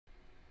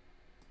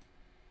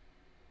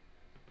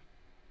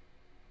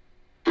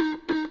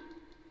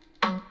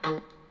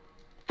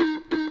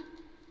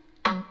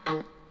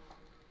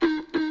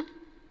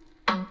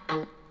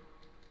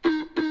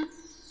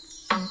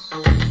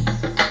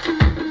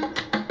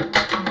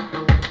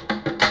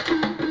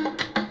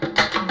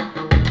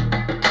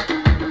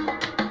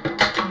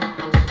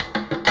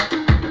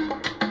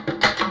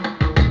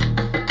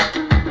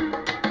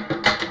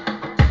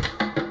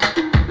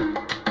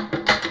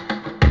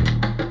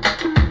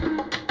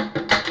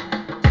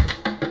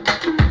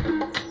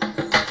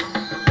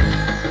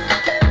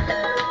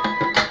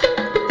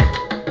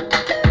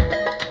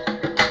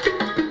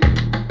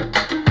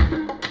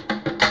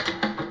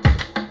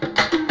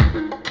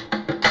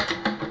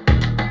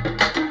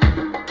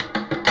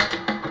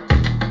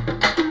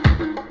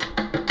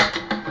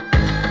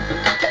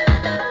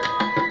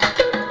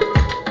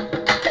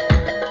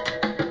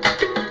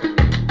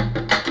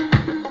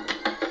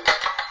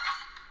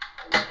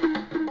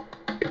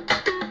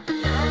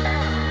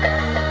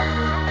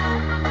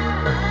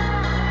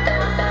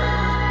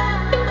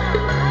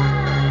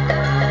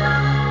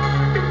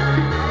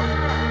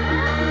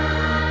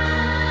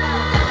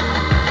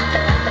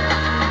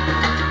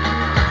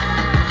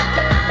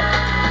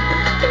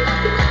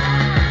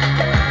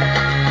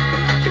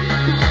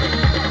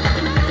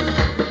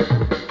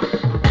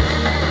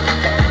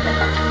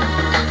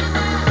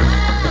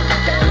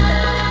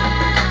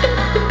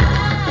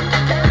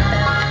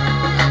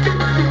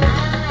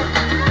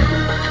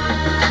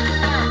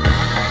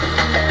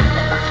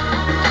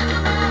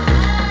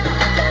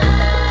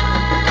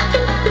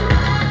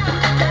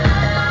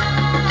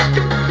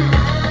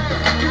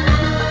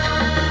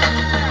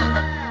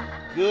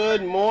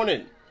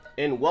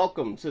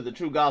Welcome to the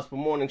True Gospel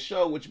Morning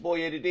Show with your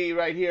boy T.D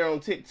right here on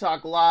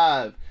TikTok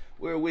Live.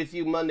 We're with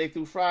you Monday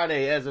through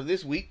Friday as of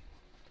this week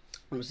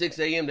from 6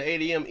 a.m. to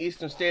 8 a.m.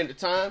 Eastern Standard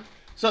Time.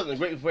 Something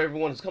grateful for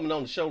everyone who's coming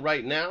on the show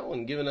right now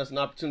and giving us an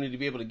opportunity to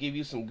be able to give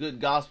you some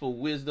good gospel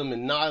wisdom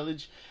and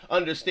knowledge,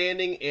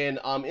 understanding, and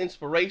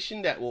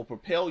inspiration that will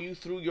propel you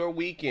through your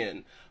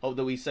weekend. Hope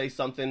that we say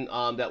something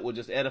that will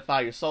just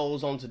edify your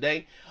souls on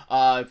today.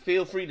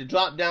 Feel free to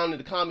drop down in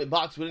the comment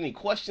box with any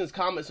questions,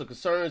 comments, or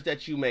concerns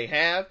that you may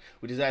have.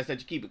 We just ask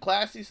that you keep it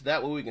classy so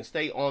that way we can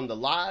stay on the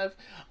live.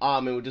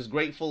 And we're just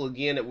grateful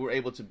again that we're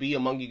able to be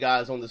among you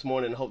guys on this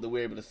morning and hope that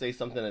we're able to say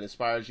something that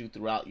inspires you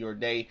throughout your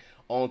day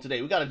on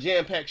today. We got a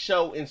jam-packed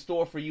show in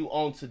store for you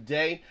on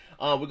today.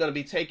 We're going to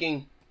be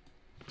taking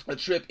a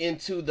trip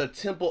into the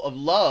Temple of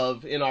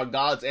Love in our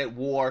Gods at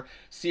War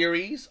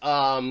series.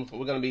 We're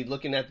going to be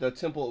looking at the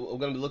temple. We're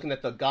going to be looking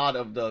at the God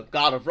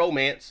of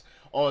romance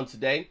on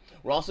today.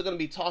 We're also going to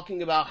be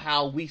talking about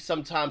how we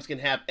sometimes can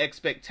have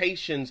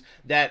expectations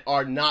that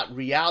are not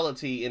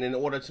reality, and in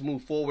order to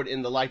move forward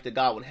in the life that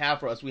God would have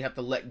for us, we have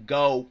to let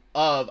go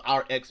of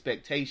our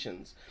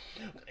expectations.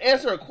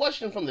 Answer a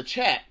question from the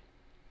chat.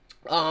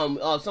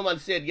 Somebody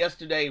said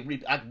yesterday,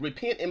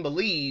 repent and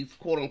believe,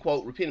 quote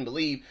unquote, repent and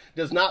believe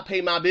does not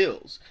pay my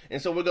bills.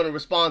 And so we're going to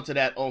respond to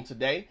that on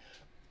today.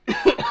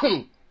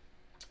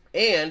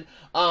 And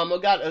I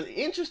got an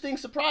interesting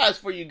surprise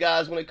for you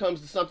guys when it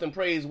comes to something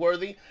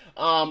praiseworthy.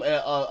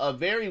 A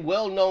very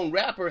well-known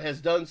rapper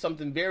has done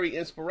something very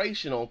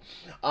inspirational.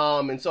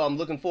 And so I'm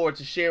looking forward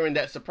to sharing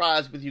that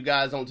surprise with you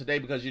guys on today,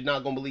 because you're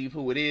not going to believe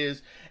who it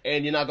is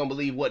and you're not going to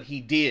believe what he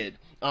did.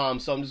 So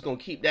I'm just going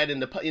to keep that in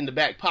the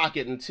back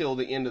pocket until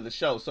the end of the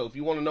show. So if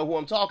you want to know who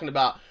I'm talking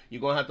about, you're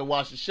going to have to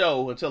watch the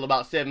show until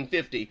about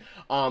 7:50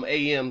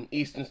 a.m.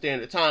 Eastern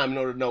Standard Time in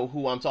order to know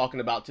who I'm talking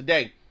about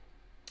today.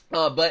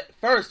 But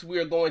first, we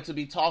are going to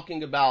be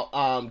talking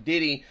about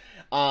Diddy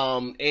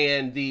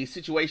and the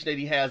situation that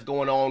he has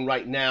going on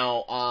right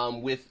now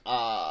with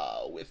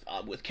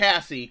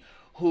Cassie,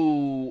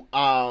 who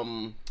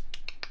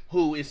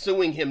is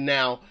suing him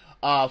now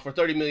for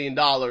 $30 million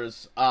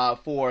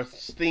for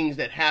things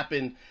that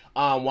happened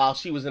while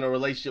she was in a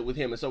relationship with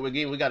him. And so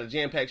again, we got a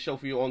jam-packed show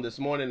for you on this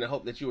morning. I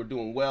hope that you are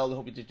doing well. I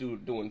hope that you're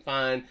doing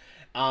fine.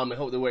 And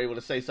hope that we're able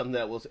to say something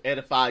that will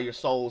edify your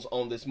souls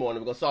on this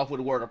morning. We're going to start off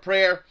with a word of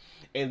prayer,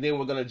 and then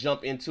we're going to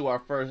jump into our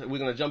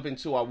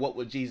What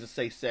Would Jesus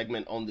Say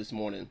segment on this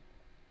morning.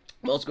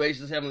 Most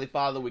gracious Heavenly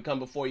Father, we come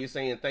before you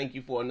saying thank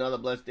you for another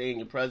blessed day in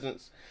your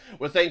presence.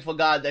 We're thankful,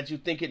 God, that you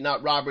think it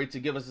not robbery to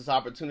give us this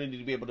opportunity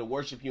to be able to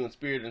worship you in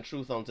spirit and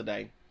truth on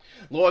today.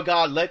 Lord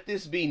God, let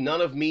this be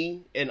none of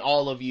me and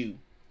all of you.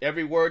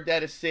 Every word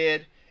that is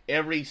said,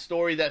 every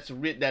story that's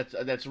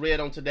read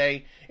on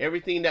today,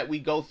 everything that we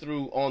go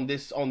through on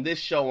this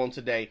show on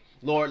today,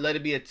 Lord, let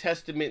it be a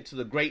testament to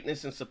the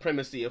greatness and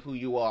supremacy of who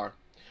you are.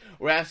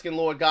 We're asking,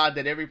 Lord God,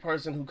 that every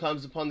person who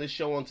comes upon this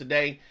show on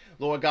today,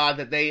 Lord God,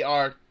 that they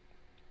are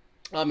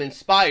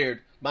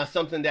inspired by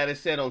something that is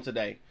said on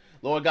today.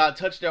 Lord God,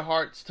 touch their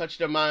hearts, touch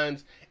their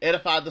minds,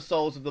 edify the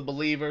souls of the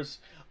believers,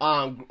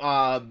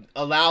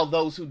 allow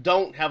those who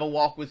don't have a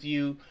walk with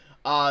you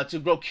to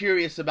grow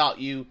curious about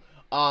you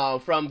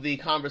from the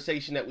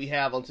conversation that we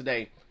have on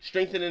today.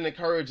 Strengthen and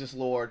encourage us,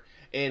 Lord,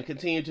 and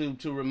continue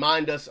to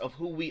remind us of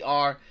who we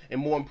are,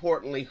 and more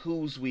importantly,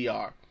 whose we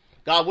are.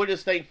 God, we're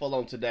just thankful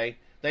on today.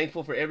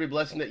 Thankful for every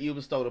blessing that you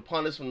bestowed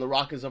upon us from the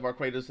rockets of our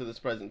cradles to this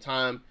present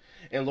time.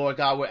 And Lord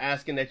God, we're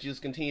asking that you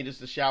just continue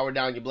just to shower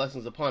down your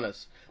blessings upon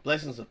us.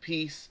 Blessings of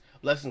peace,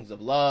 blessings of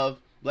love,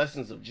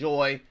 blessings of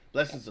joy,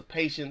 blessings of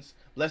patience,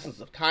 blessings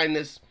of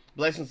kindness,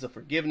 blessings of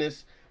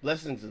forgiveness,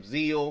 blessings of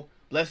zeal,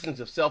 blessings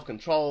of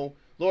self-control.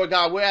 Lord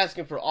God, we're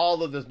asking for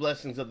all of those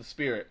blessings of the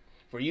Spirit.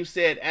 For you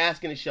said,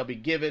 ask and it shall be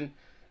given,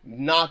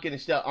 knock and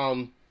it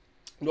shall,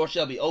 door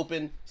shall be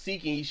open,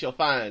 seeking ye shall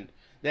find.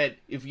 That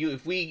if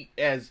we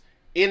as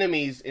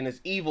enemies and as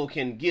evil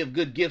can give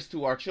good gifts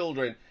to our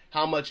children,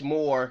 how much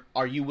more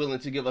are you willing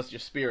to give us your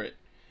Spirit?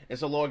 And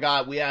so, Lord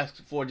God, we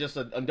ask for just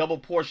a double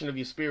portion of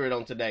your Spirit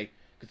on today.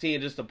 Continue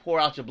just to pour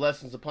out your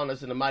blessings upon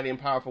us in a mighty and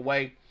powerful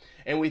way.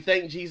 And we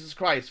thank Jesus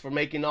Christ for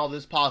making all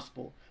this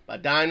possible by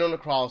dying on the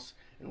cross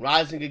and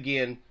rising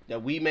again,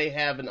 that we may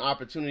have an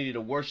opportunity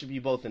to worship you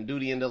both in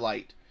duty and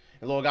delight.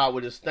 And Lord God,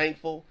 we're just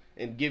thankful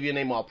and give your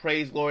name all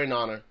praise, glory, and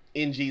honor.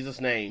 In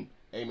Jesus' name,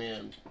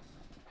 amen.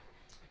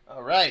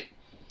 All right.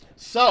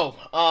 So,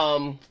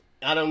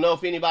 I don't know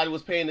if anybody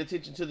was paying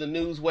attention to the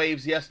news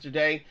waves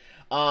yesterday,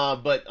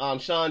 but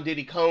Sean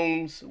Diddy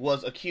Combs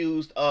was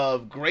accused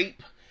of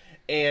rape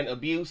and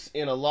abuse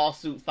in a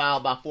lawsuit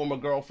filed by former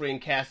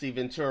girlfriend Cassie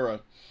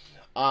Ventura.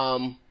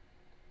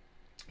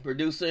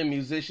 Producer and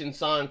musician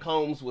Sean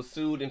Combs was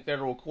sued in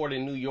federal court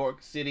in New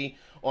York City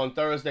on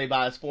Thursday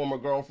by his former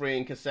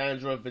girlfriend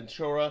Cassandra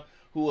Ventura,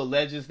 who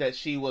alleges that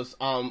she was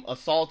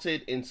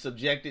assaulted and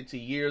subjected to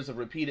years of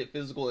repeated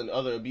physical and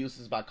other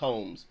abuses by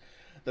Combs.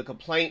 The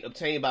complaint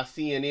obtained by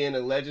CNN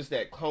alleges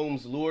that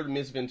Combs lured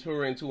Ms.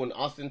 Ventura into an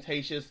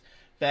ostentatious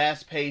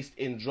fast-paced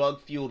and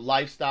drug-fueled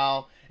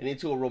lifestyle and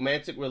into a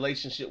romantic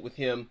relationship with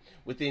him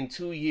within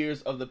 2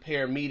 years of the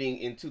pair meeting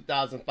in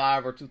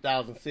 2005 or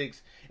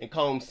 2006, and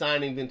Combs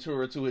signing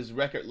Ventura to his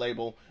record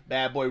label,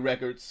 Bad Boy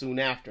Records, soon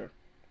after.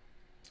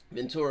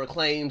 Ventura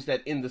claims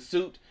that in the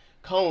suit,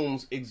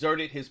 Combs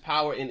exerted his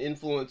power and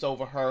influence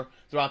over her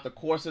throughout the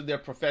course of their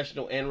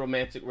professional and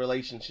romantic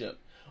relationship.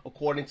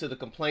 According to the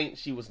complaint,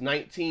 she was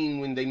 19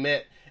 when they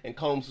met, and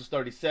Combs was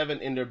 37,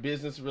 and their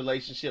business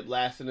relationship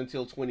lasted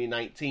until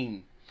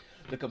 2019.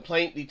 The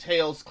complaint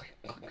details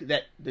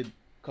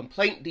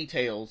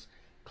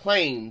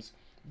claims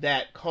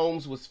that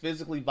Combs was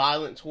physically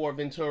violent toward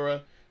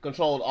Ventura,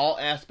 controlled all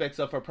aspects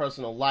of her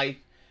personal life,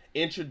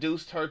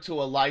 introduced her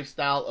to a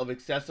lifestyle of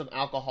excessive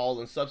alcohol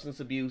and substance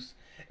abuse,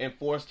 and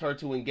forced her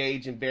to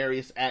engage in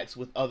various acts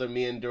with other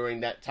men during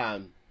that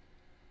time.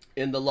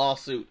 In the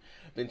lawsuit,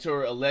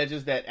 Ventura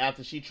alleges that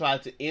after she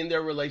tried to end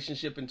their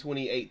relationship in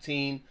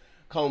 2018,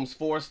 Combs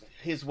forced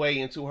his way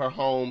into her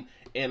home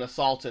and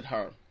assaulted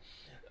her.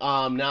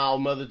 Now a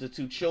mother to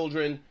 2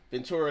 children,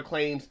 Ventura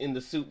claims in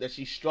the suit that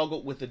she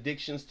struggled with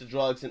addictions to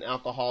drugs and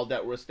alcohol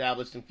that were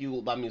established and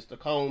fueled by Mr.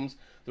 Combs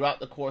throughout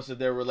the course of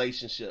their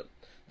relationship.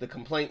 The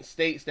complaint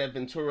states that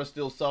Ventura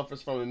still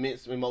suffers from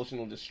immense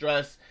emotional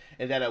distress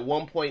and that at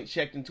one point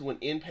checked into an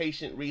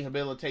inpatient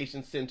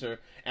rehabilitation center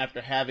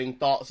after having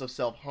thoughts of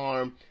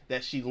self-harm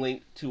that she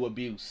linked to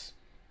abuse.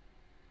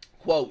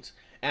 Quote,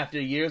 "After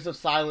years of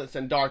silence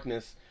and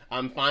darkness,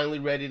 I'm finally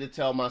ready to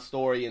tell my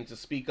story and to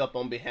speak up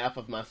on behalf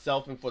of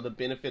myself and for the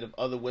benefit of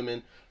other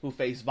women who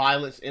face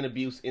violence and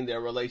abuse in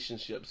their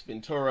relationships,"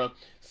 Ventura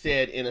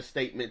said in a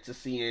statement to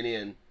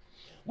CNN.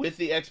 With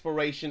the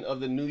expiration of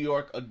the New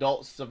York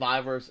Adult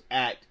Survivors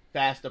Act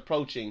fast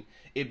approaching,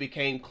 it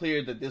became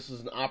clear that this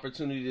was an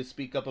opportunity to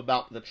speak up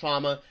about the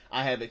trauma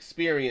I have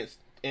experienced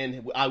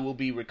and I will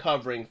be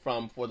recovering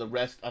from for the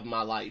rest of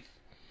my life.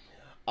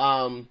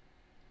 The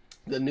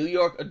New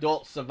York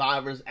Adult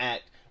Survivors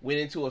Act went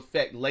into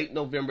effect late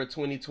November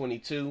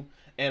 2022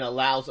 and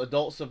allows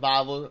adult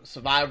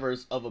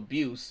survivors of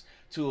abuse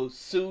to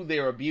sue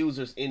their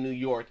abusers in New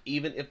York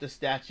even if the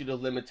statute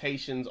of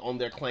limitations on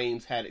their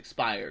claims had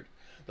expired.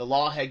 The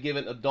law had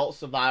given adult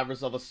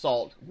survivors of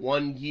assault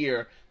 1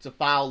 year to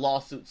file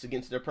lawsuits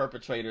against their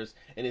perpetrators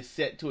and is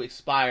set to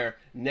expire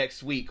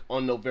next week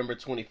on November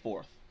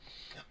 24th.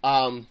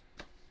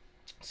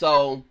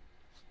 So,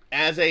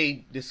 as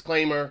a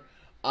disclaimer,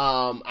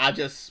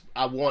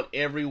 I want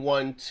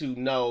everyone to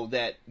know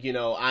that,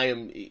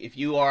 if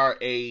you are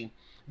a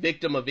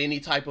victim of any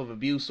type of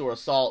abuse or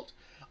assault,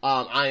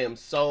 I am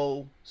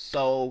so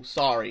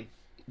sorry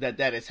that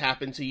has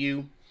happened to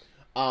you.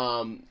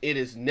 It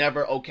is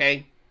never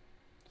okay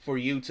for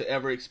you to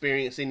ever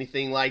experience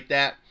anything like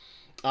that.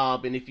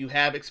 And if you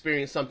have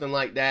experienced something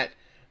like that,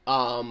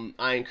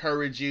 I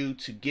encourage you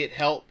to get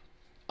help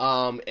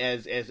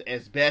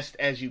as best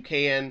as you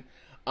can.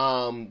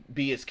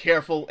 Be as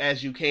careful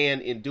as you can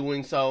in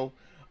doing so,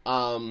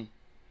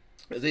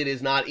 as it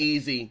is not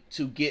easy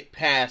to get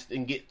past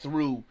and get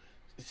through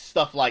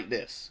stuff like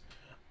this.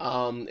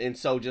 And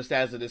so just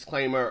as a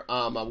disclaimer,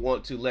 I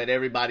want to let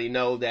everybody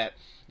know that,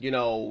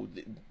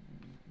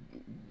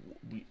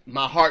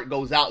 my heart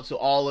goes out to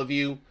all of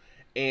you.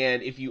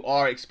 And if you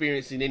are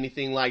experiencing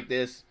anything like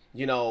this,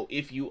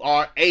 if you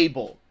are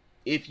able,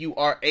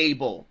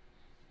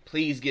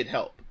 please get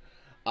help.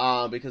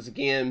 Because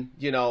again,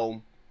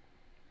 no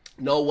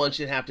one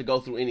should have to go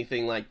through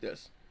anything like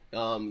this.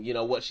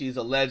 What she's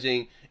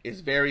alleging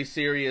is very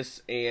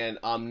serious, and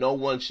no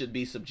one should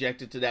be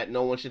subjected to that.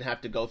 No one should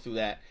have to go through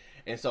that.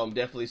 And so I'm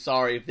definitely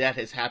sorry if that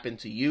has happened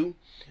to you.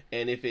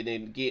 And if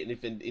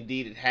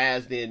indeed it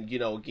has, then,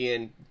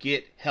 again,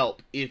 get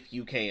help if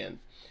you can.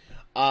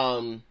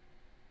 When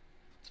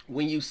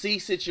you see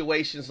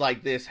situations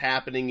like this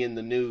happening in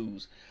the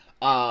news,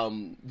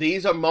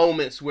 these are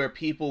moments where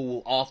people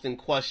will often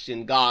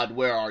question, God,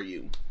 where are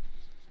you?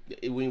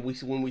 When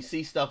we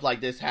see stuff like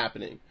this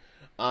happening,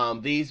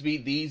 these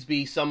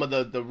be some of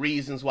the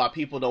reasons why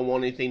people don't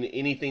want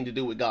anything to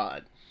do with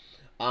God,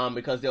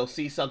 because they'll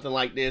see something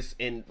like this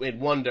and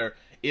wonder,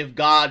 if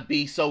God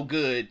be so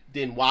good,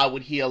 then why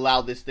would he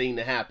allow this thing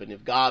to happen?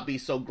 If God be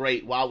so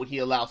great, why would he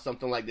allow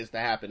something like this to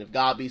happen? If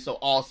God be so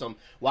awesome,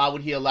 why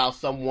would he allow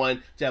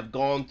someone to have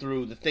gone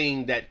through the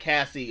thing that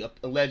Cassie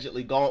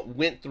allegedly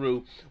went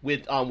through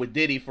with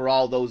Diddy for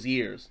all those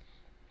years?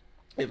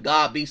 If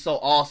God be so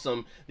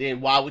awesome,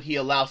 then why would he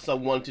allow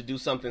someone to do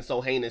something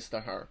so heinous to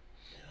her?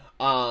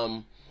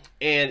 And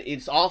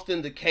it's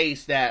often the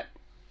case that,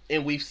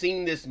 and we've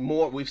seen this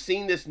now,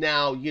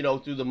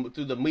 through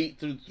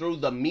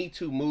the Me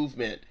Too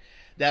movement,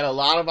 that a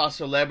lot of our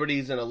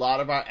celebrities and a lot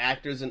of our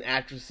actors and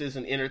actresses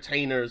and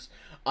entertainers,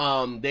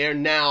 they're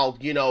now,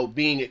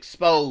 being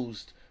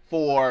exposed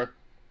for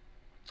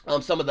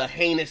some of the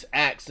heinous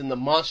acts and the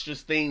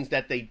monstrous things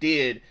that they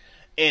did.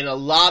 And a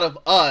lot of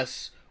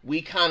us,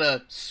 we kind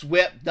of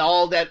swept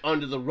all that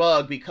under the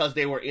rug because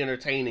they were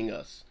entertaining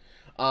us.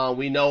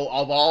 We know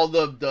of all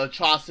the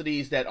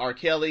atrocities that R.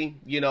 Kelly,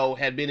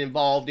 had been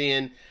involved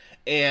in,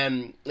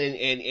 and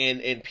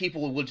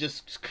people will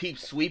just keep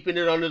sweeping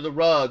it under the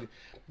rug.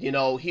 You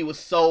know, he was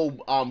so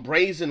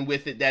brazen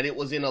with it that it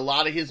was in a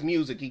lot of his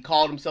music. He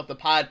called himself the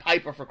Pied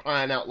Piper, for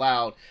crying out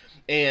loud.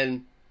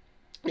 And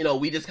you know,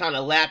 we just kind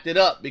of lapped it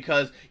up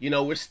because, you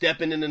know, we're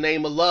stepping in the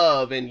name of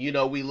love, and, you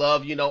know, we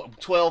love, you know,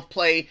 12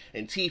 play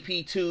and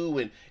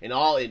TP2 and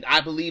all, and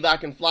I Believe I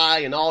Can Fly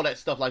and all that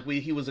stuff. Like,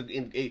 he was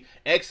a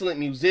excellent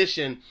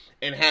musician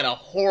and had a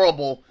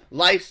horrible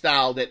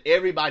lifestyle that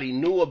everybody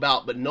knew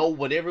about, but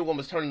everyone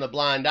was turning a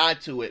blind eye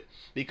to it,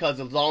 because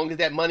as long as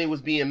that money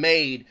was being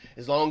made,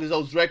 as long as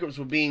those records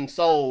were being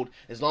sold,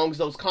 as long as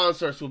those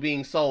concerts were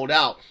being sold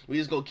out, we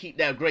just gonna keep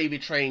that gravy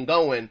train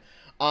going.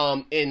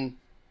 And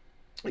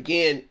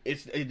again,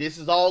 this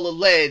is all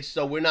alleged,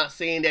 so we're not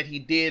saying that he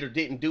did or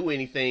didn't do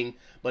anything.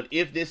 But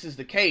if this is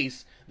the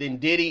case, then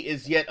Diddy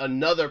is yet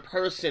another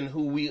person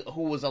who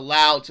was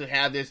allowed to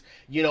have this,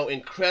 you know,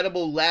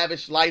 incredible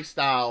lavish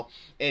lifestyle,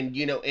 and,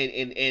 you know,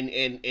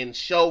 and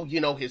show, you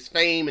know, his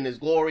fame and his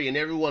glory, and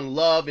everyone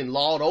love and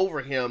laud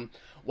over him,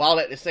 while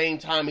at the same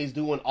time he's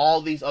doing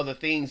all these other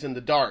things in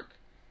the dark.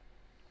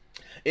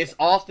 It's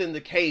often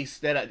the case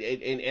that,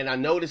 and I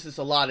notice this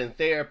a lot in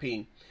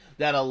therapy,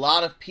 that a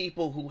lot of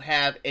people who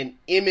have an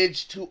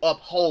image to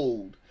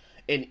uphold,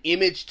 an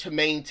image to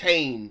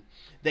maintain,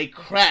 they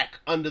crack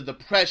under the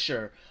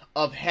pressure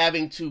of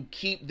having to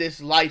keep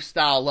this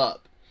lifestyle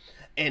up.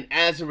 And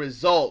as a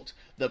result,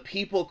 the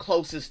people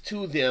closest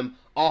to them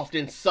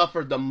often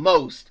suffer the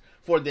most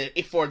for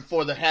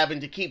the having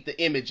to keep the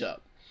image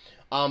up.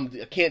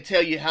 I can't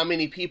tell you how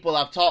many people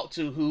I've talked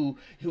to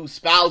whose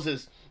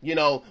spouses, you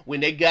know,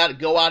 when they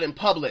go out in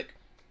public,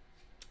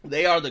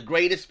 they are the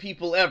greatest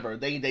people ever.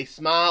 They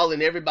smile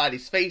in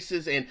everybody's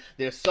faces, and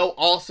they're so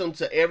awesome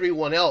to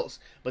everyone else.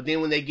 But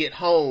then when they get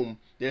home,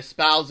 their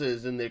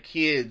spouses and their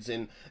kids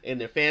and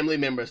their family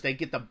members, they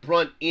get the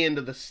brunt end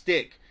of the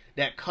stick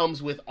that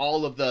comes with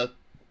all of the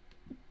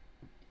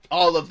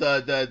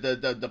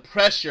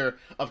pressure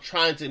of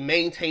trying to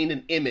maintain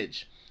an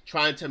image,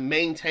 trying to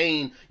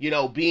maintain, you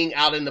know, being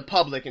out in the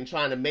public, and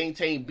trying to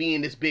maintain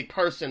being this big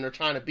person, or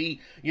trying to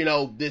be, you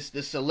know, this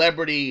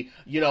celebrity,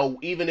 you know,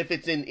 even if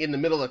it's in the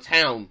middle of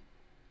town.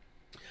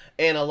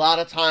 And a lot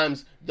of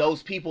times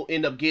those people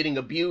end up getting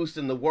abused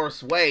in the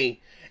worst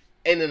way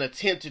in an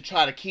attempt to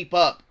try to keep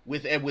up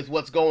with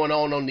what's going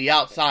on the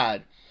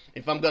outside.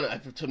 If I'm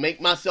to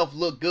make myself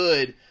look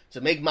good,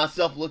 to make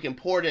myself look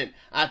important,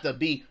 I have to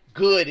be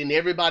good in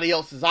everybody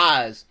else's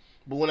eyes.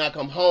 But when I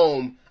come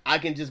home, I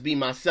can just be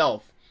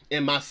myself.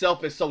 And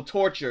myself is so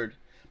tortured,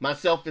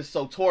 myself is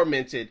so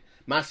tormented,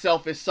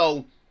 myself is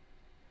so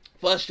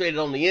frustrated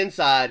on the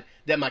inside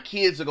that my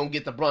kids are going to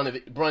get the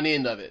brunt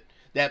end of it.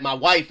 That my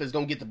wife is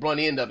going to get the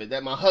brunt end of it.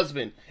 That my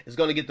husband is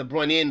going to get the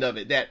brunt end of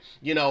it. That,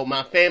 you know,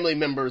 my family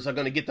members are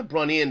going to get the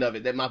brunt end of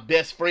it. That my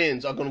best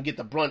friends are going to get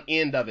the brunt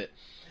end of it.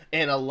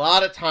 And a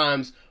lot of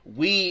times,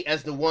 we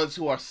as the ones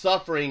who are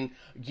suffering,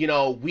 you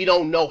know, we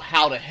don't know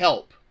how to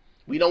help.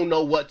 We don't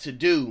know what to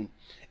do.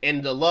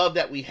 And the love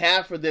that we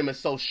have for them is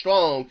so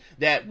strong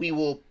that we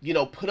will, you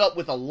know, put up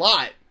with a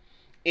lot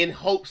in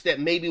hopes that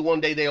maybe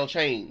one day they'll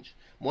change.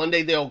 One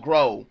day they'll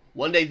grow.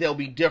 One day they'll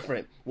be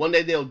different. One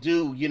day they'll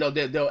do, you know,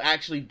 they'll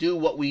actually do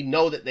what we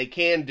know that they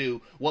can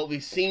do, what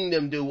we've seen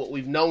them do, what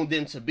we've known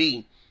them to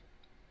be.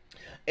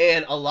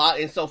 And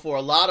so for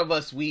a lot of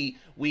us, we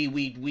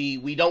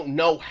don't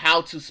know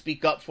how to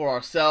speak up for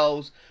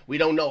ourselves. We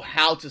don't know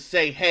how to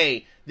say,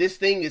 hey, this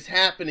thing is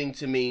happening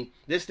to me.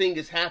 This thing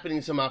is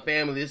happening to my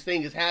family. This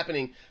thing is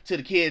happening to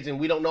the kids. And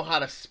we don't know how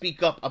to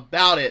speak up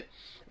about it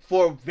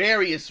for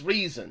various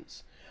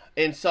reasons.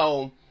 And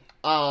so,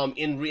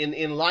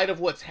 in light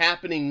of what's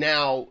happening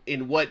now,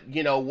 in what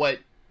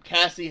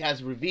Cassie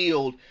has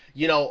revealed,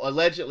 you know,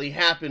 allegedly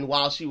happened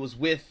while she was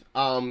with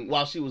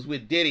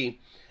Diddy,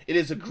 it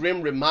is a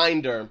grim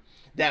reminder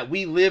that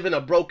we live in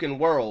a broken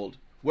world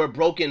where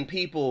broken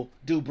people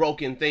do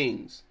broken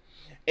things.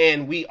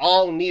 And we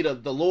all need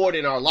the Lord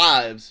in our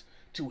lives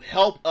to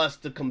help us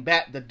to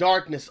combat the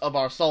darkness of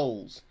our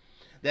souls,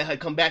 that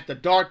combat the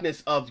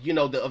darkness of, you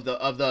know, of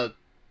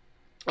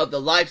the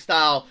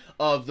lifestyle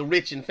of the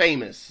rich and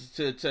famous,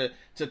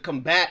 to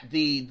combat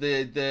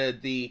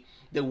the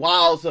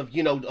wiles of,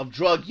 you know, of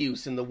drug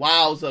use, and the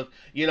wiles of,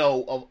 you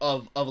know,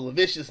 of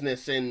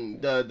lasciviousness,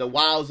 and the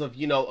wiles of,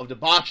 you know, of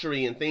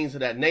debauchery and things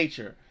of that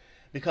nature.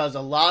 Because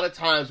a lot of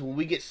times when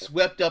we get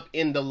swept up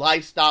in the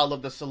lifestyle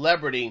of the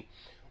celebrity,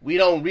 we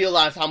don't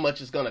realize how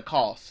much it's going to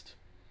cost.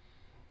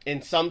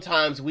 And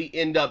sometimes we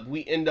end up,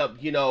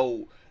 you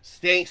know,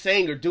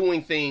 saying or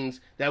doing things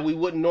that we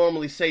wouldn't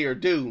normally say or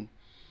do,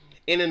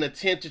 in an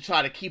attempt to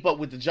try to keep up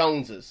with the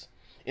Joneses,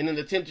 in an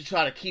attempt to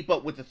try to keep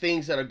up with the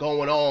things that are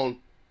going on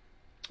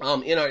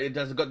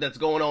that's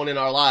going on in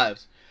our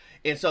lives.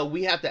 And so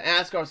we have to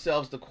ask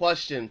ourselves the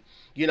question,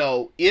 you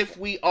know, if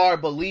we are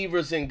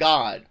believers in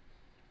God,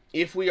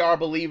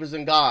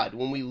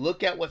 when we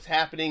look at what's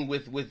happening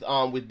with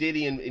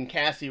Diddy and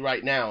Cassie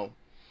right now,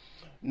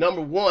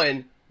 number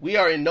one, we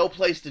are in no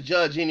place to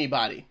judge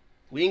anybody.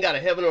 We ain't got a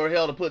heaven or a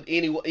hell to put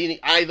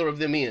either of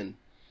them in.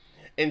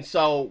 And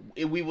so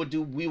we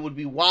would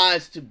be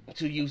wise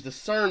to use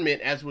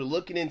discernment as we're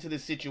looking into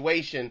this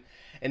situation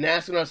and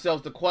asking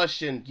ourselves the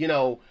question,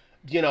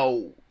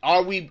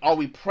 are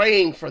we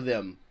praying for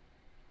them?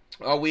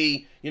 Are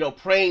we,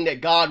 praying that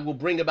God will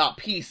bring about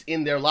peace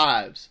in their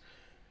lives?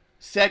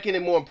 Second,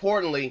 and more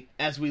importantly,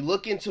 as we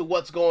look into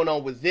what's going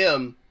on with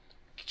them,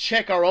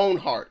 check our own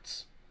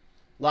hearts.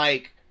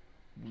 Like,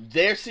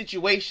 their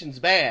situation's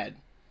bad.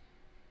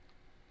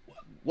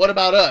 What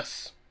about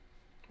us?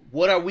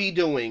 What are we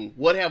doing?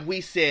 What have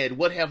we said?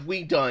 What have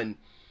we done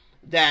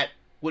that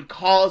would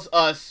cause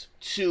us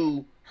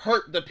to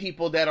hurt the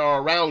people that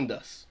are around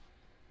us?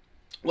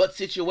 What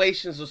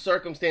situations or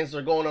circumstances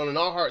are going on in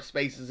our heart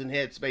spaces and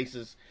head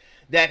spaces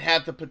that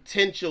have the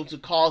potential to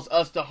cause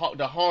us to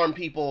harm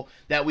people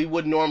that we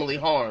would normally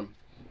harm?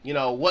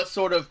 What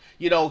sort of,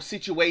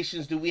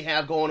 situations do we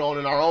have going on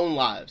in our own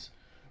lives?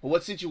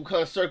 What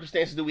kind of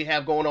circumstances do we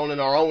have going on in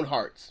our own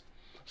hearts?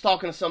 I was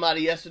talking to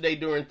somebody yesterday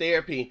during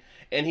therapy,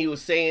 and he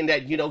was saying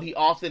that, he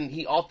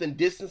often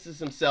distances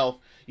himself,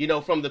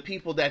 from the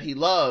people that he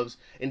loves,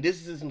 and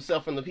distances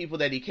himself from the people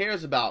that he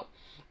cares about.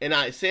 And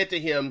I said to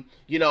him,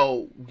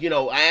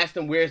 I asked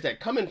him, where's that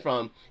coming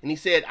from? And he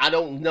said, I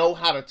don't know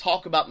how to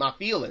talk about my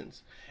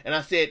feelings. And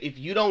I said, if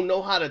you don't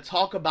know how to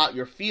talk about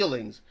your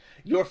feelings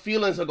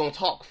are going to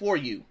talk for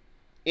you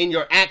in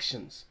your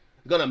actions.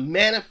 They're going to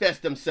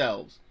manifest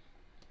themselves.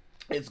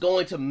 It's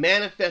going to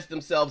manifest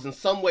themselves in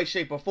some way,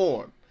 shape, or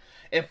form.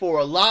 And for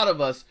a lot of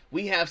us,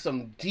 we have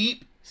some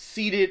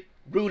deep-seated,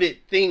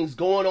 rooted things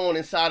going on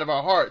inside of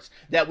our hearts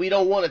that we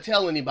don't want to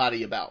tell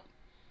anybody about.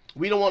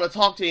 We don't want to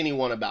talk to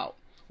anyone about.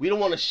 We don't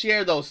want to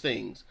share those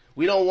things.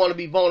 We don't want to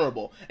be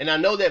vulnerable. And I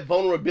know that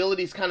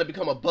vulnerability has kind of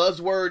become a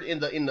buzzword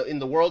in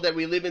the world that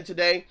we live in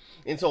today.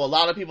 And so a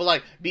lot of people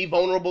like, be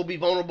vulnerable, be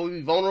vulnerable,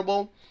 be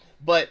vulnerable.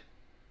 But,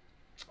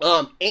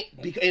 and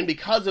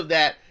because of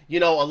that, a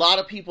lot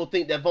of people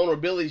think that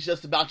vulnerability is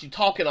just about you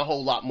talking a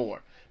whole lot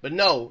more. But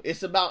no,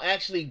 it's about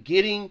actually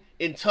getting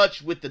in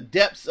touch with the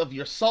depths of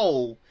your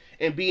soul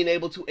and being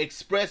able to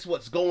express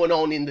what's going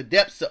on in the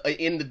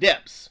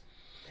depths.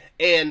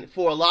 And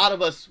for a lot of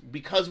us,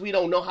 because we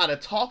don't know how to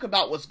talk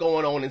about what's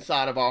going on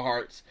inside of our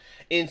hearts,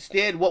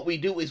 instead what we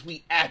do is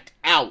we act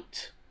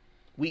out.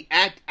 We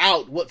act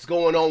out what's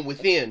going on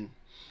within.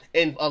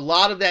 And a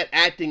lot of that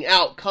acting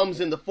out comes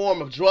in the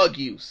form of drug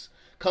use,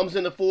 comes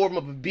in the form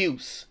of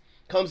abuse,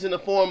 comes in the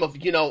form of,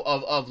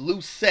 of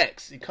loose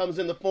sex. It comes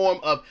in the form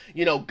of,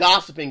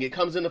 gossiping. It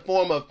comes in the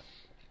form of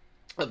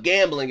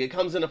gambling. It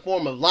comes in the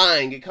form of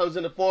lying. It comes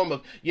in the form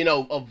of,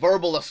 of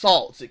verbal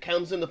assaults. It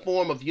comes in the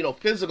form of,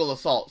 physical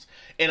assaults.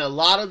 And a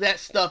lot of that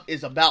stuff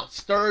is about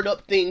stirred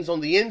up things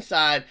on the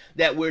inside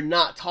that we're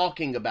not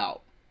talking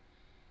about.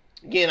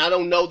 Again, I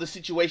don't know the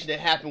situation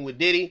that happened with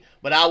Diddy,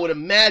 but I would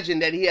imagine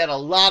that he had a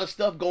lot of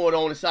stuff going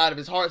on inside of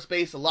his heart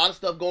space, a lot of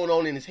stuff going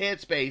on in his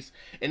head space,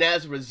 and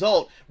as a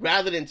result,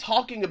 rather than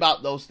talking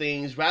about those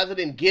things, rather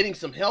than getting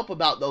some help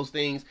about those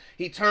things,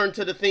 he turned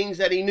to the things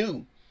that he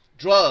knew.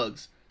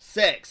 Drugs,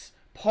 sex,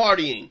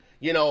 partying,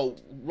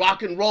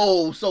 rock and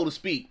roll, so to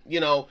speak.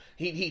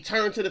 He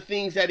turned to the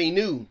things that he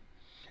knew.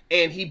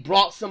 And he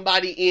brought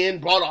somebody in,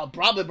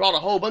 probably brought a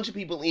whole bunch of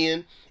people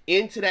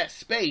into that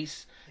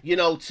space,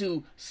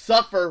 to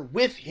suffer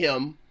with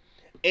him,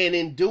 and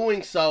in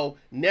doing so,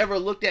 never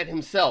looked at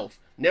himself,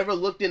 never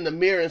looked in the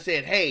mirror and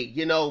said, hey,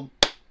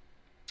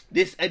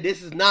 this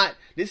is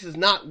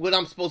not what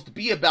I'm supposed to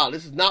be about.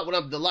 This is not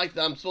the life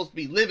that I'm supposed to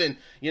be living.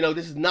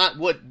 This is not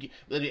what,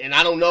 and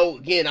I don't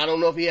know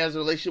if he has a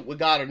relationship with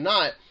God or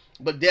not,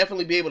 but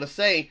definitely be able to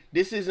say,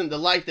 this isn't the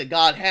life that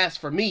God has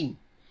for me.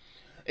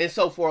 And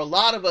so for a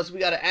lot of us, we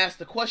got to ask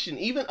the question,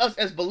 even us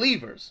as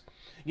believers,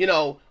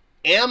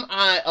 am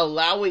I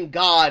allowing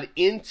God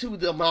into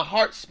my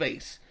heart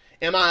space?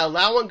 Am I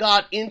allowing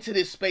God into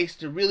this space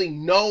to really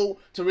know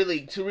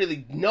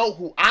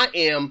who I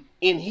am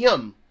in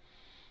Him?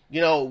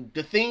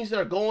 The things that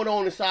are going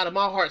on inside of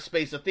my heart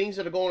space, the things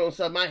that are going on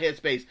inside my head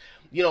space,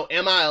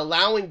 am I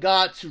allowing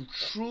God to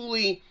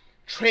truly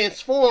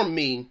transform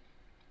me?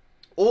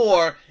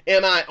 Or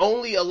am I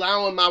only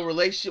allowing my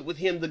relationship with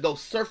Him to go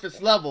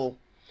surface level?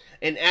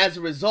 And as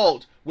a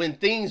result, when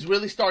things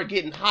really start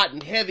getting hot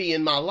and heavy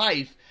in my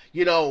life,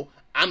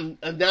 I'm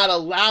not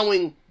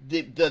allowing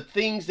the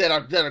things that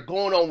are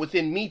going on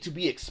within me to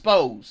be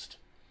exposed.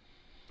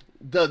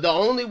 The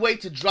only way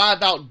to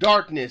drive out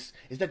darkness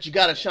is that you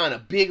got to shine a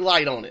big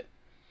light on it.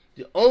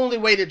 The only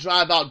way to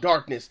drive out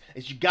darkness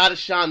is you got to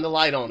shine the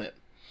light on it.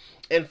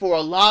 And for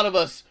a lot of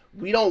us,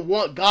 we don't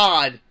want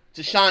God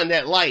to shine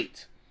that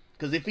light.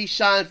 Because if He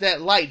shines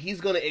that light, He's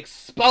going to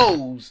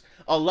expose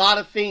a lot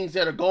of things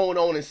that are going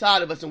on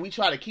inside of us, and we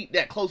try to keep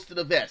that close to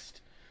the vest.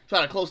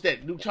 Try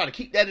to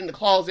keep that in the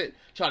closet,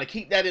 try to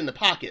keep that in the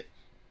pocket.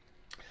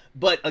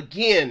 But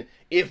again,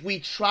 if we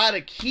try to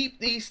keep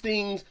these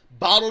things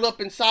bottled up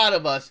inside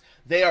of us,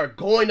 they are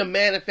going to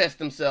manifest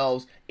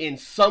themselves in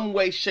some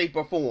way, shape,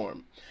 or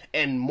form.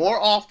 And more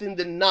often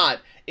than not,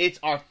 it's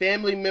our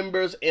family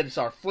members, it's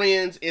our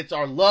friends, it's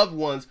our loved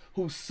ones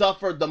who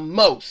suffer the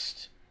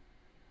most.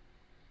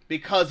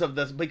 because of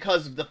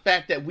the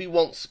fact that we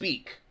won't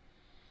speak.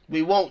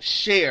 We won't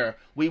share.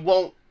 We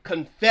won't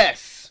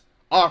confess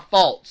our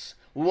faults.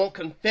 We won't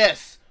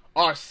confess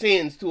our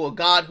sins to a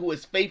God who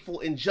is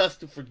faithful and just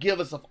to forgive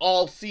us of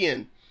all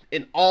sin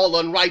and all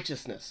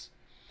unrighteousness.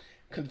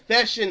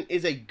 Confession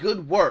is a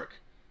good work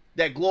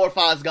that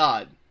glorifies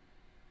God.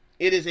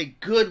 It is a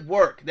good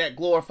work that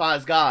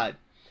glorifies God.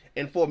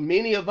 And for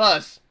many of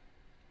us,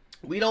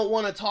 we don't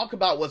want to talk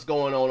about what's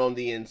going on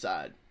the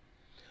inside.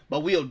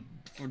 But we'll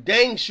for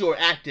dang sure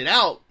act it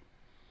out,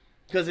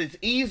 because it's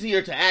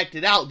easier to act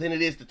it out than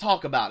it is to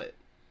talk about it.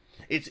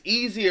 It's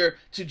easier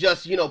to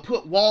just,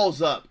 put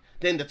walls up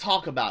than to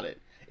talk about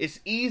it. It's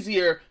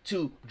easier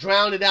to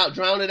drown it out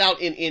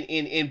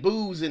in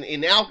booze and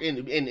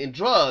in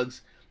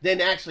drugs than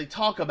to actually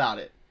talk about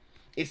it.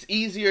 It's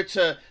easier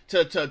to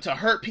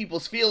hurt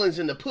people's feelings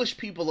and to push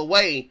people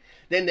away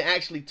than to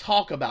actually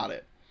talk about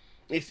it.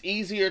 It's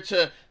easier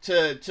to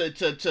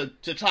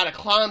try to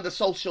climb the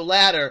social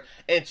ladder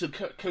and to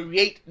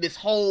create this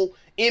whole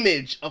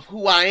image of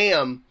who I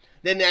am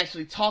than to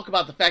actually talk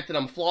about the fact that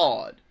I'm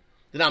flawed,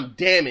 that I'm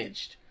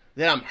damaged,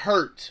 that I'm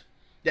hurt,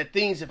 that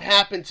things have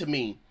happened to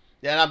me,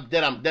 that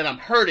I'm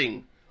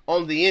hurting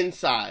on the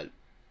inside.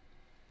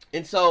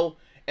 And so,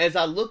 as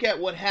I look at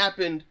what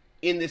happened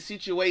in this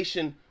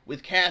situation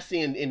with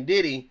Cassie and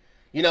Diddy,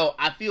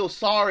 I feel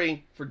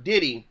sorry for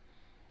Diddy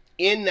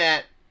in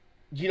that,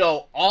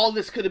 all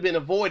this could have been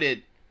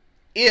avoided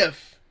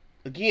if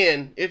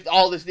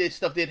all this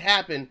stuff did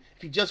happen,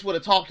 if he just would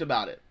have talked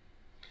about it.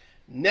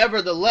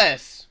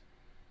 Nevertheless,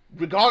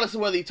 regardless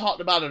of whether he talked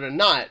about it or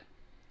not,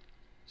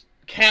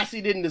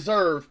 Cassie didn't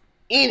deserve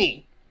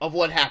any of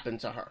what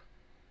happened to her.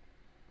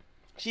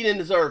 She didn't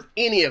deserve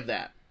any of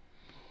that.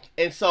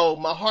 And so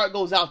my heart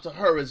goes out to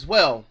her as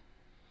well,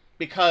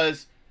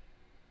 because,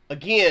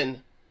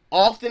 again,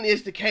 often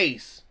is the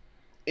case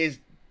is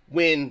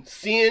when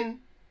sin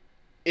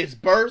is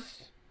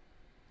birthed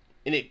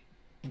and it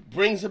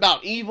brings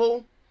about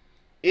evil,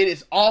 it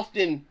is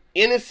often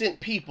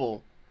innocent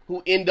people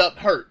who end up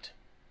hurt.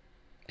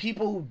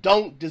 People who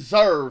don't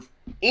deserve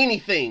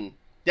anything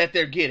that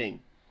they're getting,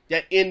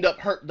 that end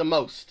up hurt the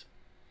most.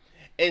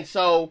 And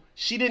so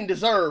she didn't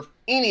deserve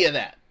any of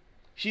that.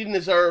 She didn't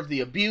deserve the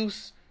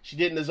abuse. She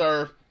didn't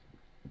deserve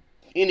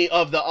any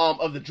of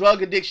the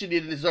drug addiction. She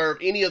didn't deserve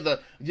any of the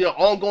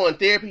ongoing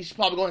therapy she's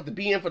probably going to have to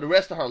be in for the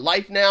rest of her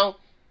life now.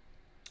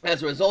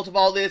 As a result of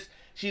all this,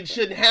 she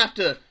shouldn't have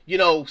to,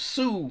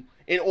 sue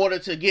in order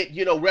to get,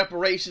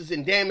 reparations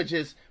and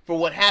damages for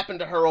what happened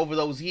to her over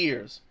those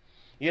years.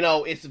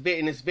 It's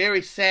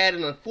very sad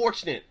and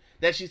unfortunate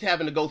that she's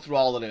having to go through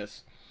all of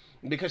this,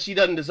 because she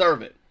doesn't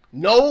deserve it.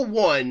 No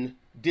one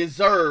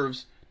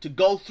deserves to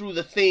go through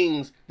the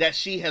things that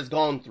she has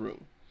gone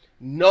through.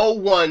 No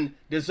one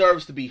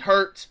deserves to be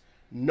hurt.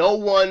 No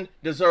one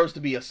deserves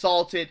to be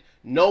assaulted.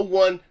 No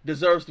one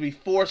deserves to be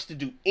forced to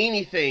do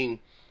anything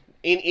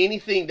in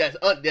anything that's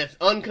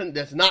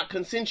not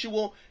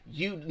consensual.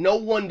 No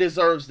one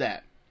deserves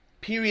that.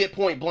 Period.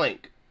 Point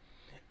blank.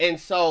 And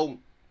so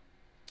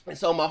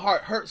my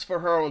heart hurts for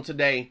her on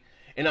today,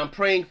 and I'm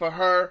praying for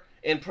her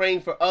and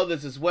praying for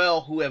others as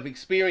well who have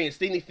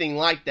experienced anything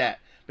like that,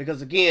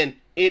 because again,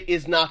 it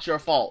is not your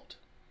fault.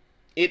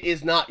 It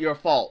is not your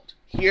fault.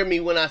 Hear me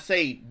when I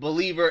say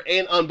believer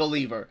and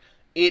unbeliever.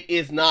 It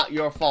is not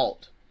your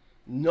fault.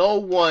 No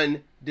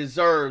one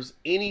deserves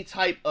any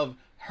type of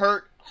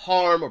hurt,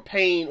 harm, or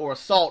pain, or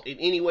assault in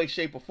any way,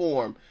 shape, or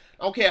form.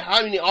 I don't care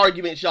how many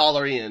arguments y'all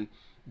are in.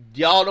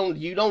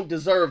 You don't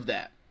deserve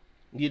that.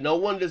 No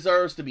one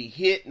deserves to be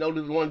hit. No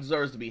one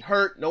deserves to be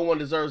hurt. No one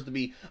deserves to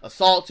be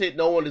assaulted.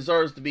 No one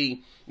deserves to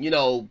be,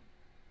 the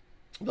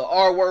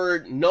R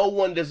word. No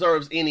one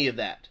deserves any of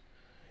that.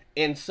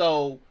 And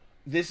so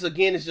this,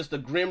 again, is just a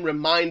grim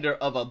reminder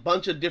of a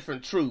bunch of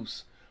different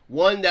truths.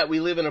 One, that we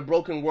live in a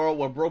broken world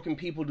where broken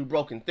people do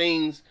broken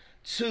things.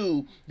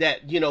 Two,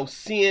 that,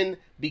 sin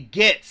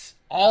begets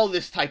all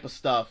this type of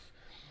stuff.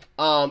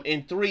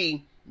 And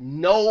three,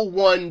 no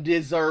one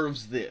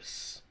deserves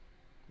this.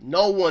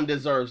 No one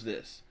deserves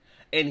this.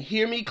 And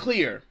hear me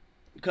clear,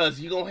 because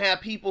you're going to have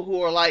people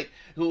who are like,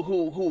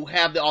 who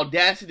have the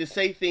audacity to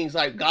say things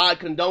like, God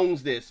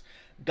condones this.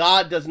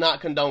 God does not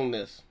condone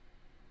this.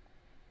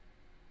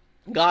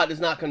 God does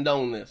not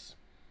condone this.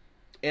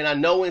 And I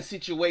know in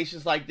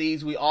situations like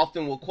these, we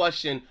often will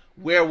question,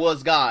 where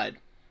was God?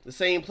 The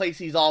same place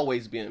he's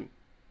always been.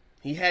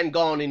 He hadn't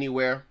gone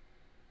anywhere.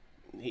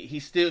 He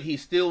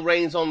still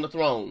reigns on the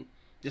throne.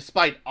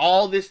 Despite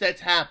all this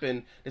that's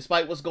happened,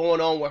 despite what's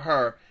going on with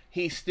her,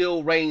 he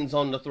still reigns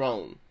on the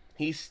throne.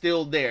 He's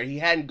still there. He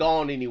hadn't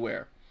gone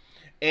anywhere.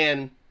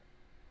 And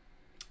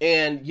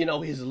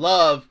his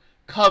love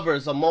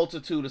covers a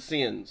multitude of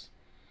sins.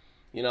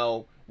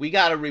 We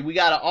gotta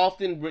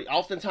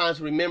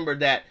oftentimes remember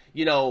that,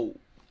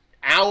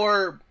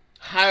 our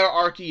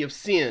hierarchy of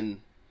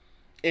sin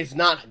is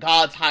not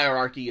God's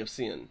hierarchy of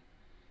sin.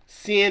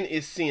 Sin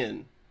is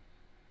sin.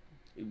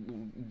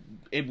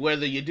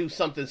 Whether you do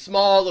something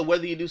small or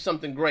whether you do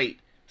something great,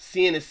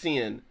 sin is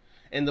sin.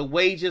 And the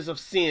wages of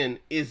sin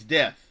is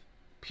death.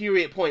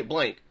 Period. Point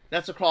blank.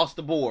 That's across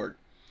the board.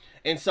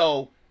 And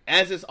so,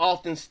 as is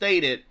often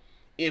stated,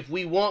 if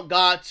we want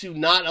God to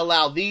not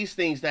allow these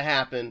things to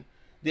happen,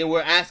 then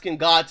we're asking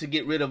God to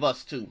get rid of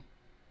us too.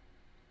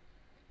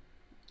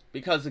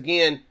 Because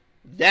again,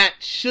 that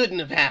shouldn't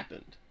have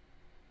happened.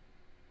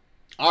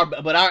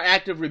 But our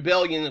act of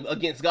rebellion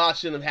against God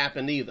shouldn't have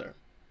happened either.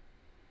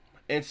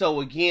 And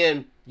so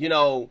again,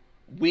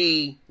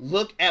 we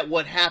look at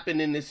what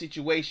happened in this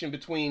situation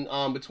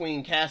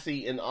between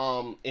Cassie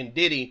and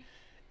Diddy,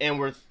 and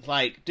we're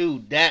like,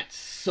 dude, that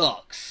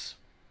sucks.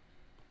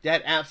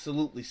 That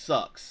absolutely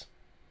sucks.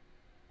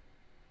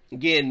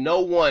 Again, no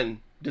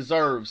one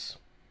deserves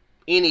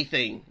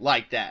anything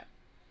like that.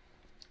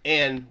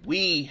 And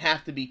we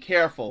have to be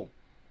careful.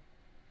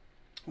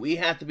 We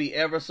have to be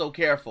ever so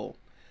careful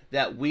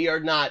that we are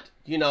not,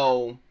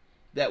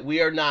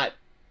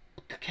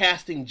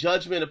 casting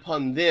judgment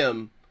upon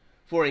them.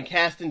 For in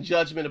casting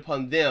judgment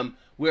upon them,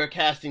 we are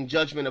casting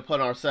judgment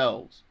upon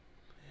ourselves.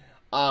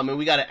 And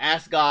we got to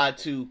ask God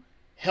to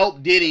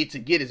help Diddy to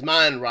get his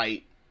mind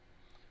right.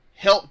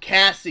 Help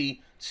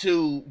Cassie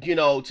to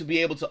be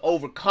able to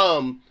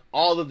overcome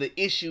all of the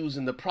issues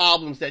and the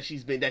problems that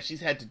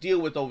she's had to deal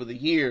with over the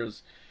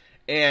years,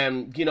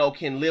 and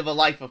can live a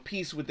life of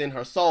peace within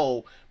her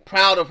soul.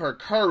 Proud of her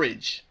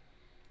courage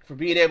for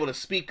being able to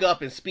speak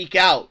up and speak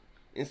out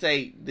and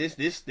say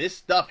this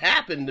stuff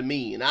happened to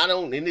me and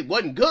it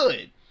wasn't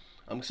good.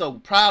 I'm so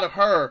proud of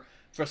her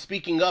for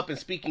speaking up and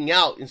speaking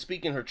out and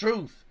speaking her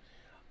truth.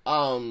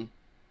 And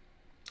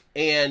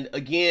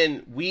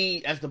again,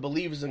 we as the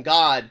believers in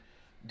God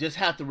just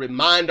have to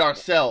remind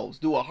ourselves,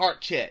 do a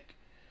heart check.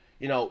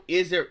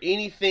 Is there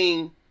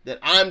anything that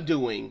I'm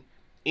doing,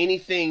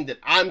 anything that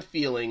I'm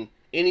feeling,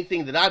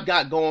 anything that I've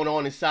got going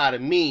on inside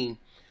of me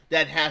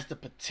that has the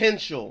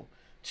potential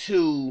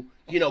to,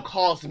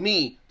 cause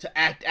me to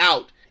act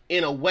out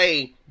in a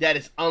way that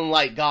is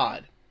unlike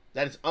God,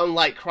 that is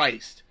unlike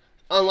Christ,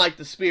 unlike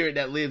the Spirit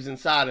that lives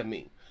inside of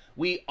me?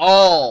 We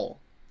all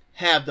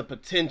have the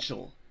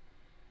potential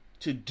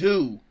to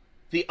do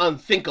the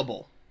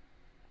unthinkable.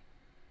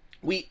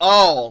 We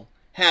all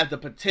have the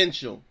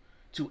potential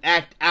to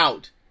act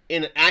out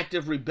in an act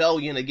of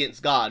rebellion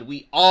against God.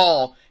 We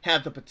all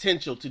have the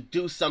potential to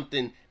do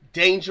something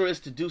dangerous,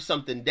 to do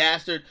something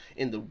dastard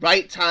in the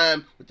right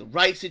time, with the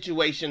right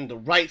situation, the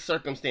right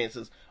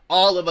circumstances.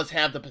 All of us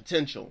have the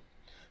potential.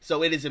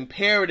 So it is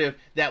imperative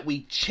that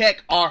we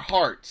check our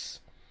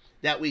hearts,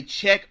 that we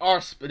check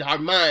our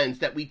minds,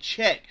 that we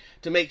check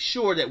to make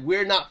sure that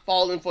we're not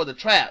falling for the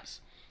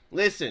traps.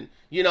 Listen,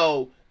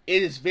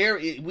 it is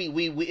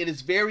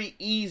very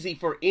easy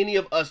for any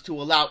of us to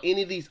allow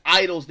any of these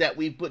idols that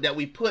we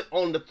put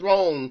on the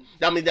throne,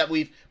 that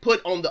we've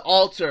put on the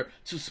altar,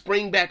 to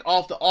spring back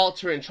off the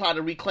altar and try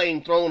to reclaim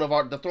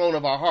the throne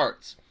of our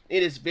hearts.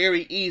 It is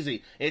very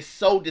easy. It's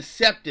so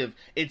deceptive.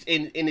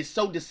 It's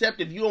so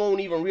deceptive you don't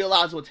even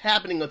realize what's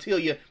happening until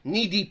you're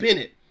knee deep in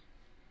it.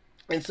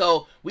 And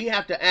so we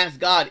have to ask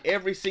God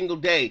every single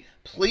day,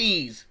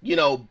 please,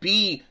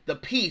 be the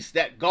peace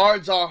that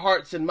guards our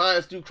hearts and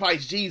minds through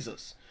Christ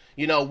Jesus.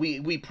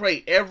 We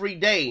pray every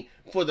day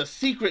for the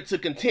secret to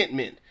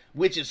contentment,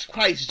 which is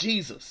Christ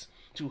Jesus,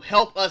 to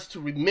help us to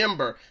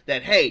remember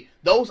that, hey,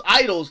 those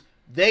idols,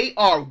 they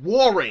are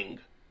warring.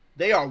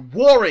 They are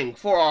warring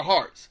for our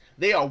hearts.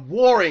 They are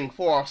warring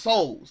for our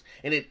souls.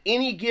 And at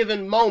any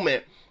given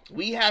moment,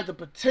 we have the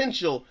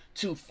potential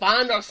to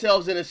find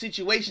ourselves in a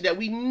situation that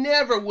we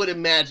never would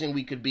imagine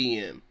we could be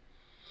in.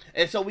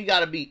 And so we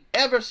got to be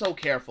ever so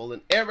careful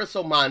and ever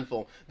so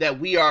mindful that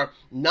we are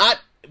not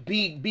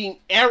being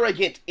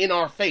arrogant in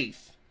our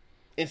faith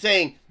and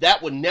saying,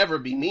 that would never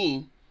be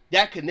me.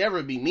 That could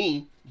never be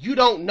me. You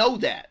don't know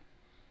that.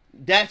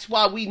 That's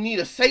why we need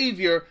a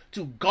Savior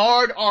to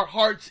guard our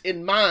hearts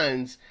and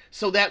minds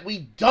so that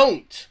we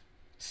don't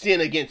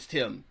sin against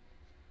Him,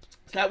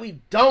 so that we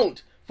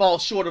don't fall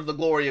short of the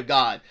glory of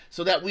God,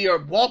 so that we are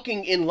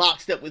walking in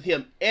lockstep with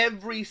Him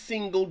every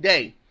single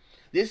day.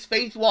 This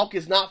faith walk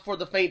is not for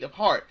the faint of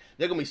heart.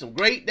 There are going to be some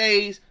great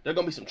days. There are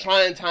going to be some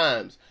trying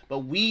times. But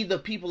we, the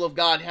people of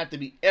God, have to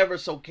be ever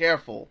so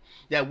careful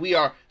that we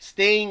are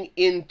staying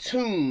in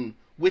tune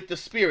with the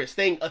Spirit,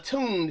 staying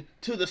attuned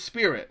to the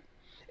Spirit.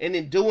 And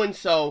in doing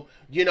so,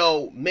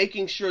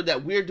 making sure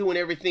that we're doing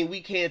everything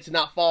we can to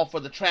not fall for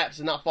the traps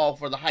and not fall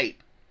for the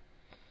hype.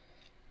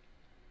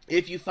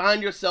 If you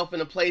find yourself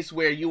in a place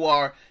where you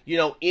are,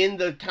 in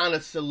the kind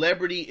of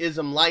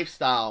celebrityism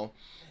lifestyle,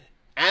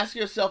 ask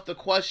yourself the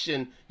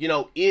question,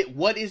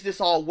 what is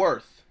this all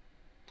worth?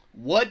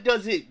 What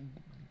does it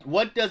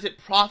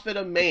profit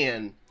a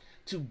man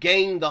to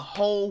gain the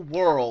whole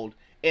world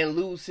and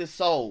lose his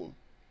soul?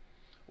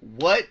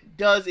 What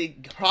does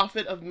it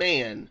profit a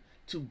man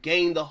to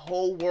gain the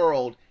whole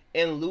world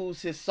and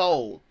lose his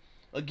soul?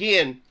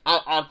 Again,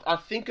 I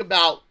think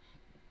about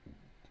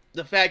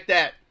the fact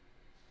that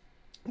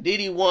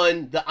Diddy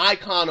won the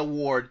Icon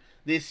Award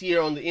this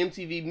year on the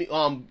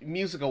MTV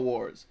Music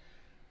Awards,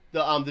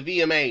 the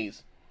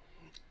VMAs,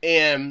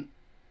 and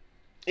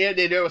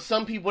there were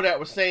some people that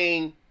were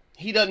saying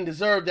he doesn't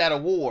deserve that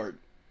award,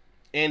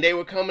 and they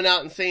were coming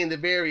out and saying the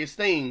various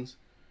things.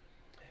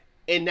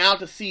 And now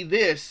to see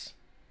this,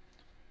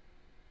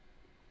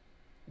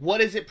 what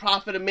does it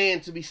profit a man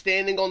to be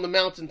standing on the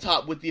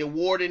mountaintop with the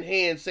award in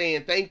hand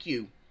saying, thank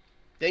you.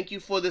 Thank you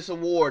for this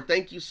award.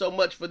 Thank you so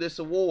much for this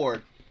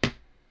award.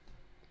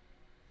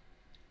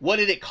 What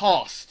did it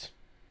cost?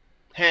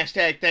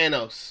 Hashtag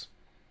Thanos.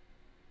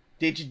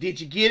 Did you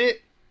get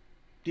it?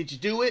 Did you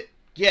do it?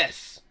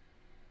 Yes.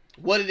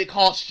 What did it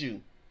cost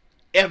you?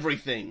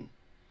 Everything.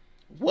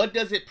 What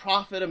does it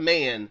profit a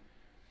man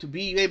to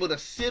be able to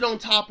sit on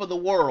top of the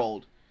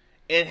world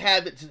and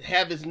have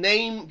his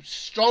name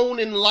strewn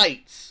in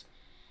lights,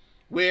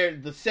 where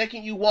the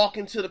second you walk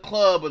into the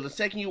club or the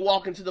second you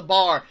walk into the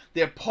bar,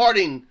 they're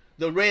parting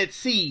the Red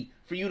Sea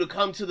for you to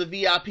come to the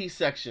VIP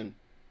section?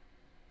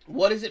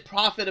 What does it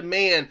profit a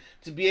man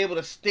to be able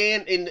to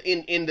stand in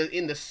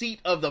the seat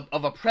of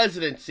a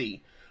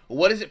presidency?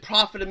 What does it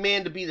profit a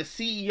man to be the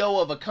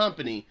CEO of a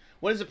company?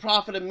 What does it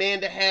profit a man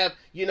to have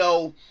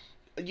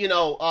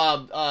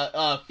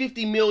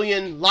 50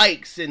 million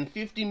likes and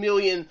 50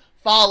 million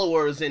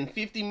followers and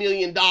 $50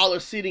 million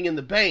sitting in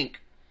the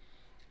bank,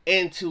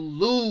 and to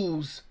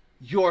lose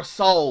your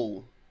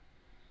soul?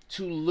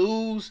 To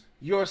lose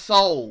your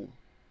soul.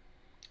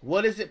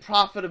 What does it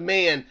profit a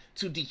man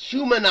to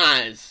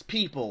dehumanize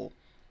people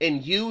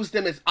and use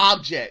them as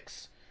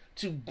objects,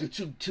 to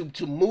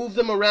move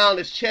them around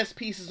as chess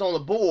pieces on a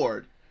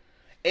board,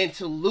 and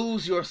to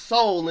lose your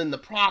soul in the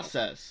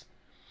process?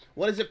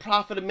 What does it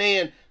profit a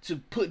man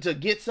to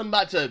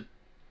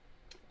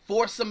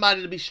force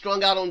somebody to be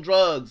strung out on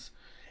drugs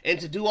and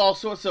to do all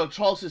sorts of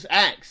atrocious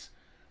acts?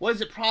 What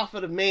does it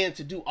profit a man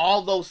to do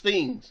all those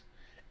things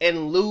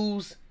and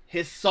lose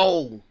his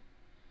soul?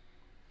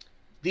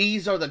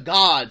 These are the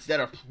gods that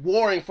are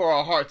warring for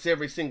our hearts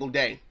every single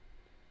day.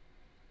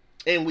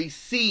 And we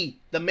see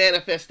the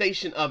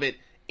manifestation of it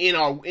in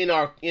our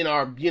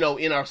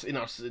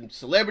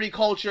celebrity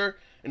culture,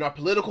 in our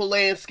political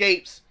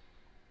landscapes,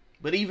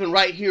 but even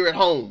right here at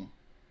home.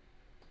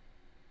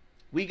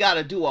 We got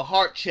to do a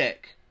heart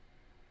check.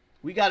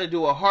 We got to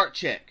do a heart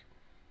check.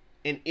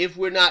 And if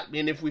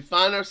we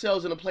find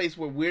ourselves in a place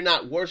where we're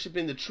not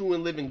worshiping the true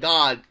and living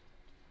God,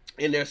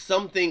 and there's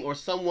something or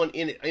someone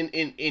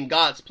in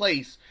God's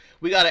place,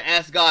 we got to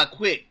ask God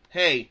quick,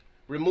 hey,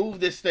 remove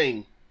this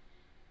thing.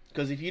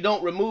 Because if you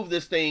don't remove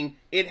this thing,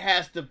 it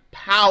has the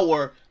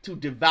power to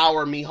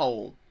devour me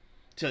whole,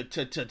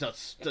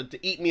 to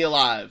eat me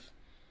alive.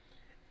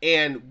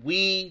 And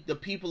we, the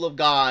people of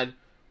God,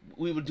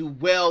 we would do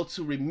well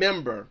to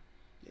remember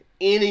that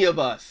any of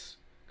us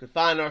could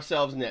find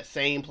ourselves in that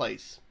same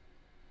place.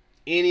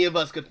 Any of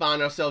us could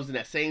find ourselves in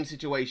that same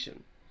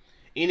situation.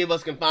 Any of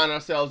us can find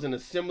ourselves in a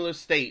similar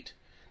state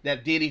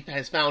that Diddy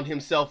has found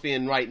himself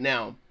in right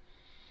now.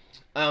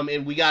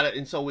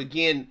 And so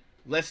again,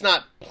 let's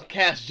not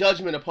cast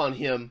judgment upon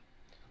him.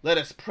 Let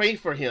us pray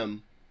for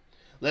him.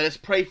 Let us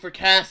pray for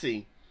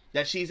Cassie,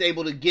 that she's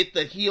able to get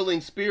the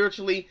healing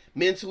spiritually,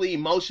 mentally,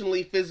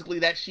 emotionally, physically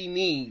that she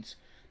needs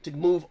to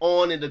move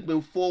on and to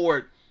move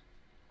forward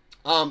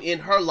in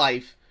her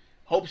life.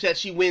 Hopes that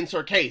she wins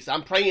her case.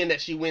 I'm praying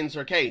that she wins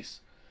her case.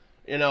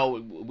 And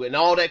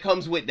all that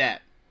comes with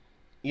that.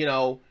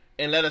 And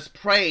let us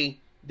pray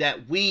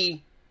that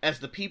we, as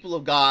the people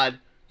of God,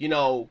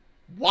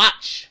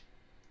 watch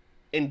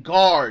and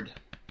guard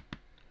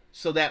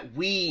so that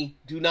we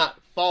do not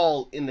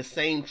fall in the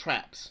same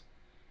traps.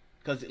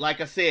 Because like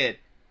I said,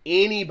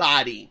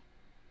 anybody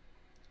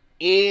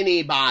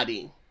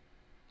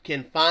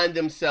can find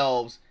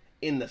themselves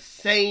in the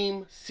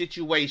same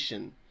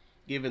situation,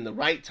 given the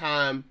right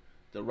time,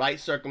 the right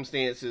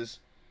circumstances,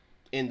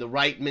 in the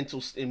right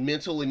mental,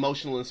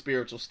 emotional, and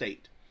spiritual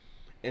state.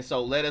 And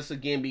so let us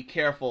again be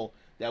careful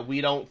that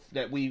we don't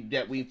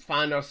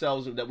find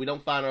ourselves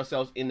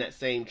in that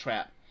same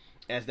trap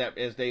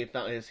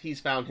as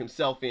he's found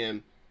himself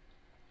in.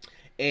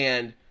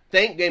 And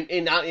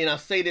I'll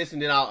say this,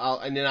 and then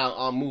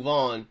I'll move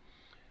on.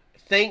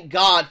 Thank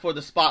God for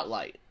the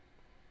spotlight.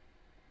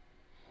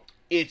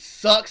 It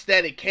sucks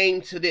that it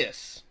came to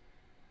this,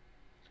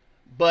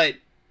 but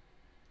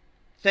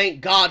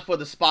thank God for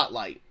the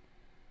spotlight.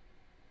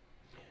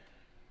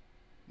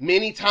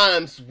 Many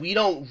times we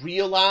don't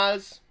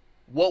realize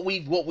what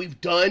we've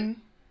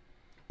done,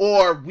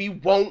 or we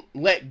won't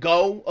let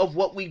go of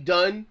what we've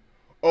done,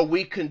 or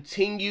we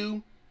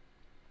continue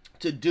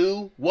to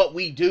do what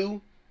we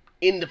do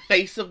in the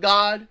face of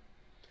God.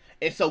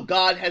 And so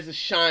God has to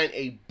shine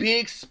a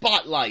big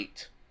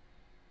spotlight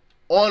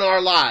on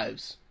our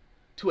lives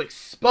to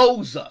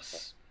expose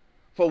us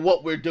for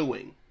what we're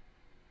doing.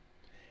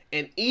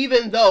 And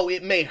even though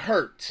it may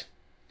hurt,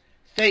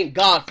 thank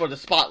God for the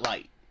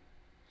spotlight.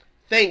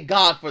 Thank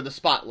God for the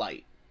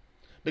spotlight.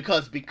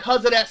 Because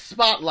of that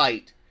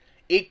spotlight,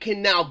 it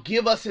can now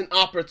give us an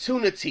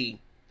opportunity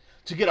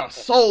to get our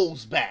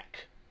souls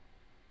back.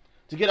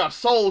 To get our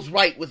souls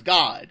right with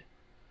God.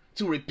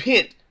 To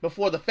repent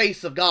before the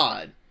face of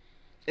God.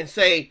 And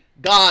say,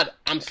 God,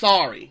 I'm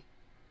sorry.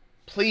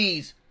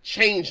 Please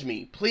change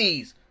me.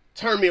 Please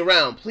turn me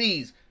around.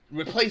 Please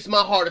replace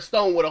my heart of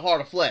stone with a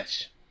heart of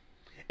flesh.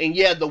 And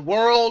yeah, the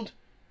world,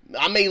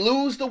 I may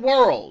lose the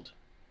world,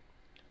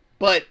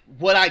 But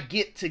what I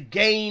get to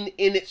gain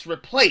in its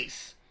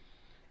replace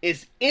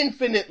is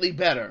infinitely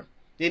better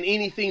than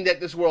anything that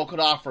this world could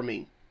offer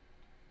me.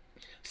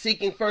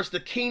 Seeking first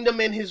the kingdom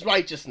and his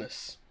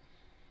righteousness.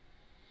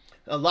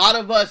 A lot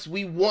of us,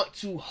 we want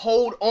to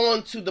hold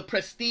on to the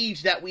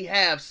prestige that we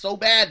have so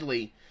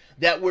badly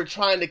that we're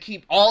trying to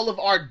keep all of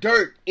our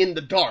dirt in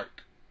the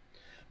dark.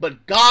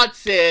 But God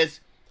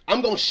says,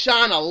 I'm going to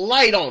shine a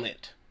light on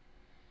it.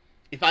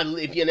 If I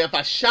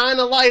shine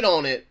a light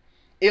on it,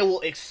 it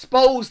will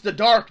expose the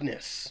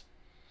darkness.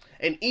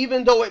 And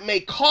even though it may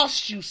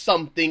cost you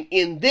something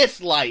in this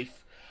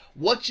life,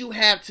 what you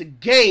have to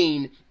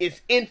gain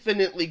is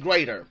infinitely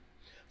greater.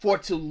 For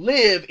to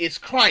live is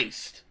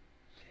Christ,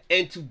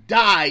 and to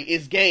die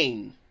is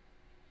gain.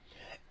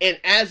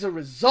 And as a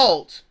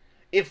result,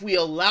 if we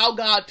allow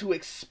God to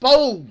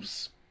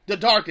expose the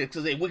darkness,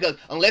 because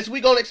unless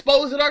we're going to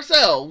expose it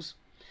ourselves,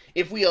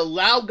 if we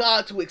allow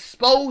God to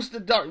expose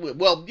the darkness,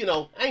 well,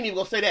 I ain't even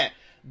going to say that.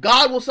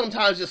 God will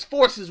sometimes just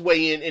force his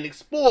way in and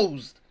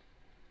expose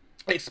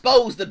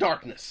the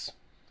darkness.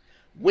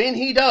 When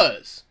he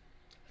does,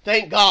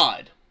 thank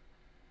God.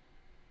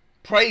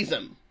 Praise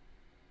him.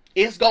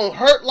 It's going to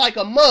hurt like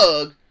a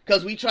mug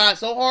because we tried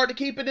so hard to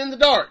keep it in the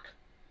dark.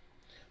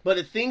 But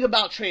the thing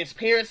about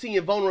transparency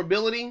and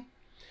vulnerability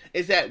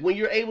is that when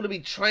you're able to be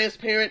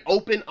transparent,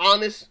 open,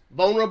 honest,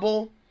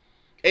 vulnerable,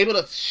 able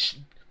to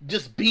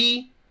just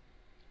be,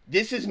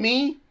 this is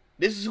me,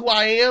 this is who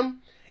I am,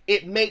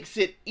 it makes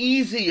it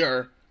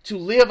easier to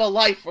live a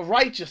life of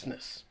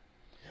righteousness.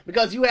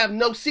 Because you have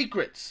no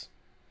secrets.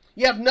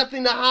 You have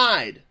nothing to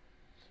hide.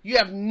 You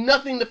have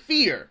nothing to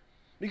fear.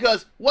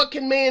 Because what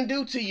can man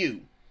do to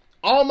you?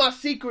 All my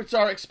secrets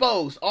are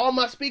exposed. All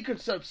my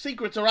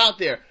secrets are out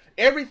there.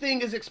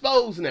 Everything is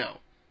exposed now.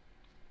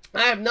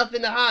 I have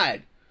nothing to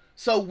hide.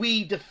 So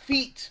we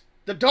defeat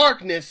the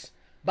darkness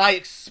by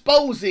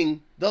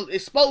exposing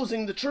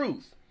the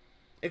truth.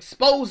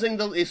 Exposing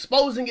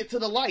it to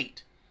the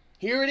light.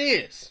 Here it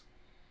is.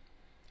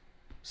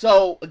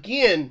 So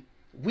again,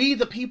 we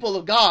the people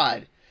of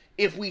God,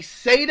 if we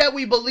say that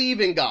we believe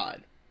in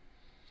God,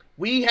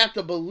 we have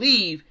to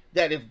believe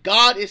that if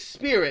God is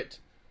spirit,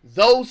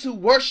 those who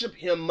worship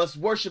him must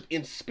worship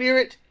in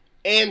spirit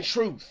and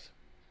truth.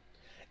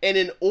 And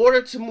in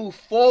order to move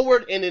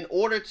forward and in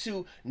order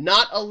to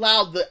not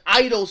allow the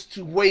idols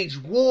to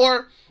wage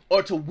war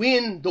or to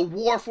win the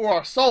war for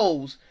our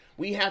souls,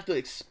 we have to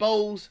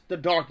expose the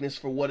darkness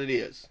for what it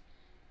is.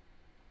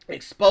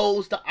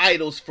 Expose the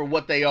idols for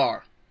what they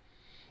are.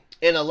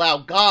 And allow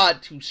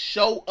God to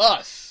show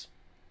us,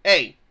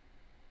 hey,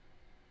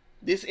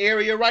 this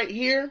area right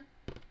here,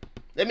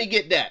 let me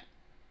get that.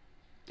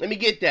 Let me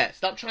get that.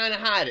 Stop trying to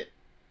hide it.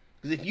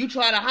 Because if you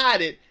try to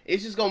hide it,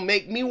 it's just going to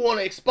make me want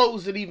to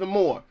expose it even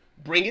more.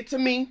 Bring it to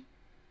me.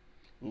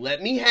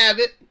 Let me have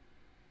it.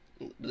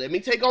 Let me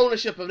take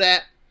ownership of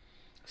that.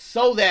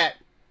 So that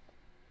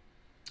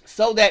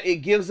it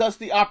gives us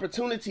the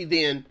opportunity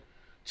then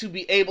to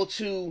be able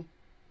to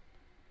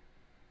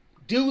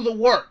do the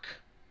work.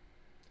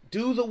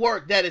 Do the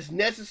work that is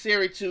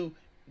necessary to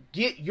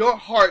get your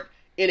heart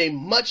in a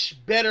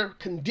much better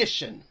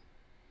condition.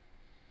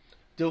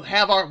 To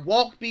have our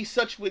walk be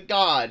such with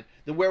God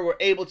that where we're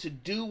able to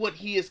do what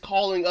he is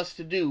calling us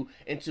to do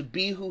and to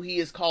be who he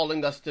is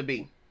calling us to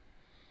be.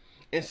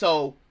 And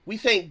so we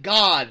thank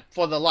God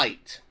for the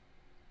light.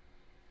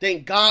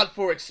 Thank God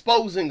for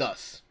exposing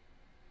us.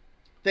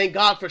 Thank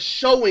God for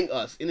showing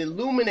us and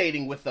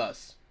illuminating with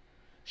us.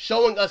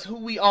 Showing us who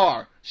we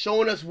are,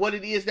 showing us what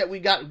it is that we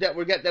got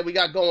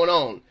going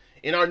on.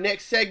 In our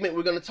next segment,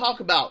 we're going to talk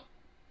about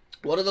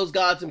what are those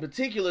gods in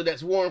particular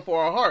that's warring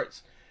for our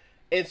hearts.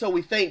 And so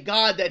we thank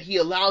God that he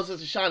allows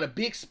us to shine a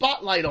big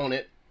spotlight on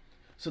it,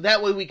 so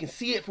that way we can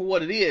see it for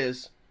what it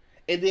is,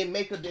 and then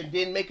make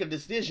a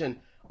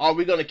decision. Are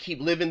we going to keep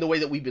living the way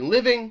that we've been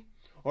living,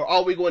 or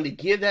are we going to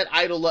give that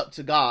idol up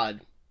to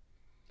God,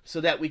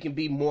 so that we can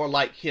be more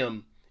like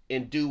him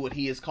and do what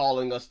he is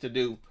calling us to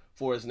do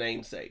for his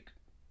name's sake?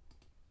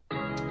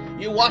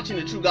 You're watching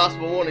the True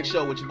Gospel Morning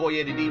Show with your boy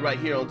Eddie D right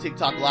here on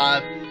TikTok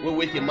Live. We're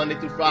with you Monday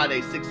through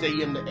Friday, 6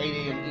 a.m. to 8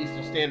 a.m.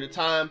 Eastern Standard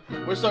Time.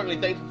 We're certainly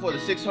thankful for the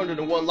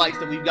 601 likes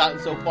that we've gotten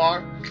so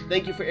far.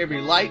 Thank you for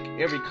every like,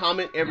 every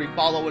comment, every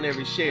follow, and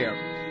every share.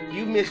 If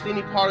you've missed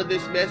any part of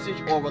this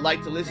message or would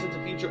like to listen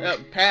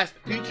to past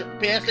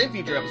and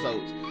future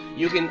episodes,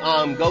 you can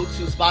go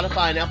to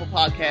Spotify and Apple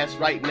Podcasts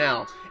right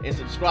now and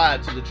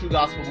subscribe to the True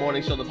Gospel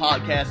Morning Show, the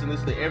podcast, and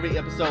listen to every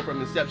episode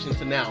from inception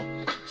to now.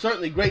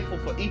 Certainly grateful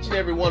for each and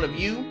every one of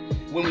you.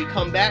 When we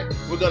come back,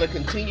 we're going to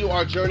continue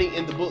our journey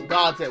in the book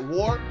Gods at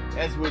War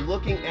as we're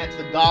looking at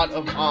the God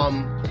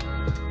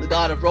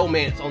of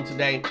romance on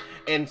today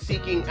and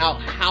seeking out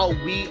how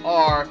we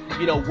are,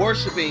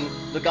 worshiping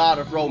the God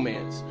of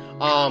romance.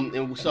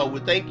 And so we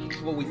thank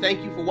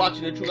you for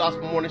watching the True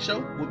Gospel Morning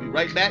Show. We'll be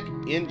right back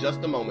in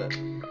just a moment.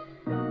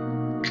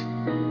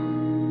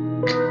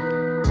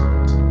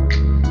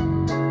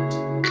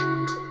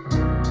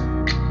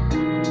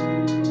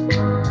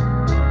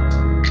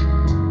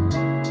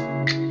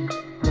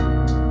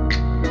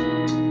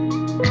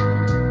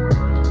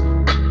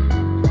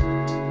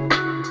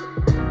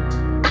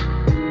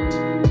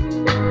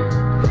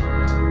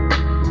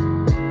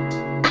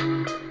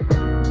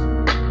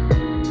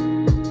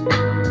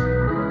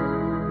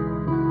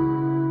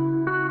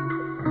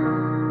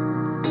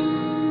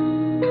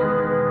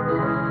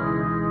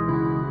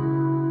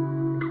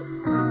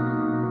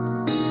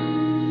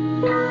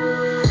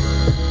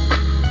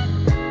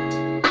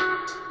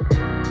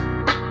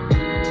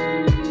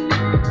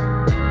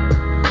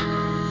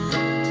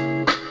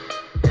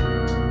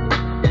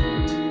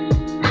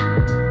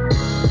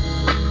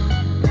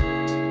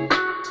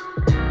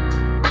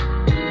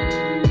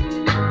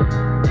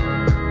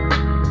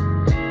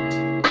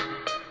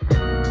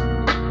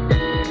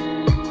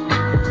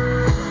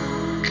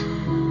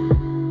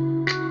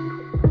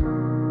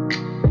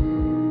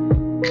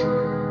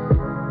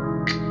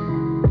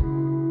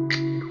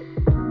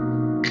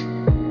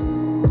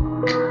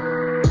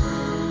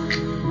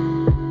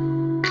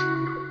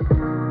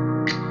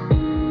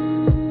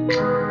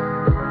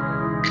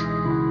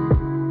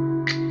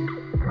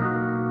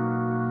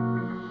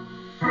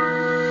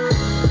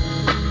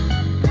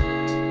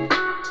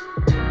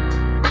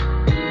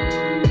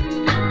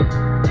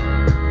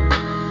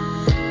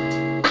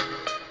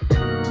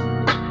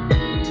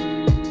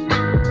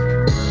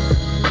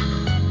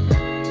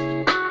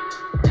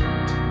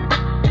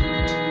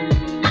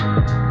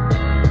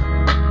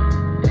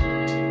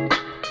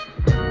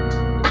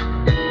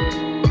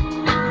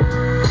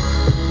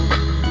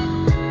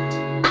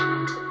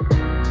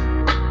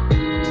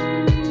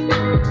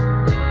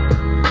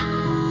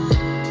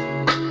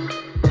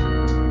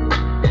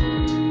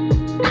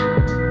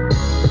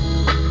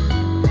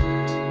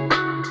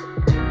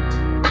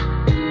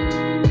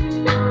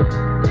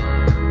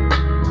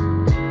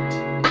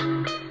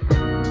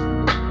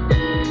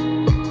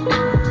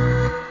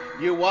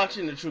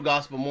 the True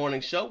Gospel Morning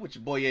Show with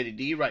your boy Eddie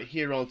D right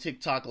here on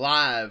TikTok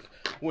Live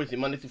with you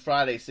Monday through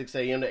Friday, 6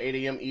 a.m. to 8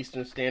 a.m.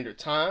 Eastern Standard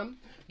Time.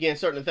 Again,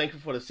 certainly thankful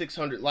for the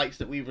 600 likes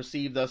that we've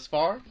received thus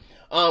far.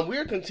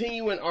 We're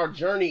continuing our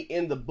journey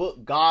in the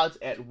book Gods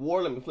at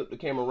War. Let me flip the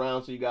camera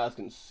around so you guys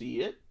can see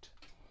it.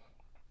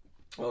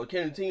 We're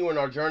continuing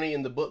our journey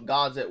in the book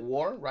Gods at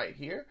War right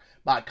here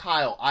by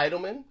Kyle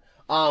Idleman.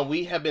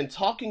 We have been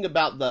talking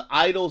about the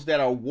idols that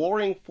are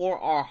warring for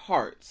our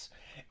hearts.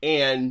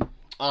 And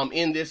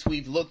in this,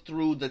 we've looked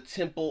through the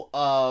temple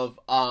of,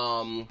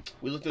 let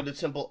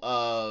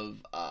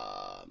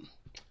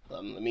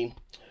me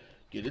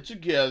get it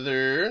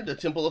together, the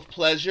temple of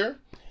pleasure.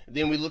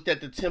 Then we looked at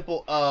the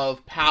temple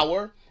of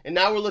power. And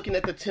now we're looking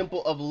at the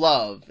temple of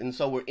love. And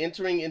so we're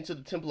entering into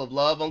the temple of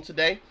love on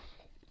today.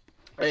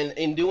 And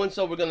in doing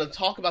so, we're going to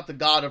talk about the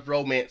god of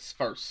romance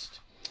first.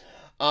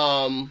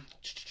 Here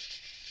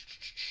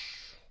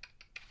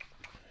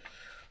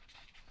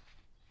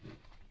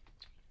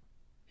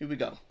we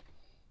go.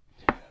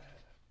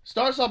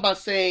 Starts off by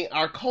saying,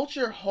 our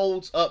culture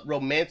holds up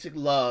romantic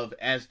love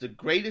as the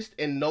greatest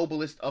and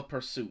noblest of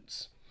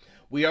pursuits.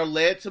 We are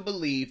led to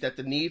believe that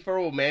the need for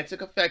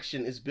romantic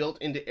affection is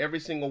built into every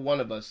single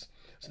one of us,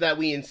 so that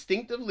we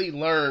instinctively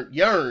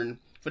yearn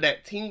for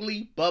that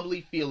tingly,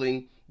 bubbly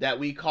feeling that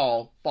we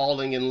call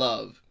falling in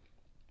love.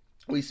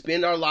 We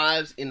spend our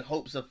lives in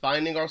hopes of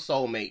finding our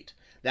soulmate,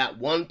 that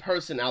one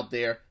person out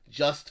there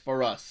just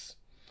for us.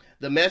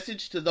 The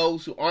message to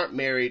those who aren't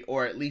married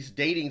or at least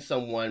dating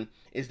someone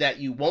is that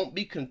you won't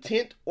be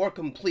content or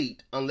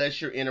complete unless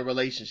you're in a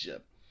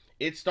relationship.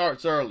 It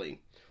starts early.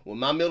 When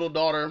my middle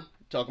daughter,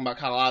 talking about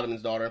Kyle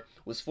Idleman's daughter,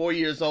 was 4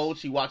 years old,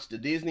 she watched a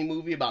Disney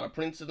movie about a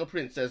prince and a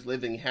princess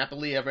living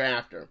happily ever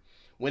after.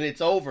 When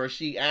it's over,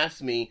 she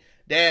asked me,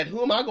 "Dad,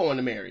 who am I going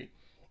to marry?"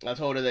 I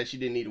told her that she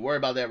didn't need to worry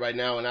about that right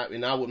now,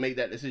 and I would make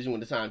that decision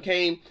when the time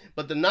came.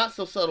 But the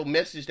not-so-subtle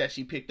message that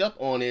she picked up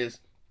on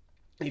is,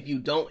 if you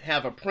don't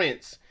have a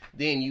prince,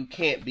 then you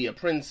can't be a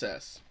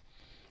princess.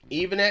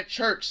 Even at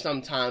church,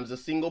 sometimes a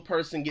single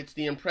person gets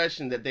the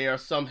impression that they are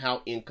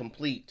somehow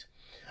incomplete.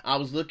 I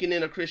was looking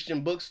in a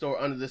Christian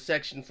bookstore under the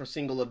section for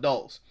single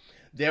adults.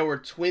 There were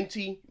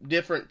 20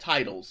 different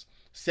titles.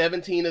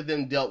 17 of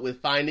them dealt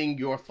with finding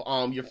your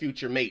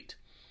future mate.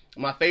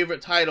 My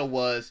favorite title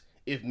was,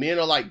 If Men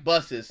Are Like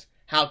Buses,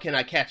 How Can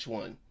I Catch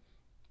One?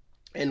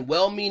 And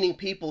well-meaning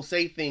people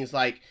say things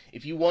like,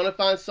 if you want to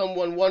find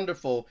someone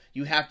wonderful,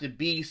 you have to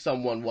be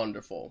someone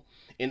wonderful.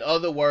 In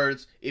other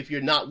words, if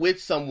you're not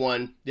with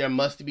someone, there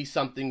must be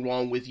something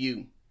wrong with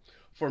you.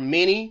 For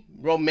many,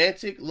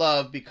 romantic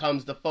love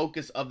becomes the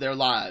focus of their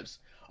lives.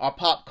 Our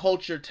pop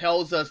culture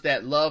tells us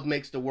that love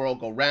makes the world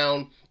go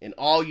round, and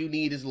all you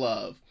need is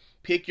love.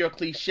 Pick your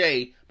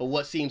cliche, but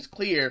what seems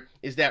clear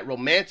is that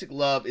romantic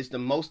love is the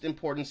most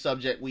important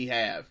subject we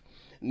have.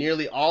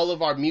 Nearly all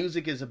of our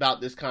music is about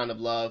this kind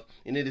of love,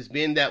 and it has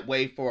been that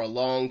way for a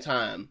long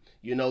time.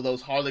 You know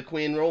those Harley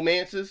Quinn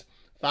romances?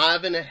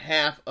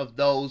 5.5 of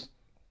those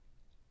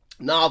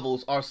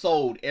novels are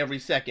sold every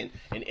second.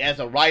 And as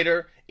a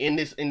writer in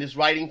this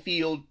writing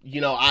field,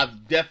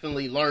 I've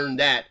definitely learned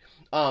that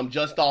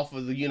just off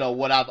of the,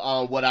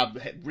 what I've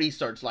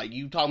researched. Like,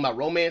 you talking about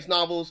romance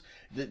novels,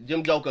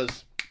 them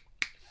jokers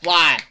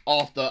fly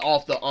off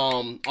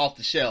the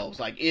shelves.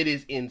 Like, it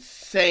is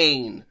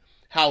insane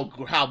how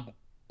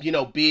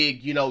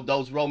big,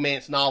 those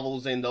romance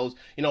novels and those,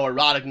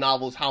 erotic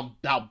novels, how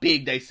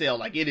big they sell.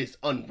 Like, it is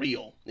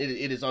unreal.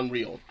 It is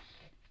unreal.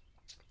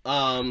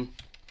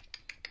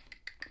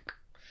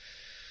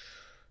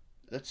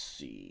 Let's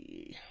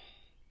see.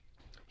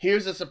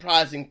 Here's a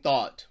surprising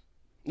thought.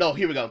 No,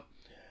 here we go.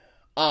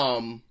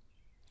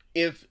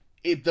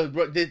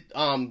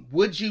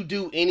 Would you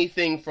do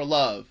anything for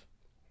love?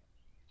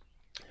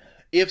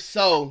 If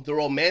so, the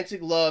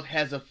romantic love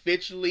has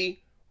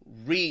officially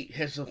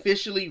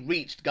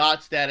reached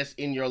God status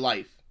in your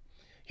life.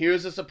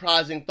 Here's a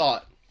surprising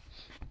thought.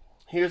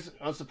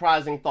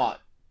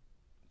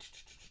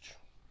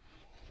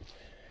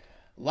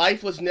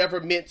 Life was never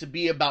meant to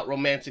be about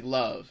romantic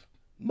love.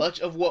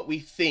 Much of what we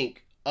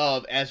think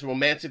of as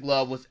romantic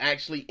love was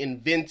actually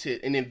an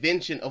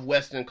invention of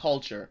Western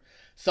culture,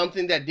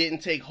 something that didn't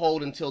take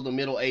hold until the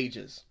Middle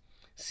Ages.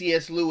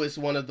 C.S. Lewis,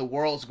 one of the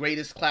world's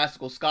greatest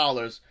classical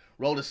scholars,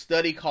 wrote a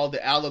study called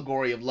The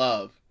Allegory of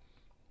Love.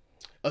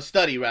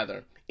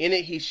 In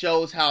it, he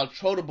shows how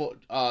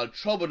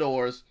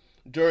troubadours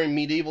during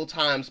medieval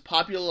times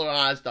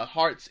popularized the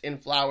hearts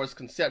and flowers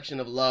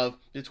conception of love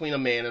between a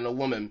man and a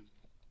woman.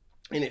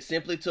 And it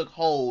simply took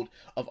hold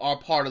of our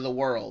part of the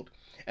world.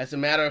 As a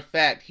matter of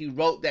fact, he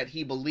wrote that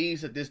he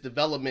believes that this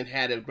development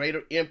had a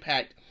greater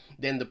impact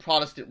than the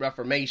Protestant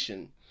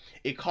Reformation.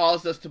 It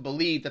caused us to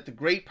believe that the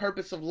great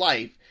purpose of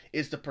life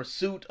is the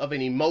pursuit of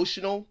an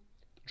emotional,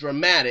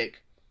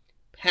 dramatic,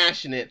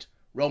 passionate,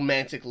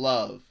 romantic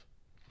love.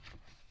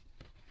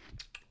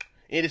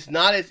 It is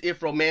not as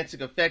if romantic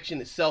affection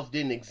itself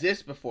didn't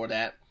exist before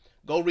that.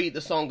 Go read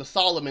the Song of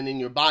Solomon in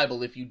your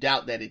Bible if you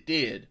doubt that it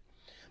did.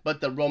 But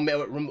the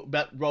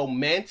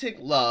romantic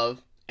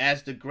love,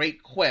 as the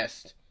great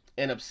quest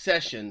and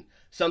obsession,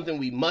 something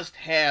we must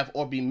have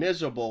or be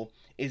miserable,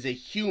 is a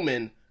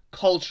human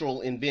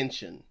cultural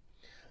invention.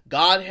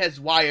 God has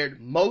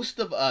wired most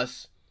of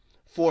us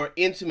for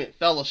intimate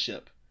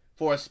fellowship,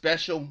 for a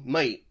special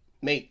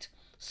mate,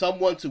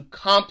 someone to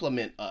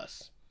complement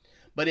us.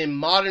 But in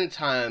modern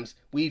times,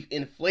 we've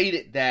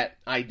inflated that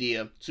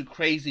idea to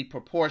crazy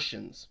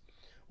proportions.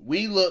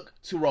 We look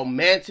to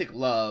romantic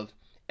love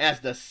as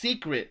the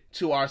secret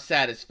to our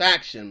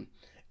satisfaction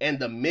and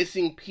the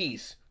missing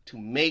piece to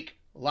make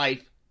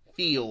life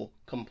feel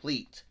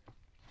complete.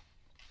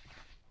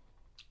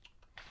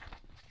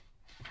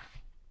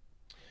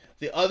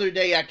 The other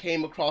day I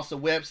came across a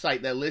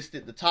website that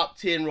listed the top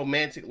 10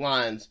 romantic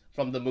lines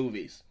from the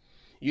movies.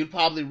 You'd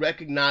probably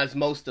recognize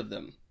most of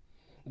them.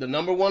 The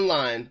number one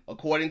line,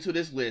 according to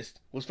this list,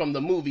 was from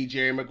the movie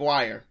Jerry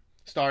Maguire,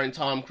 starring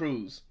Tom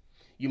Cruise.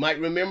 You might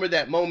remember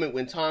that moment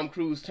when Tom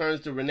Cruise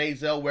turns to Renee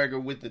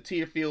Zellweger with the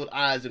tear-filled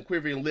eyes and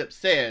quivering lips,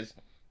 says,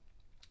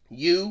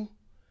 "You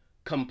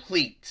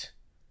complete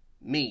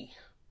me."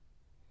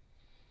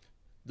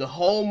 The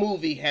whole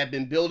movie had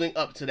been building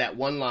up to that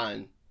one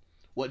line.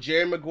 What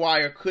Jerry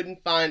Maguire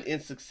couldn't find in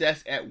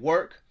success at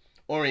work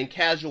or in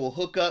casual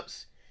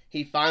hookups,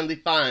 he finally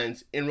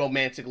finds in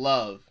romantic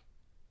love.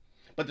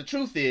 But the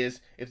truth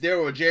is, if there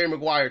were a Jerry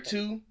Maguire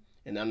 2,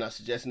 and I'm not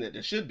suggesting that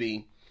there should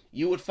be,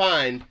 you would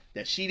find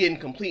that she didn't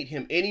complete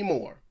him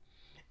anymore,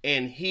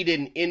 and he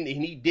didn't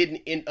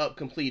end up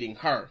completing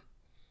her.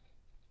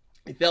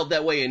 It felt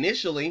that way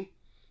initially.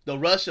 The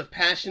rush of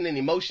passion and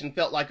emotion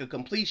felt like a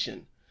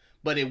completion,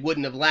 but it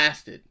wouldn't have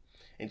lasted.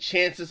 And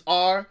chances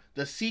are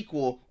the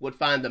sequel would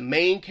find the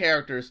main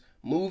characters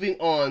moving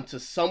on to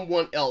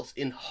someone else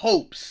in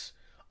hopes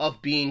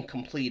of being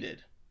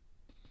completed.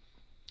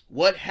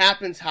 What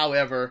happens,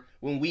 however,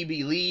 when we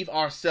believe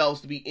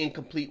ourselves to be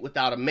incomplete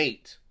without a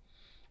mate?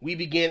 We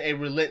begin a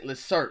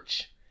relentless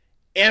search.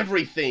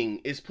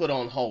 Everything is put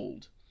on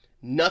hold.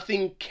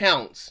 Nothing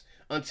counts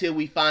until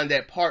we find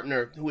that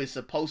partner who is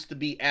supposed to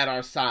be at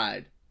our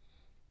side.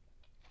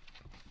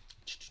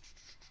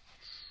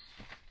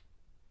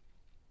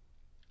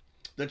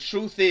 The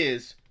truth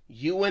is,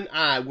 you and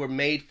I were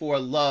made for a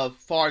love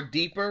far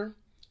deeper,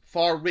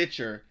 far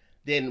richer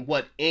than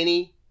what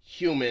any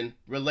human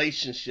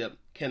relationship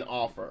can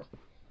offer.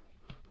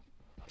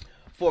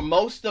 For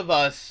most of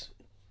us,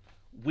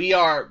 we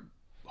are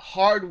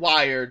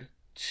hardwired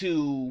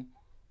to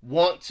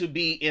want to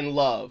be in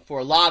love. For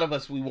a lot of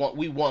us, we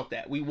want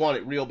that. We want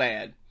it real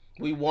bad.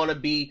 We want to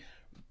be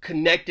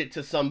connected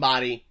to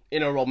somebody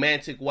in a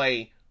romantic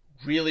way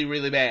really,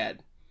 really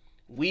bad.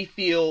 We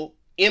feel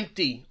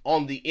empty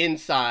on the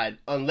inside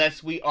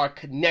unless we are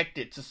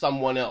connected to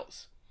someone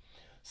else.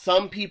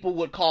 Some people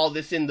would call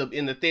this in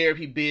the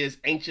therapy biz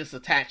anxious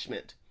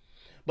attachment.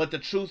 But the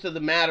truth of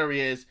the matter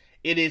is,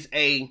 it is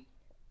a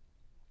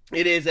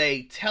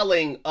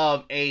telling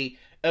of an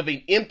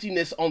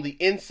emptiness on the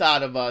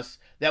inside of us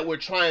that we're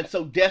trying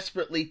so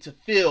desperately to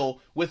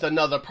fill with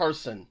another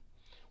person.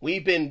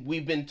 We've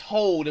been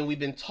told and we've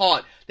been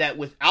taught that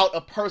without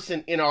a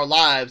person in our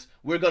lives,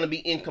 we're going to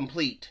be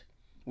incomplete.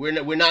 We're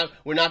not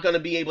going to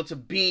be able to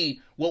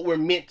be what we're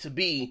meant to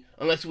be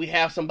unless we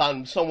have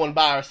someone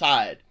by our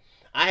side.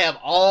 I have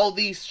all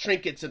these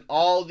trinkets and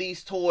all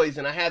these toys,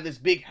 and I have this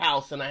big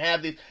house, and I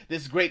have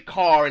this great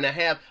car, and I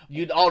have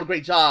all the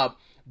great job,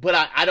 but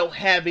I don't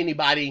have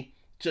anybody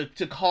to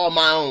call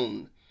my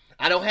own.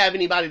 I don't have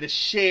anybody to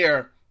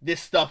share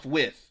this stuff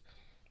with.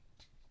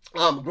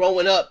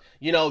 Growing up,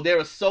 there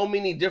were so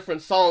many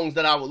different songs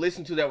that I would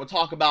listen to that would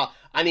talk about,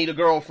 I need a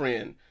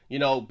girlfriend.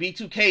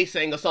 B2K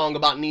sang a song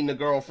about needing a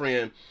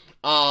girlfriend.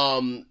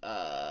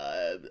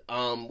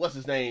 What's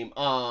his name?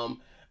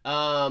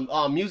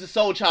 Music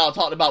Soul Child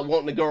talked about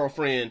wanting a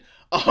girlfriend.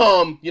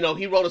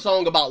 He wrote a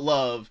song about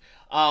love.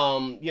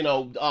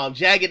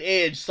 Jagged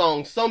Edge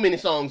songs, so many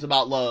songs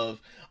about love.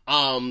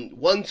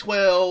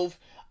 112,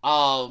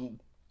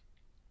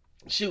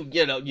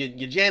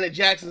 your Janet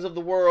Jacksons of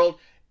the world.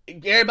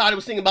 Everybody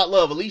was singing about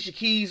love. Alicia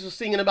Keys was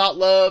singing about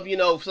love.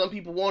 Some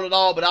people want it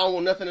all, but I don't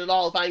want nothing at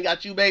all if I ain't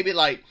got you, baby.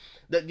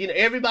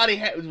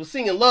 Everybody was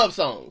singing love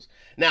songs.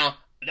 Now,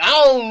 I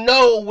don't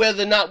know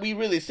whether or not we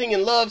really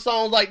singing love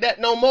songs like that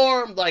no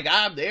more.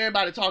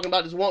 Everybody talking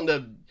about just wanting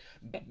to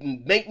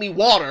make me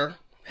water.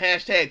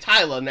 Hashtag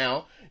Tyler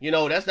now.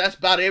 That's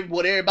about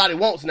what everybody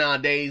wants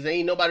nowadays.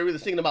 Ain't nobody really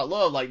singing about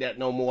love like that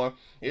no more.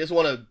 They just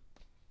want to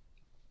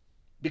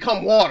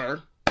become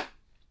water.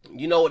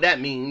 You know what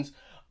that means.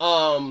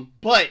 But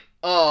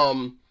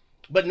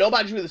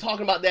nobody's really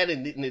talking about that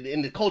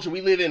in the culture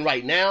we live in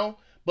right now.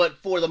 But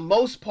for the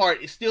most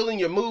part, it's still in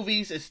your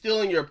movies, it's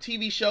still in your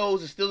TV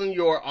shows, it's still in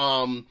your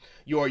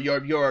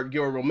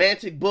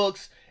romantic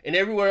books, and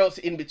everywhere else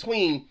in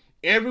between.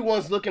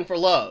 Everyone's looking for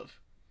love.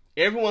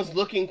 Everyone's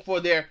looking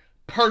for their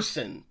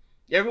person.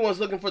 Everyone's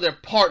looking for their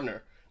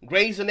partner.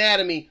 Grey's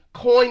Anatomy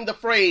coined the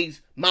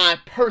phrase, my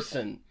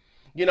person.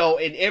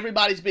 And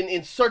everybody's been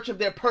in search of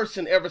their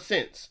person ever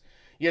since.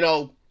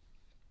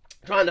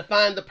 Trying to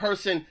find the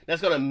person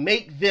that's going to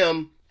make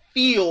them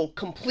feel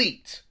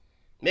complete.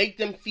 Make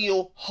them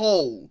feel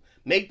whole.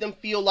 make them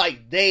feel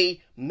like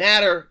they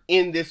matter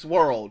in this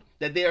world,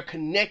 that they are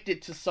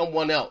connected to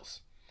someone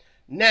else.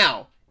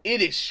 Now,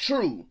 it is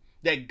true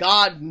that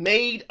God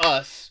made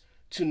us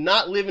to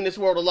not live in this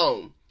world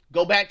alone.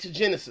 Go back to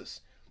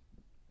Genesis.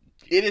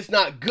 It is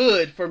not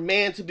good for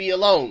man to be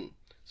alone.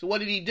 So what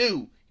did he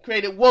do? He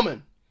created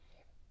woman.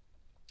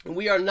 And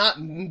we are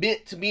not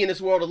meant to be in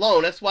this world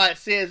alone. That's why it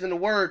says in the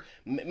word,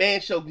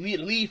 man shall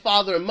leave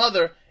father and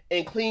mother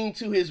and cling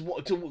to his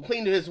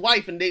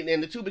wife, and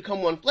the two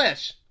become one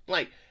flesh.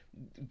 Like,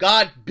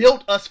 God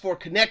built us for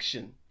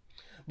connection,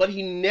 but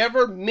he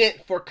never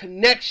meant for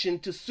connection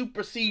to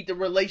supersede the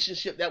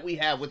relationship that we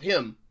have with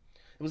him.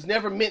 It was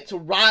never meant to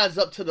rise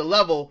up to the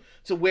level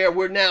to where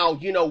we're now,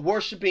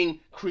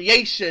 worshiping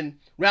creation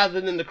rather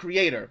than the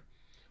creator.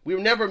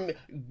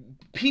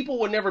 People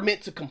were never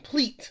meant to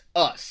complete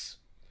us.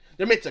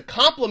 They're meant to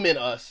complement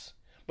us,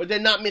 but they're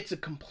not meant to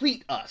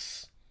complete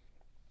us.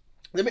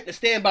 They're meant to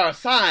stand by our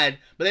side,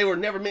 but they were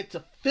never meant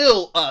to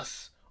fill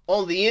us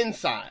on the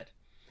inside.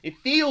 It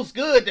feels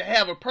good to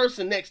have a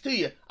person next to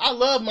you. I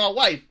love my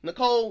wife.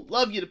 Nicole,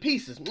 love you to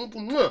pieces.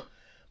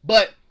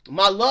 But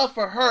my love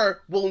for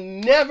her will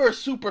never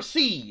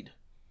supersede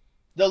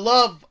the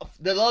love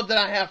that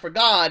I have for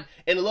God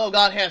and the love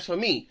God has for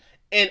me.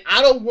 And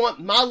I don't want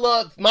my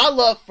love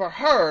for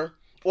her,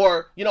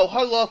 or,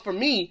 her love for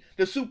me,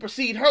 to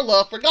supersede her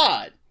love for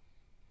God.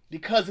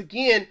 Because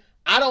again,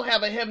 I don't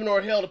have a heaven or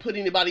a hell to put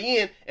anybody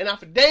in, and I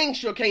for dang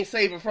sure can't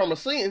save her from her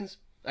sins.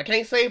 I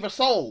can't save her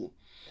soul,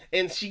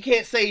 and she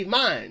can't save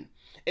mine.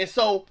 And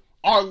so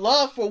our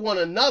love for one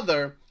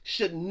another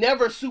should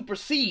never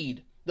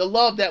supersede the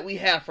love that we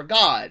have for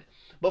God.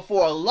 But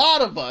for a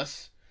lot of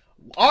us,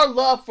 our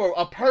love for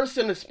a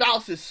person, a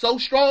spouse, is so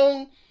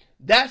strong,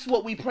 that's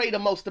what we pray the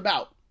most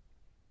about.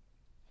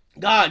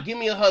 God, give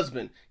me a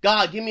husband.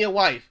 God, give me a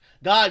wife.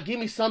 God, give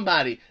me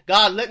somebody.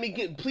 God,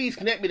 please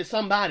connect me to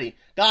somebody.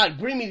 God,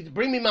 bring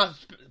me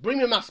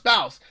my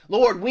spouse.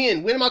 Lord,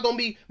 when am I going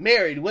to be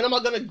married? When am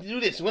I going to do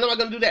this? When am I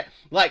going to do that?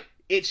 Like,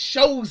 it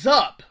shows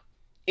up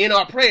in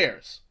our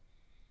prayers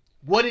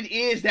what it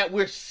is that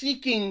we're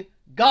seeking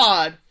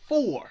God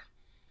for.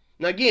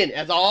 Now, again,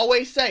 as I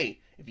always say,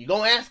 if you're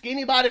going to ask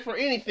anybody for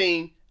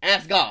anything,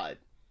 ask God.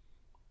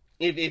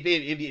 If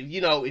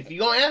you're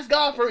going to ask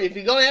God if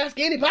you're going to ask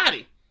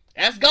anybody,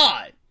 ask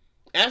God.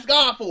 Ask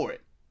God for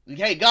it.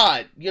 Hey,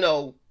 God,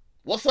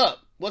 what's up?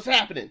 What's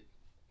happening?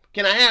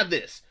 Can I have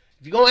this?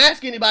 If you're going to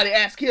ask anybody,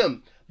 ask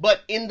him.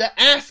 But in the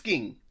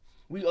asking,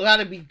 we got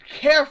to be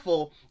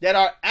careful that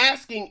our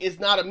asking is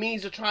not a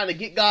means of trying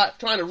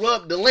to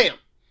rub the lamp.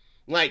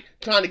 Like,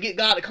 trying to get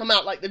God to come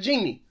out like the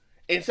genie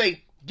and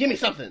say, give me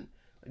something.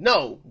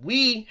 No,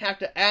 we have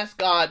to ask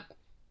God.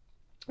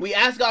 We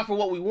ask God for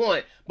what we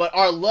want, but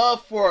our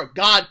love for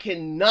God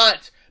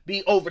cannot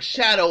be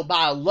overshadowed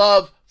by a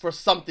love for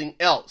something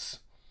else,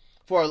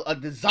 for a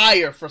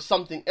desire for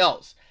something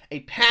else,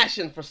 a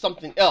passion for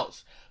something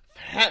else,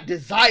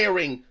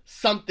 desiring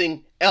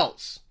something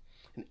else.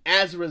 And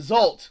as a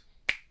result,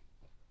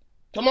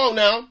 come on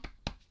now,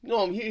 you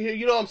know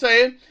what I'm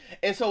saying?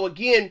 And so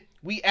again,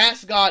 we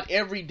ask God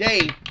every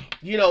day,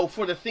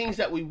 for the things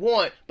that we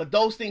want, but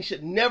those things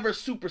should never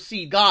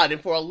supersede God.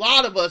 And for a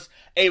lot of us,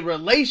 a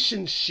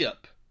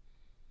relationship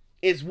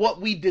is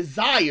what we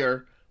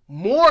desire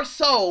more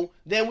so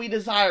than we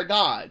desire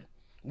God.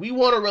 We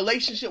want a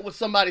relationship with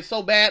somebody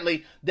so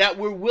badly that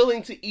we're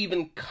willing to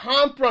even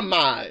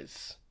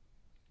compromise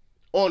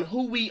on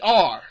who we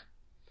are,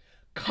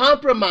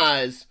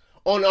 compromise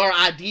on our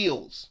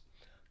ideals,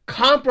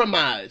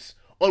 compromise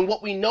on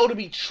what we know to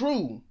be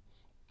true,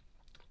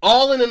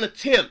 all in an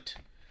attempt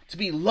to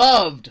be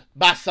loved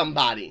by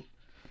somebody,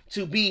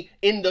 to be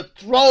in the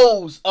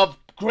throes of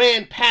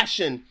grand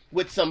passion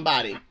with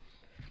somebody.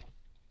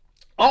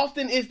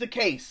 Often is the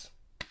case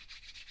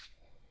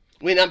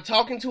when I'm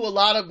talking to a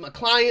lot of my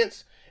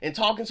clients and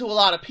talking to a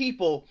lot of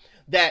people,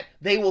 that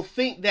they will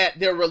think that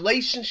their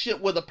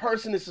relationship with a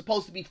person is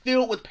supposed to be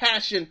filled with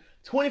passion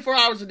 24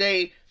 hours a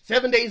day,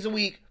 7 days a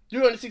week,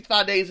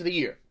 365 days of the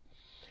year.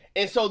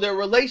 And so their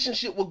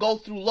relationship will go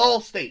through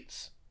lull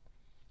states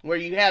where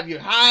you have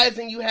your highs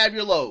and you have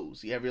your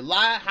lows. You have your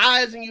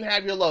highs and you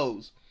have your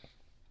lows.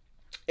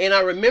 And I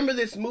remember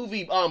this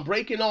movie,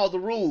 Breaking All the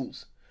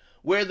Rules,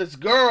 where this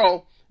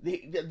girl,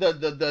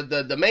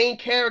 the main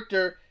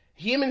character,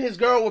 him and his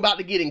girl were about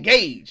to get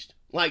engaged.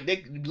 Like,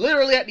 they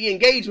literally at the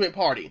engagement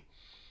party.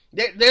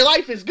 Their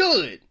life is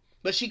good.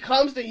 But she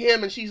comes to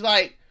him and she's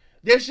like,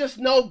 there's just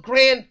no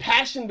grand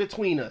passion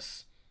between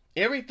us.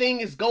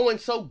 Everything is going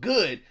so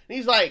good. And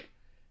he's like,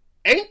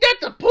 ain't that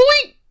the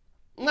point?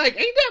 Like,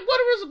 ain't that what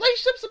a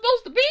relationship's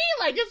supposed to be?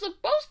 Like, it's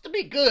supposed to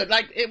be good.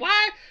 Like,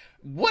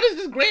 what is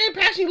this grand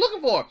passion you're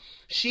looking for?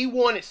 She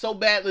wanted so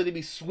badly to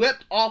be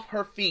swept off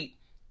her feet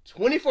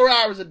 24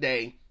 hours a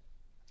day,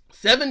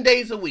 7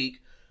 days a week,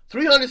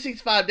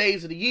 365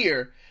 days of the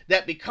year,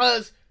 that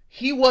because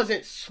he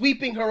wasn't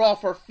sweeping her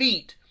off her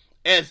feet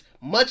as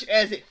much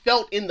as it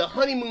felt in the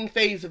honeymoon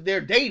phase of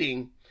their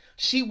dating,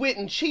 she went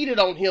and cheated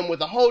on him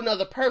with a whole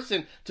nother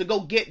person to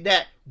go get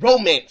that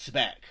romance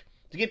back,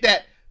 to get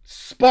that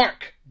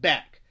spark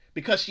back,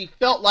 because she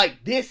felt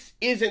like this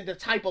isn't the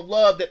type of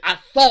love that I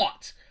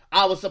thought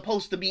I was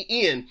supposed to be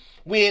in.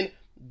 When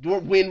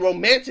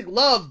romantic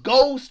love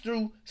goes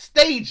through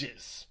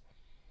stages,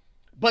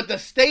 but the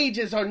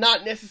stages are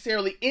not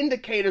necessarily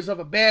indicators of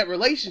a bad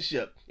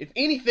relationship. If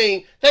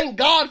anything, thank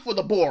God for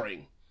the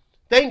boring.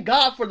 Thank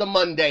God for the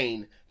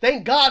mundane.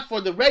 Thank God for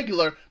the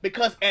regular,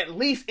 because at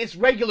least it's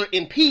regular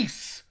in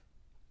peace.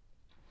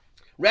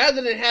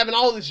 Rather than having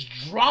all this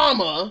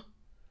drama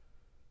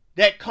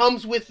that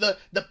comes with the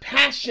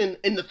passion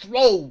and the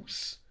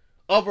throes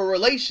of a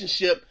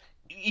relationship,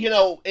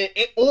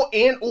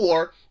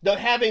 or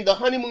having the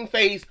honeymoon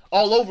phase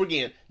all over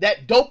again.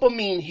 That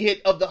dopamine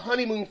hit of the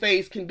honeymoon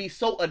phase can be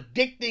so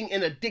addicting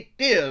and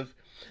addictive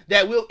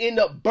that we'll end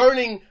up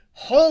burning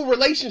whole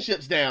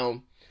relationships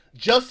down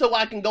just so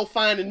I can go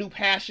find a new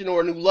passion or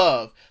a new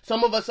love.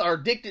 Some of us are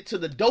addicted to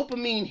the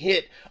dopamine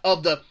hit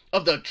of the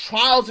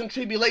trials and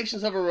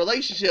tribulations of a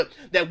relationship,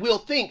 that we'll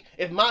think,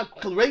 if my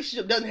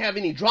relationship doesn't have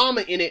any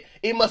drama in it,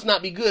 it must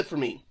not be good for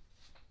me.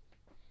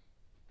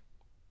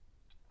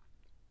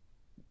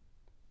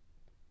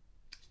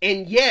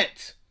 And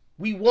yet,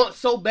 we want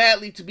so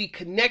badly to be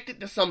connected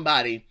to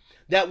somebody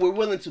that we're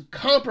willing to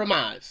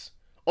compromise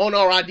on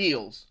our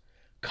ideals,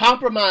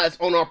 compromise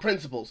on our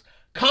principles,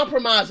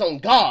 compromise on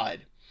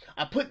God.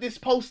 I put this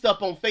post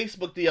up on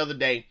Facebook the other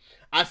day.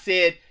 I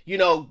said,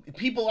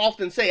 people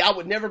often say, I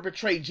would never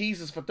betray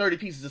Jesus for 30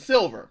 pieces of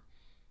silver.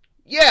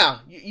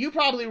 Yeah, you're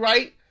probably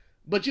right,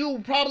 but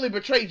you'll probably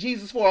betray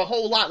Jesus for a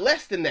whole lot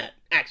less than that,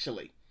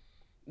 actually.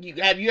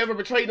 Have you ever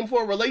betrayed him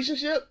for a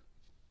relationship?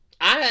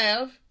 I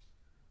have.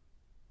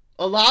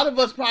 A lot of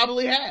us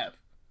probably have.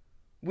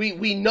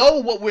 We know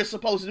what we're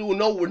supposed to do and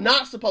know what we're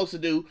not supposed to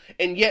do,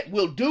 and yet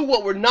we'll do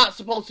what we're not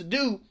supposed to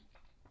do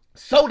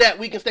so that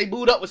we can stay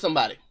booed up with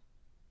somebody.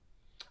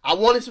 I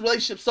want this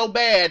relationship so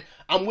bad,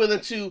 I'm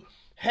willing to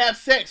have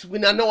sex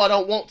when I know I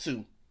don't want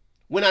to,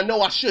 when I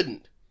know I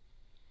shouldn't.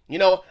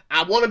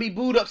 I want to be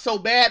booed up so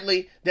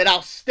badly that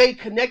I'll stay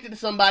connected to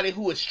somebody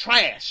who is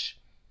trash,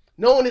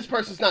 knowing this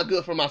person's not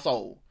good for my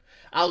soul.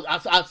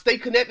 I'll stay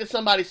connected to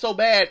somebody so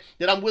bad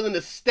that I'm willing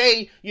to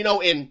stay,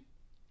 and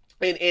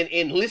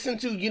listen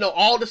to,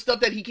 all the stuff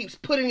that he keeps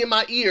putting in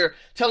my ear,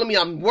 telling me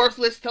I'm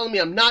worthless, telling me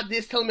I'm not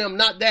this, telling me I'm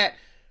not that,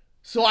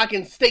 so I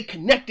can stay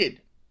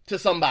connected to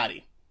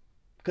somebody.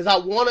 Because I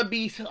want to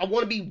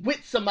be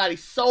with somebody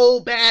so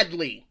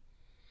badly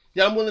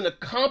that I'm willing to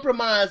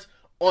compromise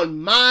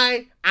on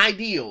my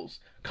ideals,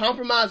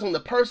 compromise on the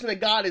person that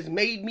God has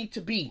made me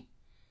to be,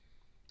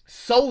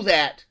 so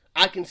that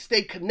I can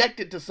stay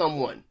connected to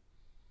someone.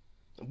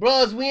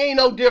 Bros, we ain't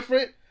no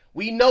different.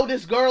 We know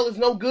this girl is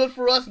no good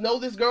for us. No,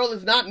 this girl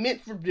is not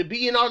meant to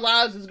be in our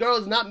lives. This girl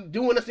is not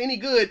doing us any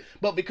good.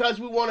 But because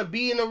we want to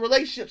be in a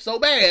relationship so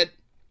bad,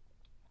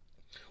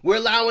 we're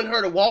allowing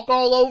her to walk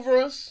all over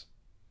us,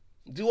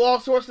 do all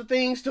sorts of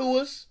things to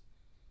us,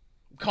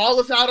 call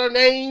us out our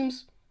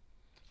names,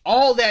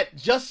 all that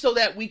just so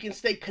that we can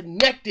stay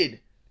connected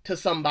to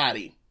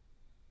somebody.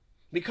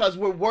 Because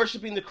we're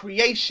worshiping the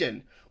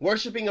creation,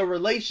 worshiping a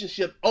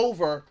relationship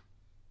over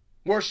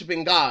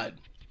worshiping God.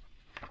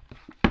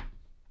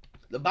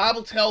 The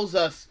Bible tells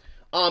us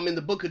in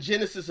the book of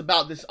Genesis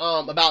about this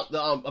come on,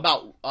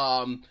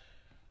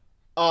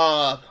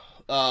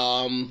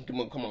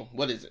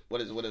 what is it?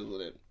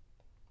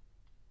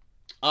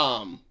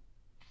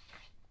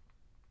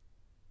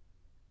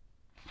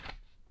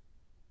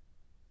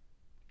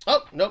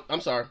 Oh, no,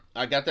 I'm sorry.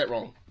 I got that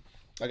wrong.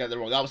 I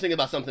was thinking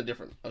about something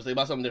different.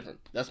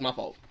 That's my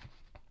fault.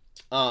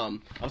 I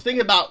was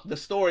thinking about the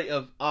story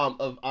of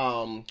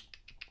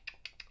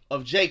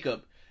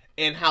Jacob,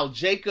 and how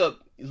Jacob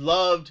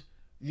loved,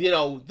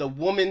 the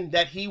woman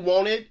that he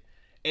wanted,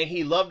 and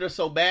he loved her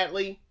so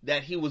badly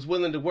that he was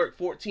willing to work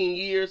 14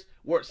 years,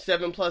 work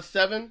 7 +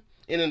 7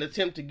 in an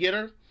attempt to get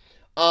her,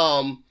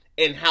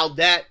 and how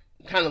that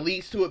kind of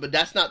leads to it. But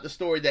that's not the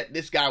story that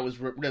this guy was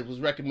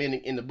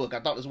recommending in the book.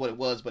 I thought that's what it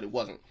was, but it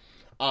wasn't.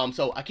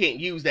 So I can't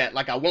use that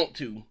like I want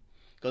to,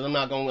 because I'm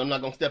not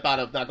gonna step out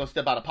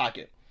of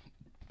pocket.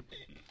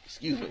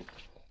 Excuse me.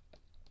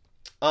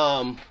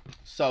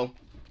 So.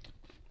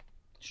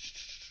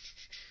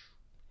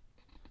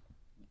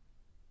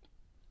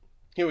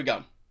 Here we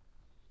go.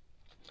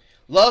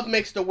 Love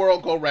makes the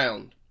world go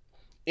round.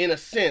 In a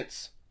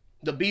sense,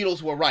 the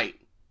Beatles were right.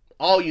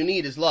 All you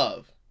need is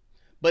love.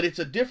 But it's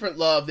a different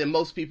love than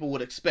most people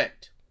would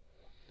expect.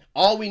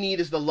 All we need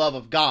is the love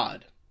of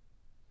God.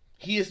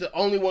 He is the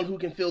only one who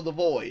can fill the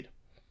void.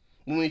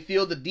 When we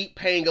feel the deep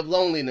pang of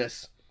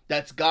loneliness,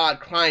 that's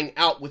God crying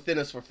out within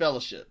us for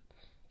fellowship.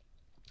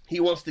 He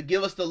wants to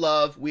give us the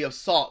love we have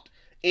sought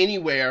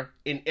anywhere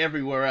and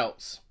everywhere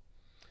else.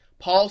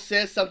 Paul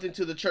says something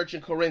to the church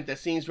in Corinth that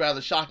seems rather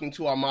shocking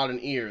to our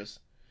modern ears.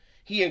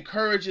 He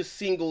encourages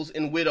singles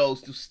and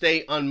widows to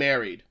stay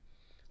unmarried.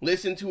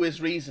 Listen to his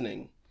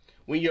reasoning.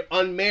 When you're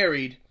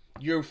unmarried,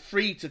 you're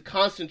free to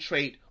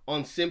concentrate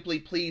on simply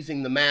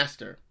pleasing the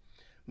master.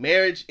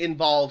 Marriage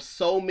involves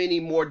so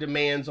many more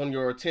demands on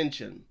your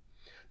attention.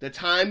 The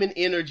time and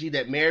energy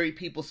that married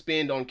people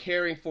spend on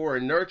caring for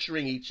and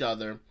nurturing each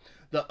other,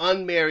 the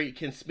unmarried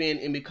can spend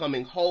in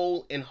becoming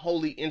whole and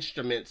holy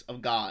instruments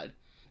of God.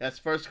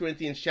 That's 1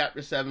 Corinthians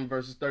chapter 7,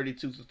 verses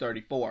 32 to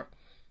 34.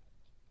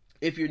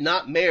 If you're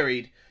not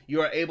married,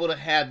 you are able to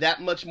have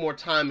that much more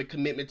time and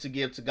commitment to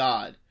give to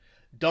God.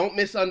 Don't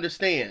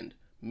misunderstand.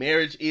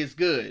 Marriage is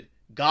good.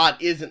 God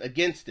isn't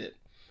against it.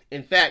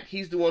 In fact,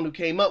 he's the one who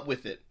came up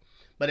with it.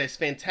 But as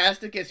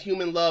fantastic as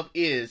human love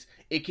is,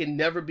 it can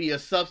never be a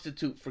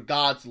substitute for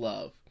God's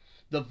love.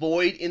 The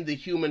void in the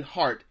human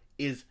heart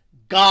is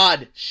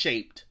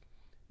God-shaped,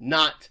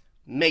 not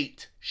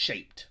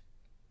mate-shaped.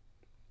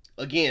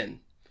 Again,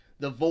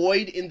 the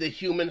void in the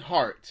human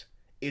heart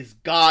is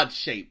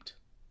God-shaped,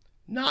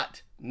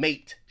 not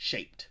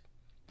mate-shaped.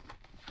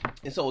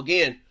 And so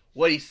again,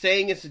 what he's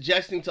saying and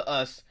suggesting to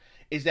us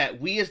is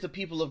that we as the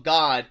people of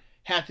God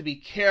have to be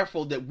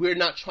careful that we're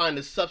not trying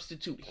to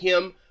substitute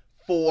him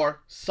for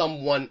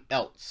someone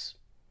else.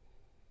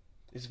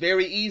 It's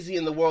very easy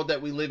in the world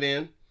that we live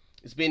in.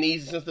 It's been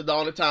easy since the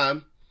dawn of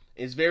time.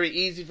 It's very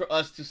easy for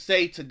us to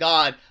say to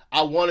God,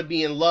 I want to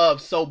be in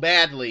love so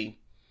badly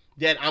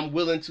that I'm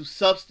willing to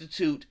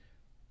substitute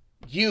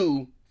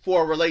you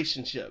for a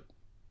relationship.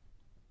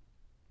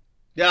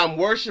 That I'm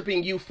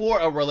worshiping you for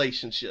a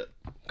relationship.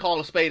 Call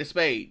a spade a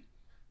spade.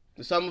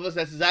 For some of us,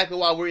 that's exactly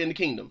why we're in the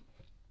kingdom.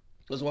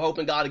 Because we're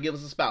hoping God to give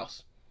us a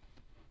spouse.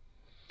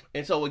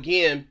 And so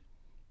again,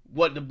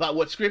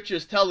 what Scripture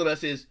is telling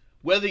us is,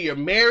 whether you're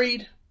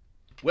married,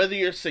 whether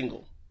you're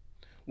single,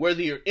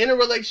 whether you're in a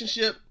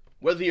relationship,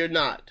 whether you're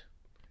not,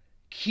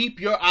 keep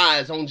your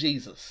eyes on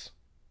Jesus.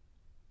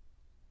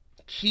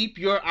 Keep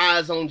your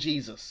eyes on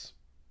Jesus.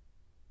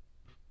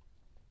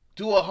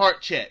 Do a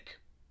heart check.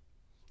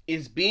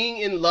 Is being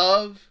in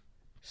love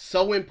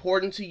so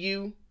important to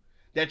you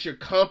that you're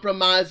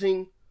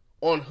compromising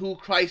on who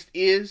Christ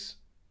is?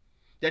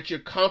 That you're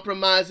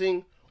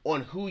compromising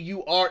on who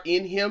you are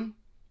in him?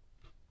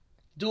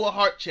 Do a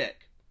heart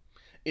check.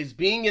 Is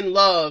being in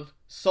love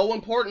so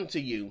important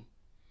to you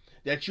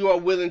that you are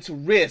willing to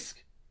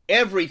risk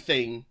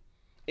everything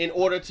in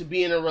order to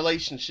be in a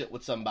relationship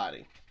with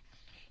somebody?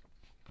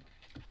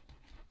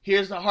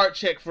 Here's the heart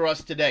check for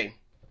us today.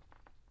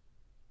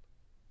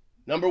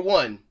 Number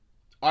 1,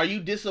 are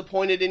you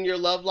disappointed in your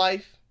love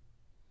life?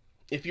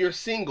 If you're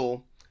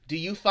single, do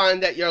you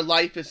find that your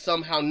life is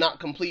somehow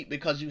not complete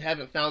because you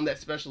haven't found that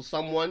special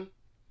someone?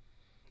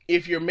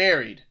 If you're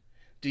married,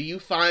 do you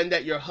find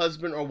that your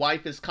husband or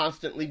wife is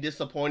constantly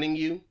disappointing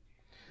you?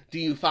 Do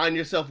you find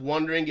yourself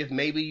wondering if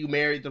maybe you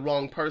married the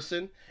wrong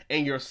person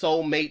and your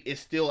soulmate is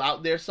still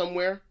out there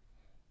somewhere?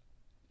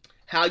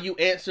 How you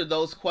answer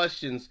those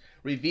questions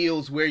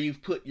reveals where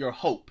you've put your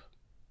hope.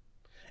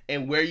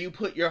 And where you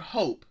put your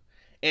hope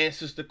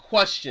answers the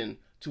question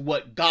to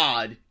what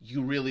God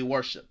you really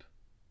worship.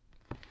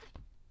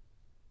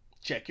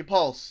 Check your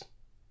pulse.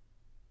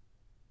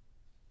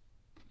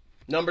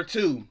 Number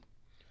 2,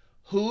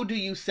 who do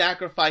you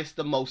sacrifice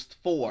the most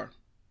for?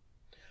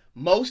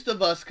 Most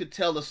of us could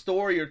tell a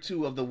story or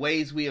two of the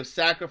ways we have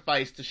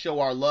sacrificed to show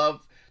our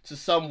love to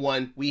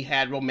someone we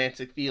had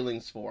romantic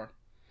feelings for.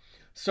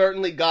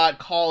 Certainly God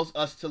calls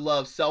us to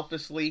love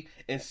selflessly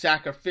and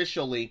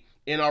sacrificially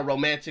in our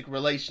romantic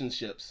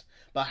relationships.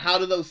 But how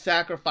do those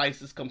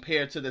sacrifices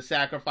compare to the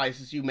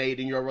sacrifices you made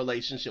in your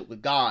relationship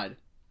with God?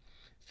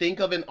 Think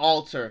of an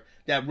altar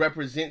that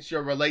represents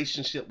your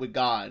relationship with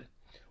God.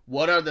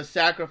 What are the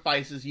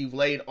sacrifices you've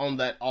laid on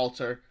that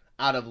altar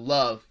out of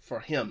love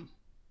for him?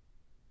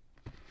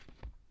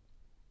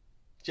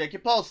 Check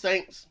your pulse,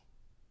 saints.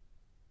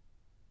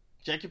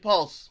 Check your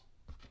pulse.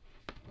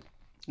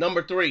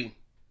 Number 3,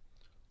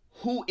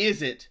 who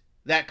is it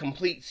that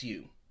completes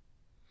you?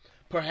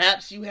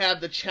 Perhaps you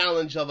have the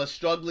challenge of a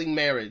struggling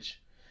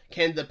marriage.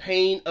 Can the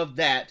pain of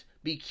that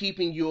be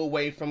keeping you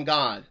away from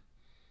God?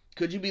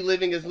 Could you be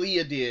living as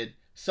Leah did,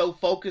 so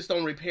focused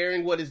on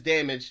repairing what is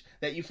damaged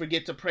that you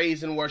forget to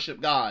praise and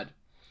worship God?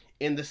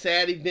 In the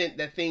sad event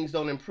that things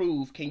don't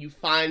improve, can you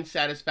find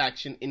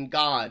satisfaction in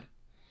God?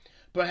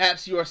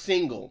 Perhaps you are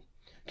single.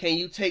 Can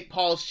you take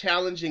Paul's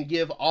challenge and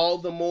give all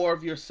the more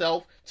of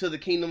yourself to the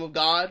kingdom of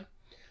God?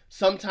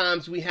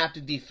 Sometimes we have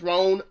to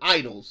dethrone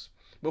idols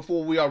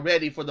before we are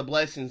ready for the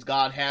blessings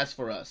God has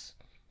for us.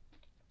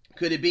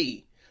 Could it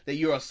be that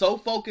you are so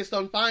focused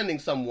on finding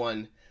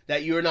someone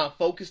that you're not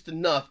focused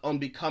enough on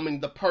becoming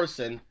the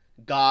person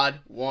God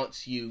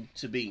wants you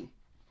to be?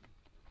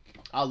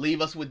 I'll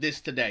leave us with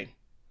this today.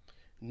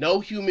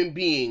 No human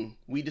being,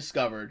 we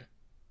discovered,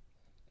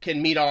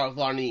 can meet all of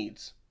our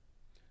needs.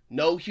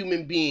 No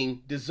human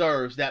being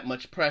deserves that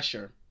much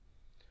pressure.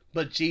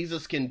 But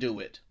Jesus can do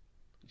it.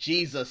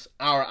 Jesus,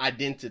 our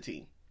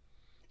identity.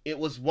 It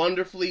was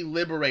wonderfully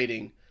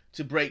liberating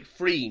to break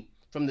free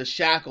from the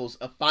shackles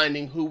of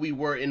finding who we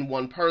were in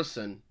one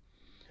person.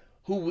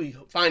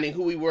 Finding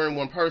who we were in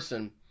one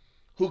person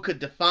who could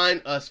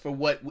define us for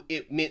what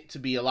it meant to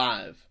be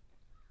alive.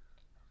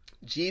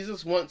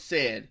 Jesus once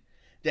said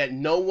that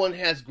no one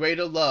has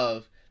greater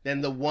love than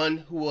the one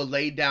who will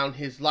lay down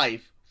his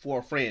life for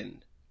a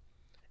friend.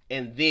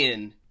 And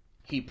then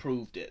he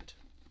proved it.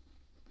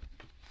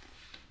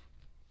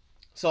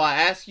 So I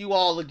ask you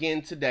all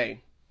again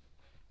today,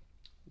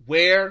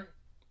 Where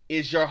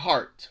is your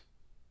heart?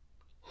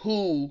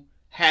 Who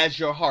has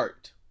your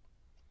heart?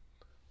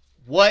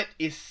 What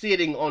is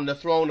sitting on the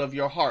throne of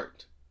your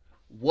heart?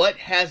 What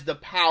has the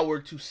power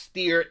to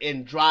steer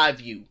and drive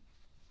you?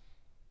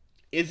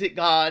 Is it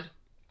God,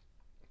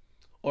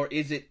 or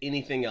is it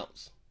anything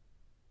else?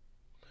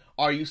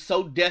 Are you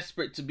so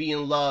desperate to be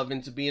in love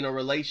and to be in a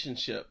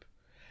relationship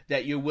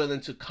that you're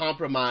willing to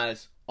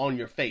compromise on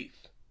your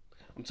faith?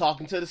 I'm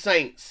talking to the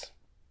saints.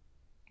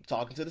 I'm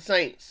talking to the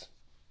saints.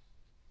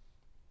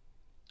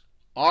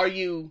 Are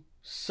you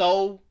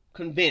so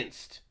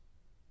convinced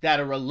that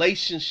a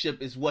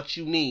relationship is what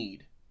you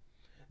need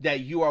that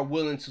you are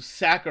willing to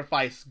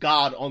sacrifice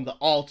God on the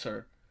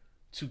altar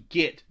to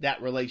get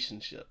that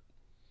relationship?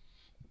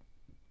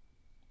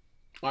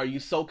 Are you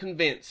so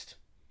convinced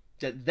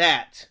that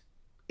that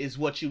is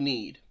what you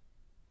need?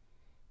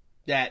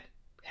 That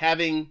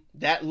having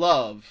that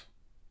love,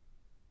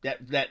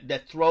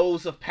 that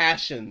throes of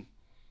passion,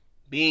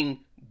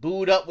 being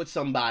booed up with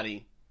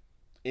somebody,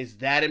 is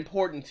that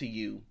important to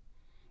you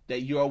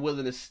that you are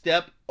willing to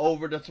step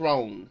over the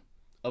throne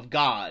of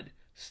God,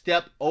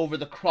 step over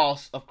the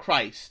cross of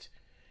Christ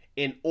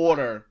in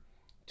order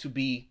to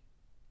be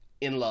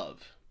in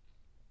love?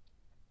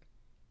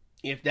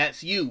 If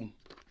that's you,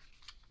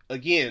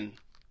 again,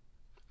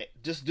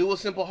 just do a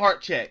simple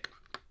heart check.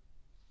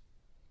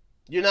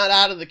 You're not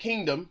out of the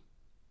kingdom.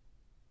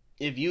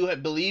 If you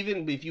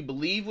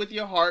believe with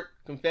your heart,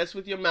 confess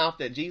with your mouth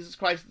that Jesus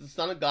Christ is the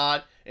Son of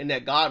God and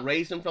that God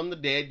raised him from the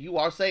dead, you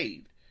are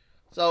saved.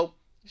 So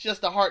it's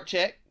just a heart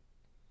check.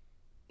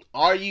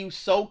 Are you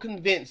so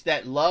convinced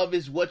that love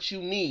is what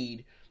you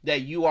need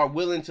that you are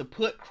willing to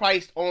put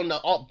Christ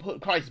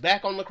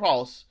back on the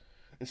cross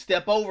and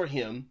step over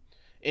him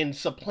and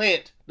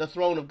supplant the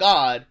throne of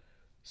God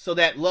so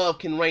that love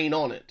can reign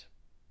on it?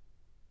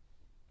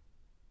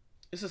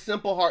 It's a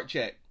simple heart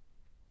check.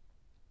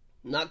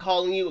 I'm not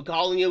calling you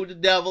the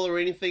devil or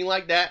anything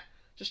like that.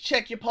 Just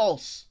check your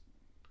pulse.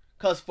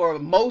 Because for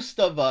most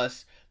of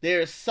us, there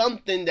is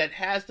something that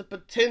has the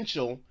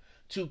potential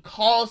to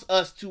cause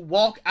us to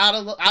walk out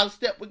of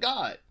step with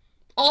God.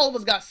 All of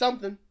us got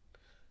something.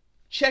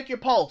 Check your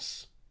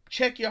pulse.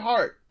 Check your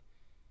heart.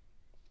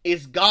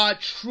 Is God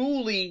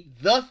truly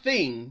the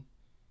thing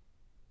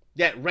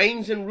that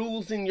reigns and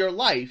rules in your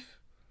life?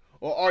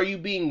 Or are you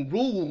being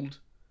ruled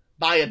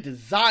by a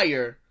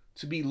desire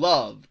to be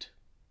loved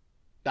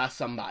by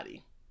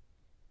somebody?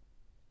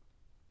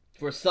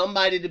 For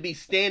somebody to be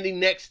standing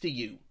next to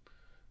you,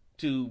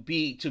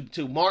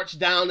 to march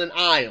down an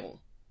aisle,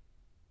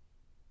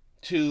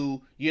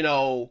 to,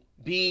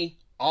 be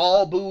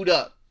all booed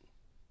up.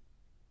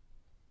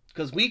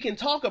 Because we can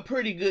talk a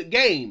pretty good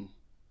game,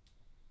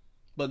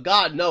 but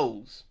God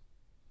knows.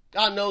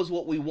 God knows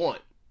what we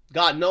want.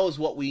 God knows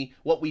what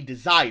we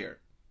desire.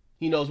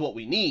 He knows what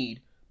we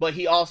need, but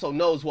he also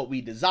knows what we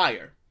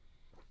desire.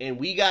 And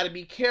we got to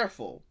be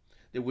careful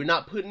that we're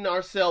not putting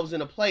ourselves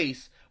in a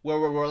place where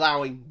we're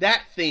allowing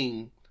that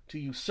thing to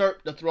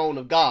usurp the throne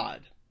of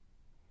God.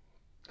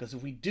 Because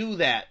if we do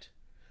that,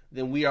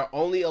 then we are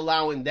only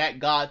allowing that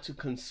God to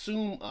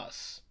consume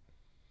us.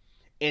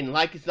 And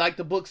like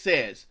the book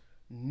says,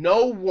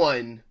 no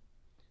one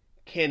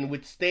can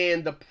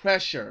withstand the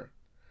pressure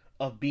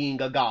of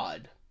being a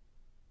God.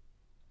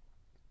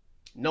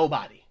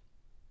 Nobody.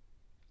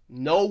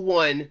 No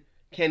one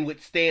can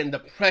withstand the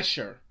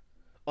pressure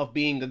of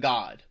being a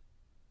God.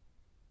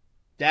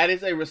 That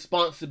is a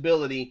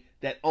responsibility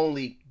that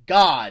only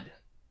God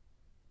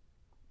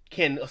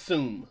can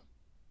assume.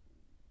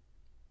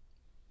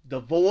 The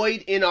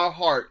void in our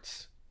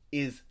hearts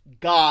is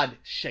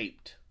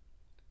God-shaped,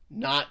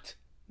 not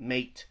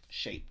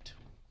mate-shaped.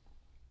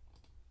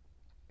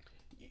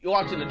 You're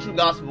watching the True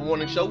Gospel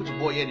Morning Show with your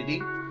boy Eddie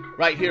D,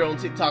 right here on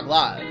TikTok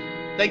Live.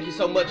 Thank you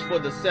so much for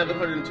the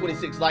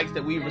 726 likes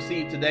that we've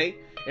received today.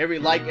 Every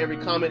like, every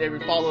comment, every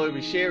follow,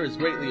 every share is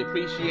greatly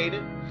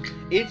appreciated.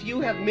 If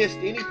you have missed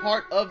any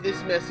part of this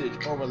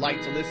message or would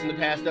like to listen to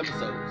past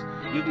episodes,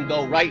 you can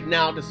go right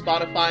now to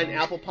Spotify and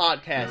Apple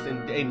Podcasts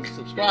and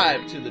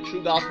subscribe to the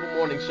True Gospel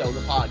Morning Show,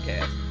 the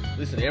podcast.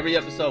 Listen to every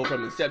episode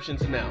from inception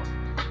to now.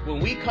 When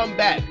we come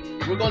back,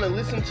 we're going to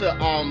listen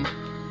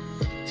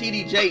to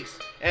T.D. Jakes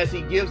as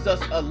he gives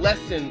us a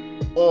lesson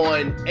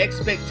on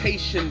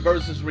expectation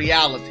versus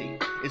reality.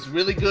 It's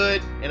really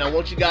good, and I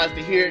want you guys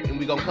to hear it, and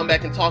we're going to come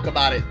back and talk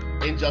about it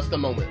in just a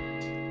moment.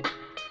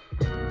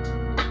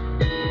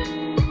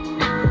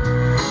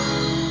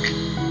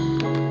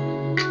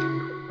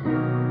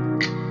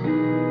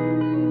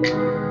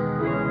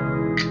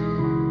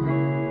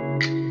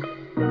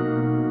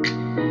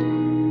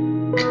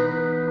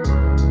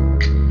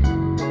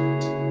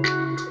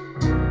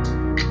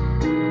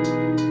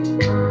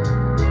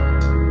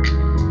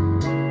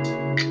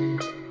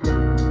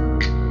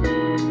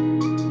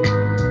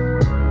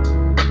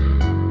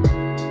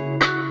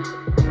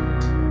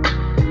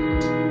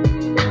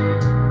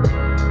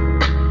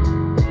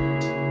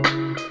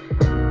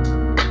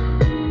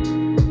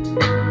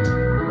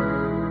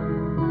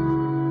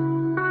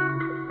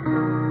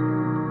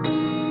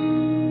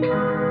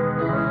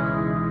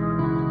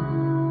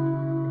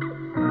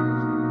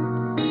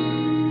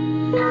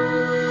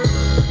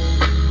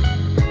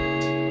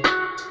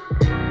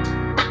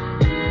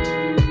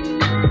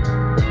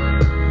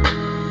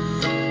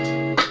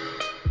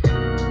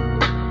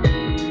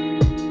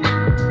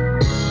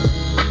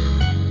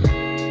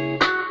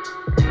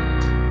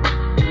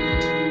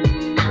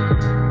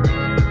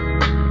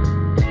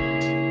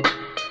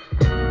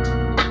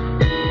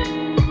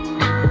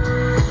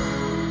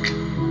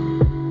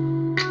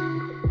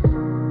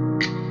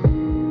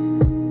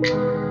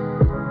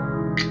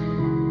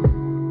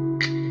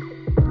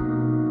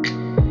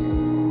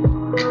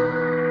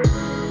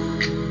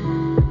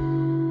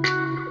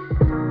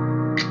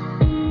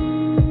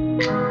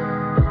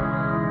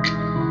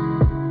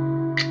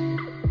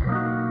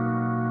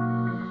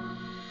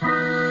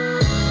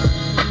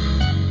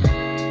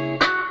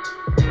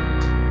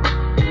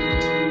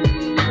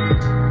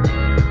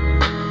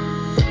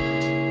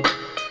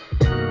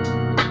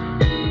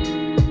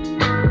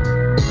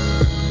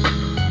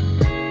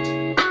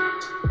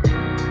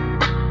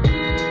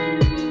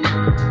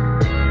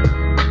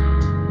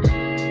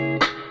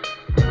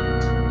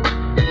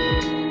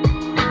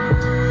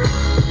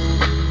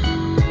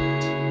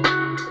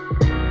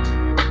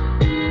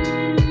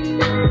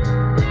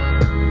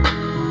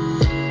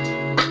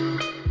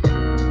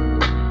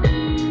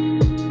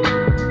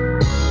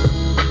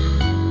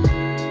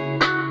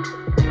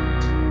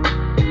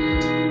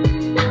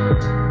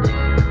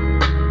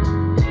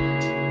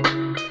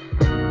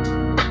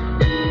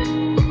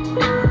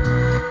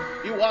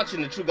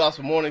 watching the True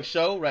Gospel Morning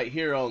Show right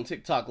here on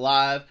TikTok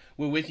Live.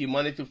 We're with you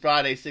Monday through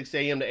Friday, 6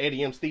 a.m. to 8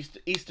 a.m.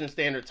 Eastern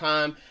Standard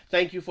Time.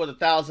 Thank you for the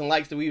 1,000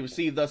 likes that we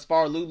received thus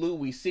far. Lulu,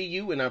 we see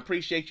you, and I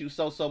appreciate you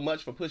so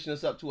much for pushing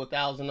us up to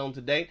 1,000 on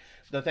today.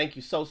 So thank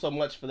you so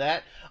much for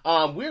that.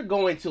 We're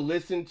going to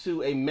listen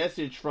to a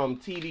message from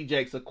T.D.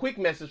 Jakes, a quick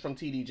message from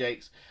T.D.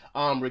 Jakes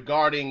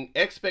regarding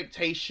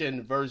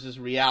expectation versus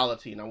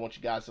reality. And I want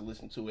you guys to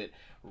listen to it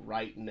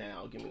right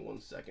now. Give me 1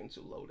 second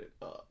to load it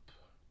up.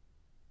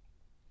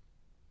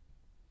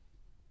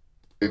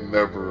 They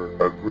never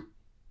agreed.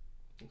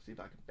 Let's see if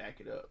I can back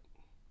it up.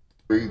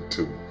 Agreed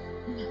to.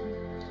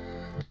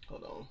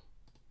 Hold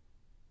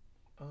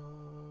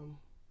on.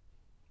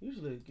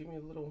 Usually, give me a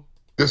little.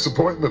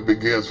 Disappointment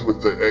begins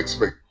with the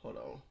expectation. Hold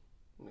on.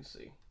 Let me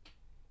see.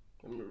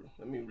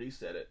 Let me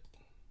reset it.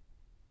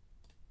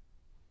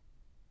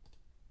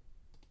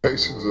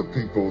 Expectations of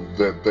people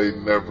that they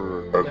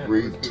never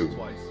agreed to.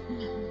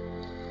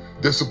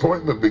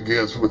 Disappointment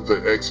begins with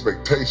the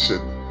expectation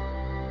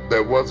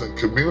that wasn't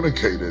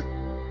communicated,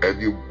 and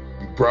you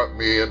brought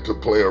me in to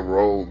play a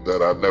role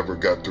that I never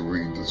got to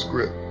read the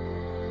script.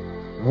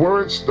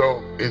 Words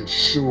don't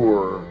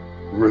ensure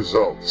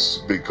results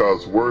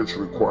because words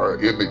require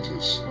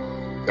images,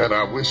 and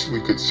I wish we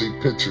could see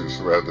pictures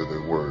rather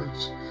than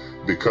words,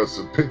 because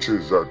the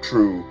pictures are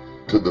true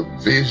to the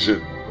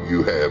vision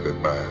you have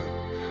in mind,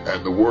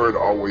 and the word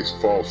always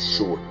falls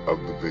short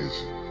of the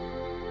vision.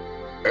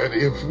 And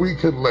if we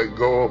can let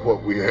go of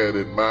what we had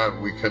in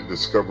mind, we can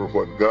discover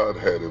what God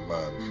had in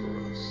mind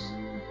for us.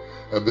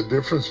 And the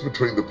difference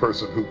between the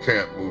person who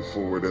can't move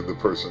forward and the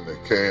person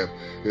that can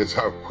is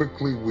how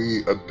quickly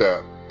we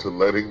adapt to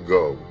letting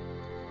go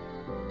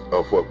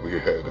of what we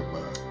had in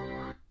mind.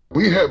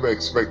 We have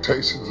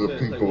expectations of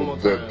people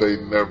that they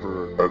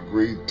never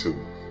agreed to.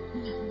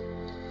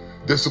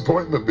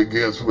 Disappointment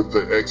begins with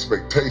the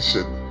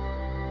expectation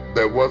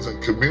that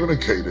wasn't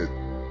communicated,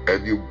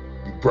 and you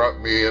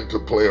brought me in to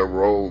play a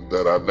role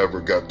that I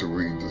never got to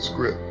read the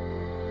script.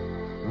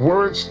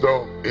 Words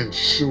don't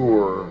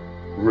ensure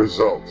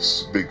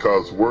results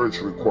because words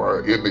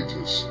require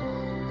images,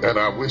 and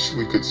I wish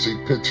we could see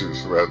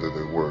pictures rather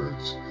than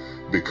words,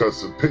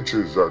 because the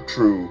pictures are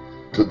true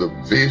to the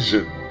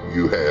vision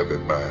you have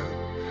in mind,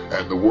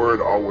 and the word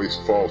always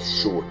falls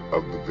short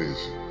of the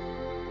vision.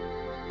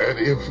 And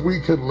if we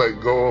can let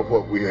go of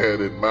what we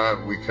had in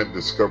mind, we can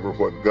discover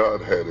what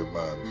God had in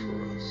mind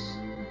for us.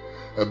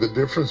 And the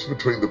difference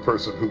between the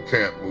person who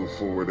can't move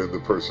forward and the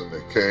person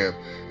that can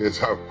is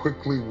how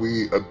quickly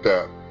we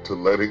adapt to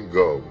letting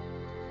go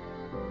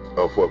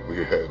of what we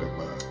had in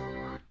mind.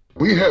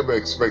 We have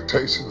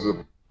expectations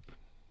of.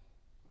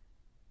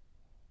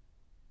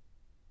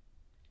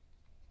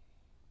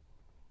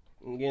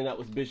 Again, that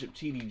was Bishop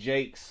T.D.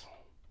 Jakes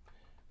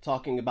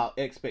talking about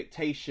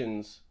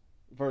expectations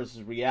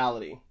versus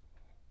reality.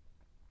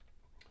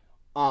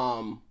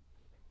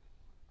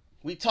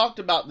 We talked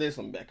about this.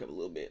 Let me back up a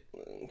little bit.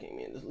 Came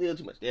in just a little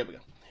too much. There we go.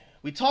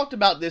 We talked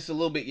about this a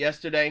little bit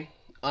yesterday.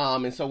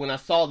 And so when I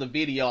saw the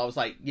video, I was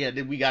like, yeah,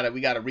 we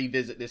gotta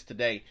revisit this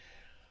today.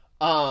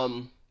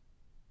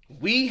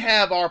 We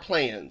have our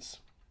plans,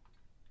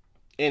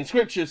 and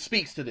Scripture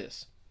speaks to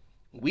this.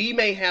 We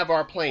may have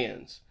our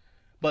plans,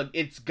 but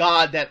it's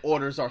God that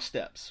orders our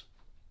steps.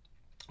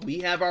 We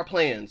have our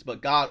plans,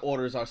 but God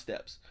orders our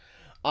steps.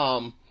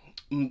 A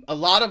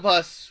lot of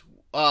us,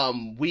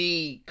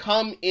 we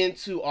come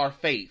into our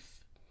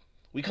faith,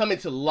 we come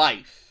into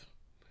life,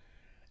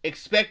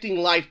 expecting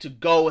life to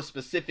go a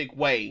specific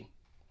way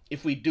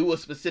if we do a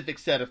specific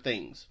set of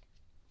things.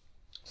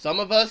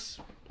 Some of us,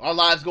 our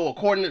lives go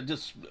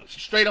just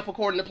straight up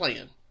according to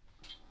plan.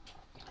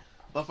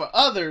 But for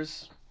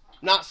others,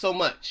 not so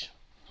much.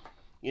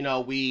 You know,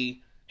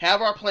 we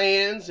have our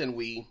plans and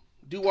we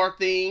do our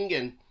thing,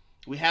 and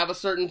we have a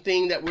certain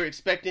thing that we're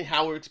expecting,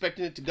 how we're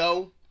expecting it to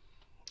go.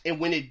 And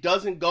when it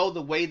doesn't go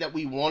the way that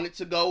we want it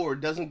to go, or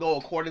it doesn't go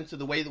according to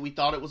the way that we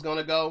thought it was going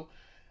to go,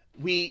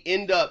 we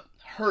end up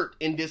hurt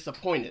and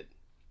disappointed.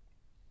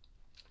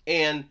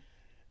 And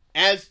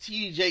as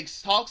T.D.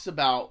 Jakes talks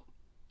about,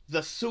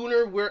 the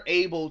sooner we're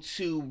able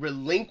to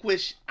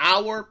relinquish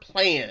our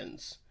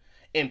plans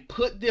and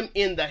put them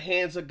in the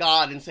hands of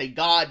God and say,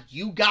 God,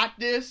 you got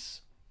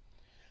this,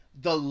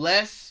 the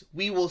less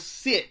we will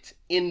sit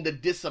in the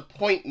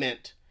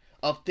disappointment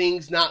of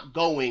things not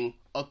going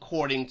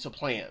according to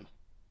plan.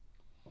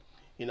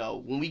 You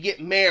know, when we get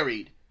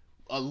married,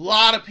 a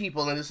lot of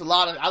people, and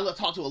I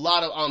talk to a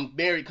lot of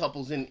married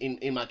couples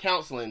in my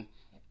counseling.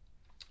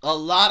 A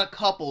lot of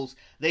couples,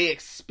 they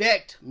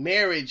expect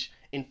marriage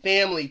and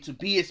family to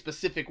be a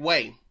specific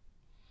way.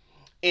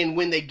 And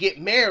when they get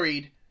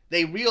married,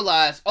 they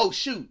realize, oh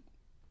shoot,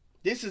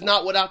 this is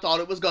not what I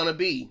thought it was going to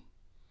be.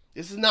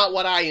 This is not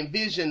what I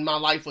envisioned my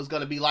life was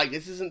going to be like.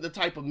 This isn't the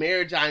type of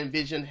marriage I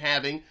envisioned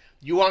having.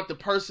 You aren't the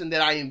person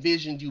that I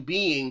envisioned you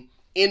being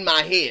in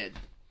my head.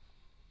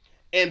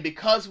 And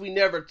because we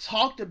never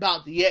talked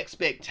about the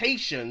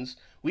expectations,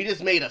 we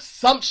just made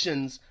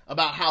assumptions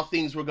about how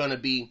things were going to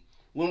be.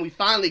 When we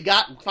finally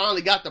got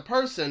the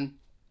person,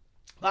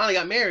 finally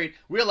got married,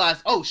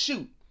 realized, oh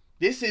shoot,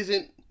 this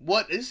isn't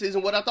This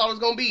isn't what I thought it was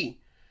going to be.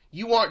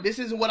 This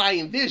isn't what I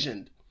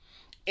envisioned.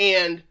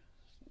 And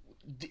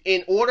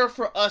in order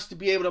for us to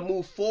be able to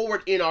move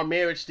forward in our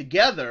marriage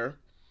together,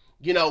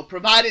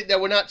 provided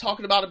that we're not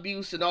talking about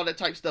abuse and all that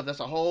type of stuff, that's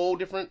a whole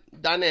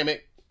different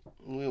dynamic.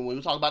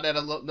 We'll talk about that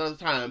another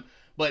time.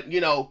 But,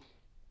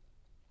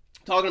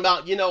 talking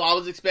about, I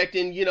was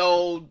expecting,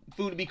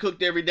 food to be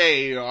cooked every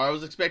day, or I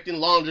was expecting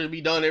laundry to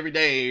be done every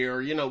day,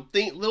 or,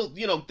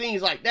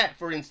 things like that,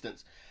 for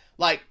instance.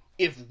 Like,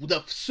 if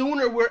the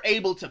sooner we're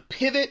able to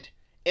pivot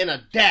and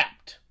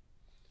adapt,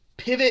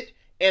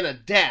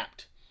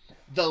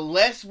 the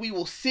less we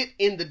will sit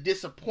in the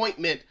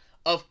disappointment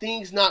of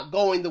things not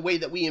going the way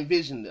that we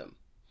envision them.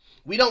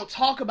 We don't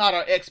talk about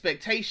our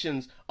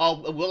expectations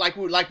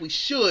like we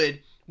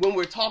should when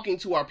we're talking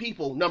to our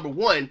people, number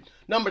one.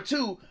 Number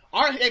two,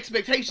 our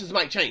expectations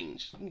might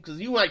change, because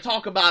you might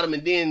talk about them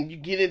and then you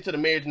get into the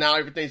marriage, now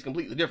everything's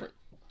completely different.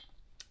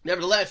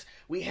 Nevertheless,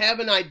 we have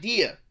an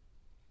idea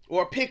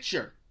or a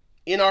picture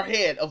in our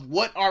head of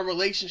what our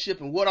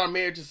relationship and what our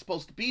marriage is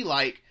supposed to be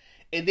like,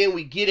 and then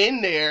we get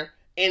in there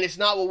and it's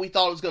not what we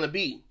thought it was going to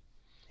be.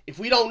 If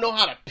we don't know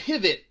how to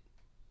pivot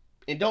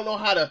and don't know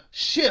how to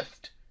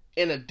shift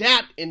and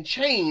adapt and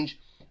change,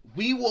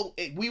 we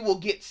will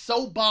get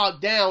so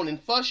bogged down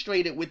and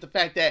frustrated with the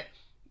fact that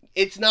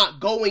it's not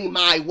going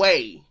my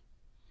way.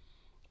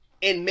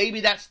 And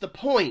maybe that's the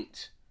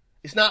point.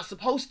 It's not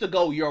supposed to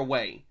go your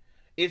way.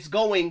 It's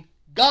going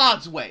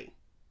God's way.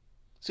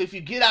 So if you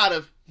get out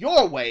of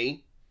your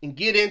way and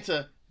get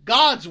into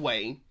God's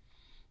way,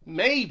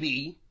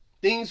 maybe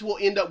things will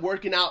end up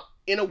working out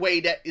in a way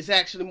that is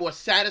actually more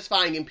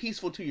satisfying and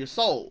peaceful to your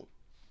soul.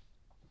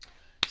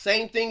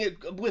 Same thing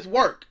with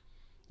work.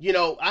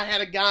 I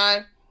had a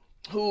guy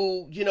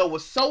who,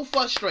 was so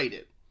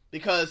frustrated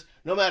because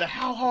no matter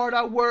how hard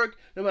I work,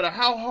 no matter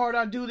how hard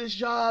I do this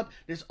job,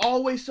 there's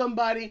always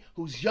somebody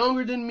who's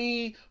younger than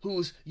me,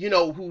 who's,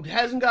 who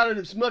hasn't got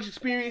as much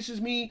experience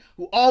as me,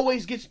 who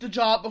always gets the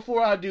job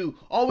before I do,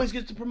 always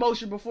gets the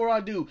promotion before I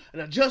do,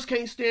 and I just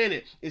can't stand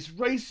it. It's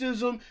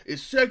racism,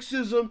 it's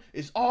sexism,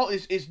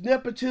 it's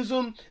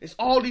nepotism, it's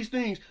all these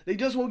things. They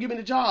just won't give me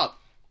the job.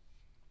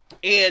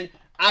 And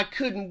I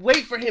couldn't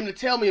wait for him to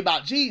tell me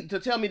about Jesus, to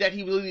tell me that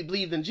he really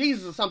believed in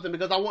Jesus or something,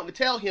 because I wanted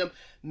to tell him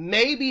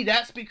maybe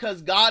that's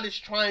because God is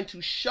trying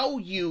to show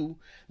you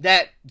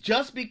that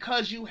just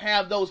because you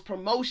have those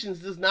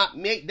promotions doesn't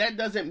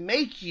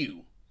make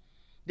you.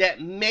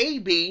 That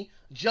maybe,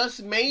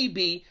 just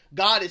maybe,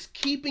 God is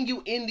keeping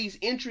you in these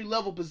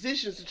entry-level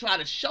positions to try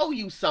to show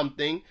you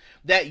something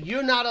that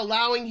you're not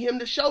allowing him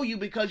to show you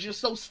because you're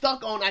so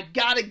stuck on, I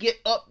gotta get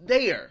up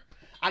there.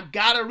 I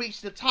gotta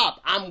reach the top.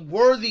 I'm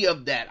worthy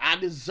of that. I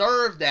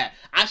deserve that.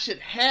 I should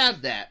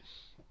have that.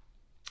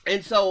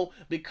 And so,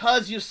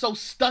 because you're so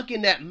stuck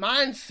in that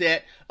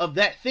mindset of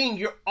that thing,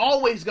 you're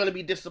always going to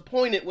be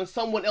disappointed when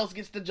someone else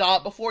gets the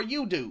job before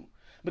you do.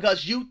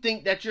 Because you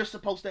think that you're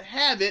supposed to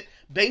have it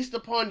based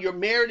upon your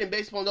merit and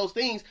based upon those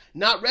things,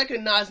 not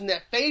recognizing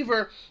that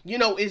favor,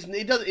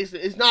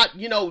 is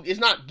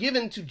not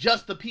given to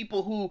just the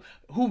people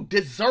who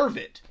deserve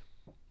it.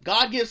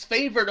 God gives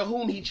favor to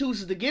whom he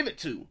chooses to give it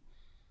to.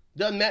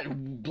 Doesn't matter,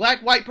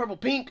 black, white, purple,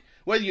 pink,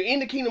 whether you're in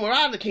the kingdom or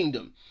out of the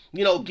kingdom.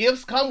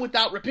 Gifts come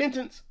without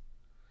repentance.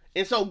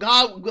 And so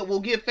God will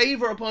give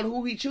favor upon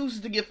who he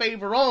chooses to give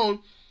favor on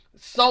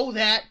so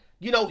that,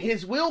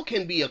 his will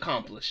can be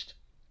accomplished.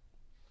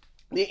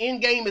 The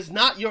end game is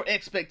not your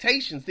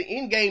expectations. The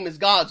end game is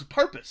God's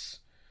purpose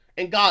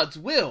and God's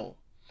will.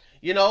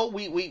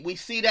 We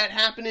see that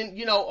happening,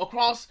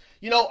 across,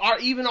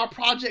 our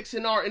projects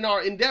in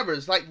our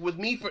endeavors. Like with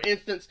me, for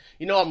instance,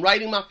 I'm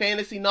writing my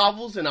fantasy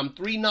novels and I'm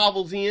 3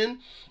 novels in,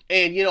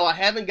 and, I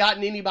haven't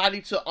gotten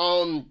anybody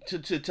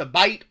to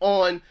bite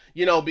on,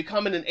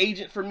 becoming an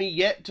agent for me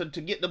yet to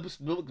get the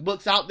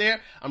books out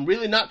there. I'm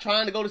really not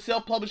trying to go the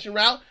self-publishing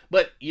route,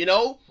 but,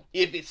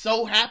 if it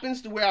so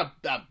happens to where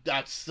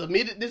I've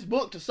submitted this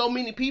book to so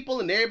many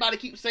people and everybody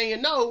keeps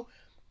saying no,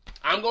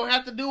 I'm going to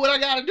have to do what I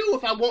got to do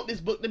if I want this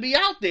book to be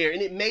out there.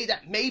 And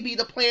that may be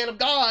the plan of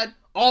God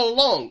all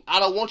along. I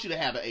don't want you to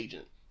have an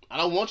agent. I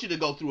don't want you to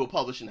go through a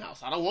publishing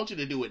house. I don't want you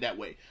to do it that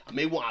way.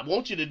 I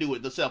want you to do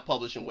it the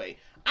self-publishing way.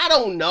 I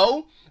don't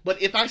know.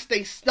 But if I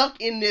stay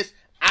stuck in this,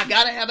 I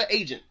got to have an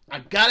agent. I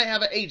got to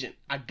have an agent.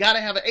 I got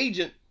to have an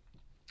agent.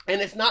 And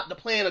it's not the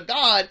plan of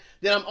God,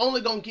 then I'm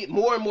only going to get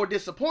more and more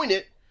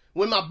disappointed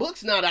when my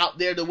book's not out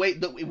there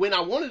when I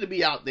want it to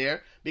be out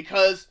there,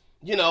 because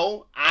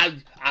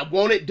I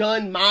want it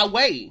done my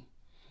way.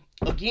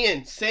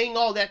 Again, saying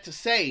all that to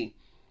say,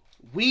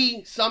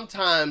 we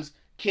sometimes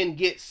can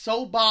get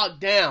so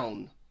bogged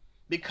down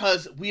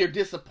because we are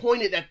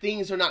disappointed that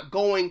things are not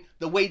going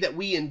the way that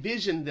we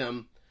envision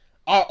them,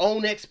 our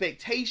own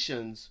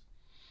expectations,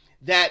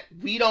 that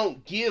we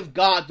don't give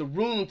God the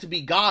room to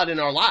be God in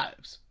our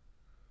lives.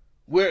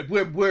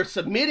 We're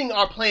submitting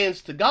our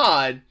plans to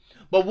God,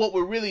 but what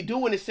we're really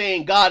doing is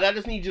saying, God, I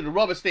just need you to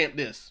rubber stamp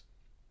this.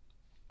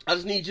 I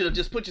just need you to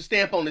just put your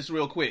stamp on this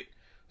real quick.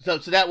 So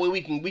that way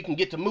we can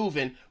get to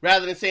moving,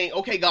 rather than saying,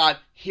 okay, God,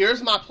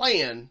 here's my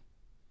plan,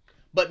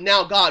 But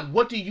now, God,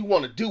 what do you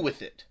want to do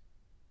with it?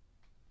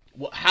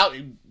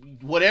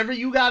 Whatever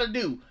you got to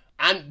do.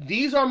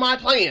 These are my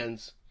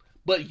plans,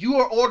 but you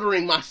are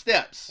ordering my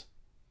steps.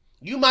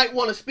 You might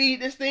want to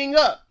speed this thing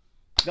up.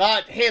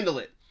 God, handle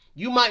it.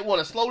 You might want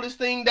to slow this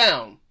thing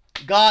down.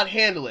 God,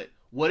 handle it.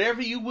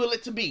 Whatever you will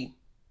it to be,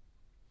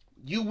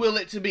 you will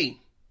it to be.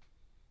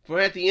 For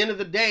at the end of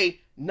the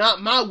day,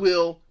 not my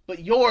will, but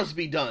yours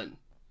be done.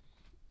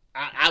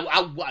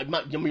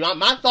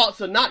 My thoughts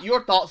are not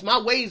your thoughts.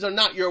 My ways are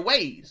not your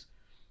ways.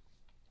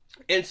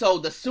 And so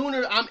the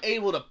sooner I'm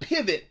able to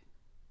pivot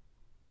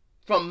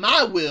from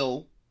my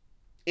will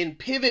and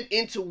pivot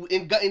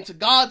into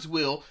God's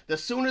will, the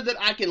sooner that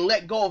I can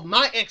let go of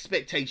my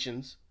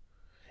expectations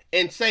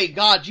and say,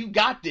 God, you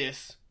got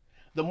this,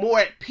 the more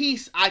at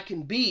peace I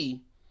can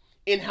be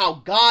in how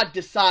God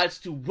decides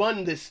to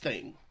run this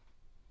thing.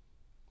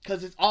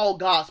 Because it's all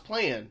God's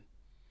plan.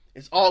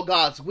 It's all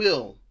God's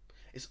will.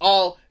 It's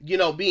all,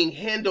 being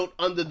handled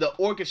under the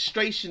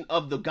orchestration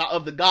of the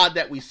God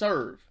that we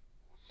serve.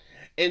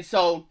 And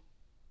so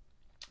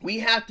we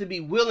have to be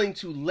willing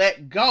to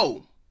let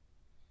go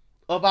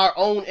of our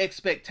own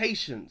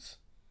expectations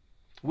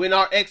when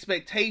our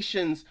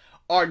expectations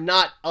are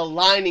not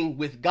aligning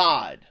with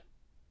God.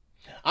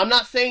 I'm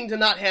not saying to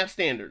not have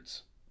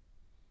standards.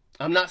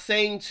 I'm not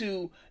saying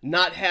to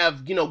not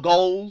have,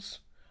 goals.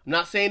 I'm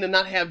not saying to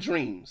not have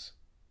dreams.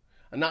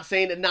 I'm not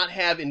saying to not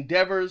have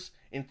endeavors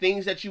and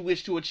things that you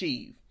wish to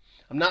achieve.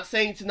 I'm not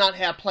saying to not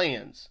have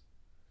plans.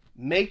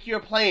 Make your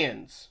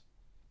plans.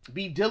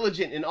 Be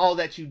diligent in all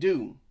that you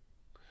do.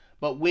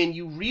 But when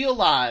you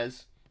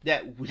realize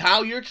that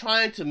how you're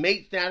trying to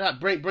make that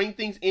bring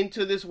things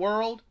into this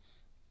world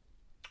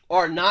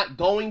are not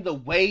going the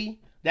way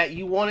that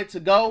you want it to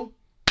go,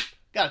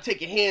 got to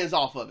take your hands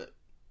off of it.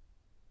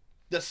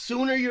 The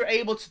sooner you're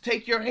able to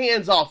take your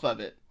hands off of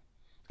it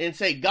and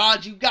say,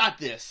 God, you got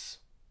this,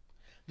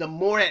 the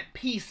more at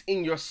peace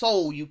in your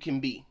soul you can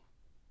be.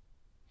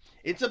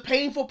 It's a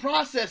painful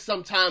process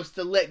sometimes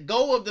to let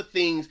go of the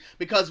things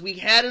because we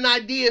had an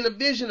idea and a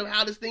vision of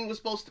how this thing was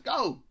supposed to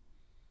go.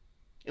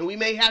 And we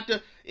may have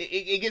to,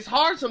 it gets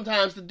hard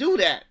sometimes to do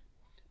that.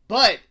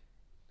 But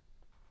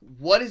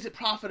what does it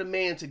profit a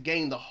man to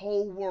gain the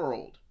whole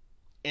world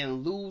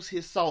and lose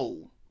his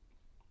soul?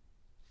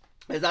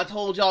 As I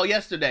told y'all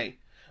yesterday,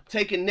 I'm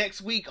taking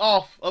next week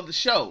off of the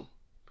show.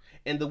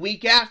 And the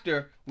week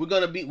after, we're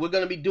gonna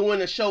be doing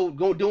the show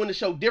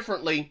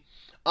differently,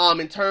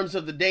 in terms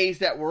of the days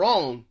that we're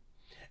on,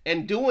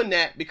 and doing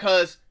that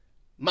because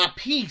my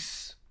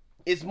peace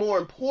is more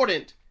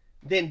important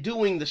than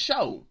doing the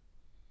show.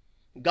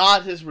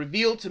 God has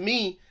revealed to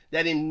me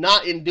that in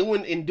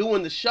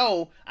doing the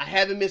show, I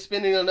haven't been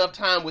spending enough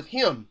time with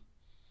Him.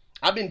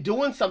 I've been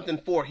doing something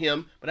for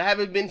Him, but I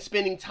haven't been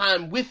spending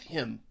time with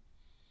Him.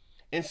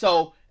 And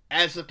so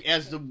as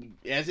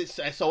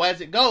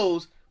it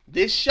goes,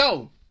 this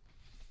show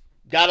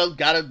gotta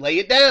lay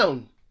it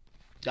down.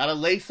 Gotta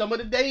lay some of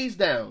the days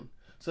down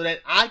so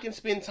that I can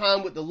spend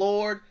time with the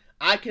Lord.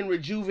 I can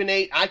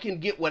rejuvenate. I can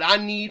get what I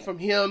need from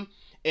Him,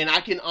 and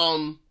I can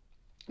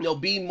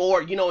be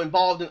more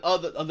involved in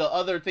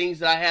other things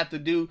that I have to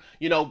do.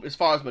 As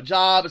far as my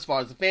job, as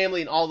far as the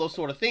family, and all those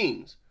sort of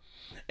things.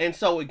 And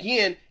so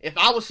again, if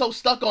I was so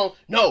stuck on,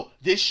 no,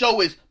 this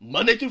show is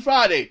Monday through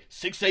Friday,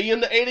 6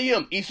 a.m. to 8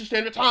 a.m. Eastern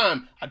Standard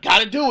Time. I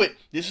got to do it.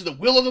 This is the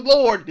will of the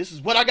Lord. This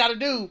is what I got to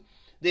do.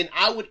 Then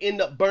I would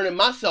end up burning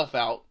myself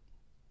out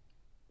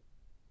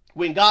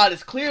when God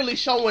is clearly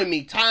showing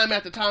me time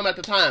after time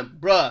after time,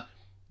 bruh,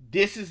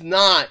 this is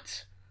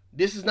not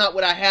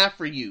what I have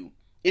for you.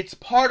 It's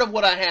part of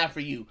what I have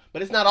for you,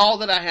 but it's not all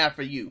that I have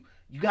for you.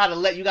 You gotta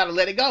let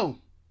it go.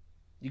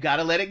 You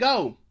gotta let it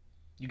go.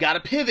 You gotta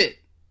pivot.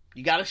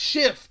 You gotta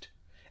shift.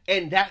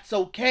 And that's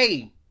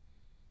okay.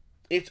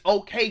 It's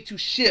okay to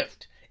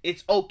shift.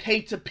 It's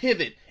okay to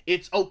pivot.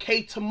 It's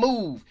okay to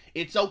move.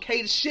 It's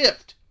okay to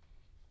shift.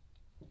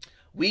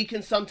 We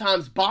can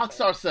sometimes box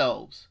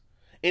ourselves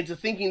into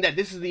thinking that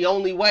this is the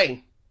only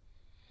way.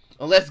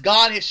 Unless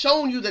God has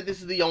shown you that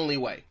this is the only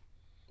way.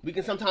 We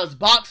can sometimes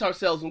box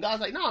ourselves and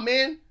God's like, nah,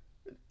 man,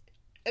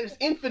 there's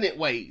infinite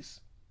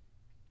ways.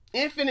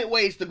 Infinite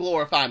ways to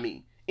glorify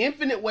me.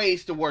 Infinite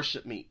ways to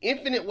worship me.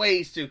 Infinite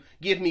ways to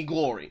give me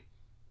glory.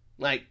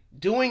 Like,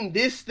 doing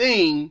this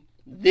thing,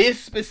 this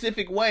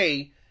specific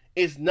way,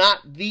 is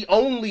not the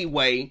only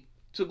way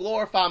to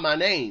glorify my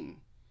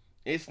name.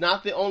 It's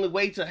not the only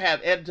way to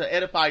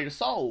edify your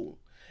soul.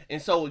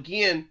 And so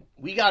again,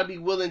 we got to be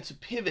willing to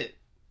pivot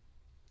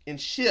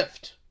and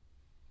shift,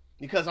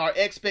 because our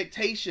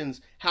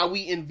expectations, how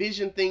we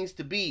envision things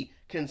to be,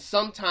 can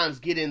sometimes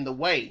get in the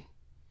way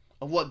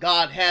of what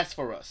God has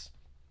for us.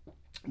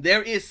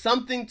 There is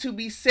something to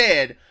be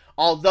said,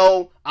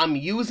 although I'm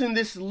using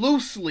this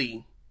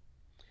loosely,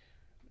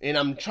 and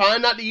I'm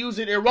trying not to use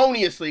it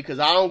erroneously,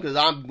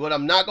 what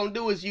I'm not going to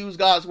do is use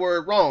God's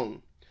word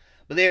wrong.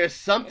 But there is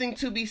something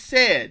to be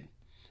said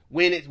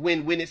when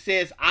it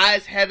says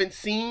eyes haven't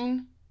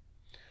seen,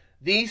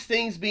 these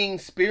things being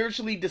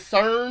spiritually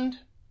discerned.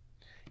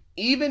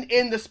 Even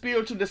in the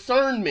spiritual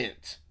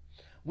discernment,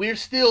 we're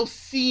still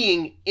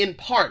seeing in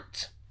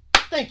part.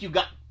 Thank you,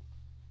 God.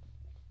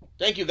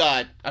 Thank you,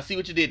 God. I see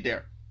what you did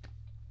there.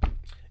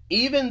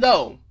 Even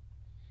though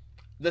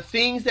the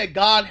things that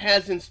God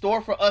has in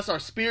store for us are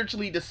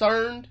spiritually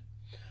discerned,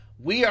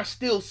 we are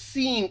still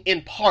seeing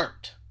in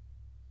part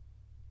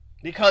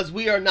because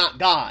we are not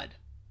God.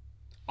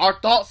 Our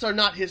thoughts are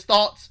not his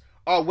thoughts.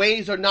 Our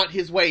ways are not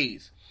his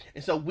ways.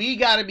 And so we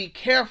got to be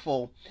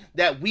careful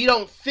that we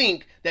don't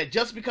think that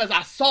just because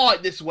I saw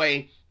it this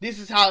way, this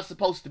is how it's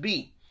supposed to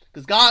be.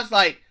 Because God's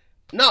like,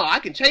 no, I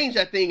can change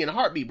that thing in a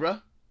heartbeat,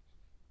 bruh.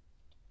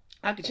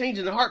 I can change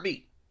it in a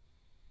heartbeat.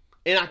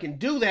 And I can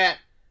do that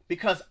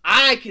because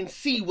I can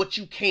see what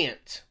you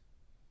can't.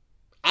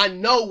 I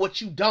know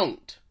what you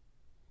don't.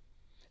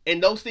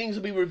 And those things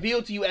will be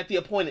revealed to you at the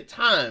appointed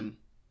time.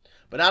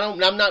 But I don't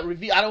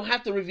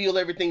have to reveal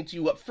everything to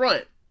you up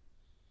front.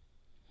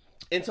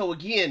 And so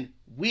again,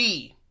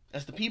 we,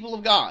 as the people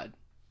of God,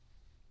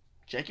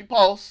 check your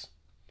pulse.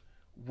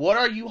 What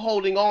are you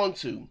holding on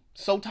to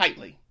so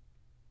tightly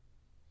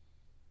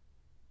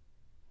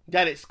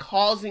that it's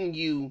causing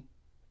you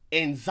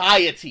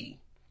anxiety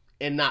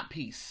and not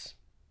peace?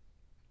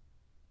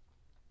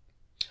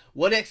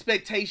 What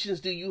expectations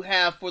do you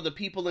have for the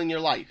people in your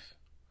life?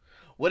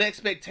 What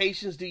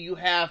expectations do you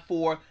have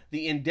for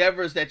the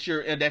endeavors that you're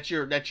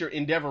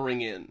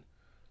endeavoring in?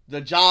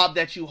 The job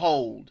that you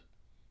hold,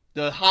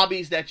 the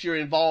hobbies that you're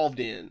involved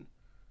in.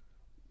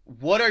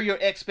 What are your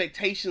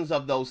expectations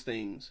of those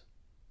things?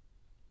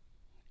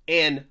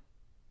 And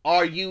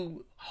are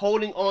you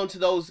holding on to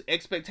those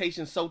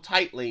expectations so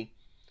tightly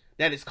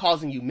that it's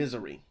causing you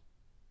misery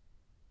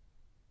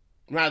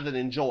rather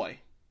than joy?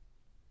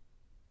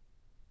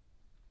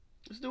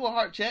 Let's do a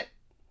heart check.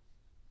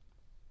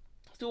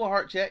 Let's do a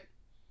heart check.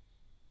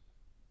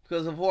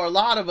 Because for a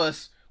lot of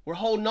us, we're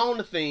holding on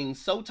to things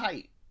so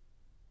tight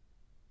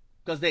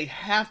because they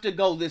have to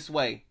go this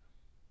way.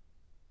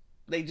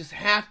 They just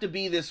have to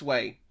be this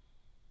way.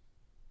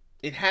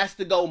 It has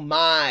to go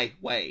my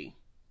way.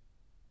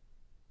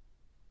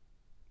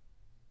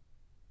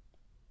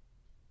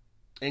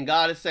 And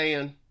God is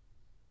saying,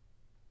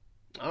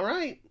 all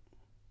right,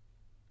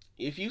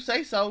 if you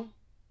say so,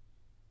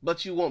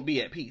 but you won't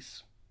be at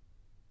peace.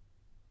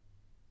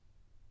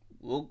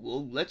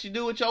 We'll let you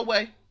do it your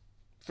way,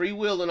 free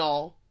will and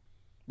all,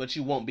 but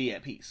you won't be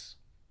at peace.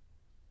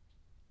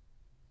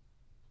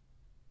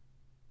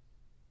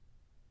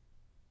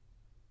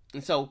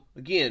 And so,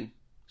 again,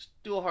 just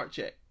do a heart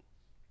check.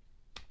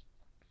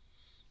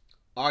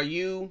 Are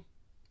you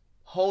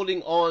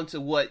holding on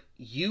to what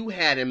you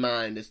had in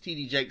mind, as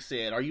T.D. Jakes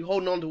said? Are you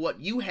holding on to what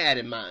you had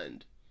in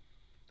mind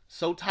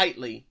so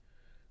tightly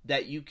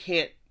that you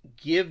can't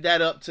give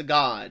that up to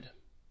God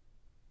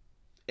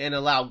and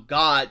allow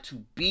God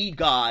to be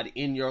God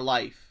in your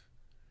life?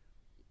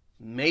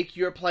 Make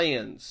your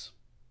plans,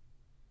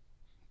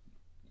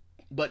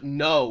 but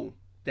know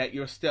that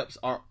your steps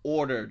are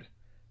ordered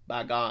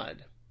by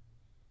God.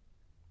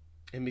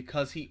 And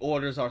because he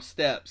orders our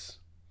steps,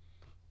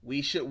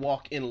 we should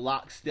walk in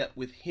lockstep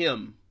with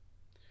him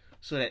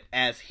so that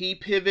as he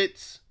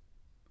pivots,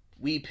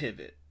 we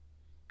pivot.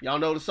 Y'all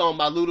know the song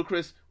by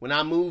Ludacris, when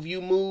I move,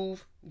 you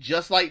move,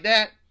 just like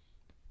that.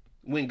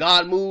 When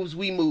God moves,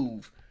 we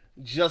move,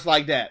 just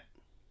like that.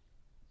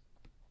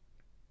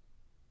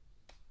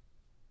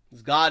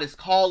 God is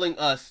calling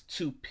us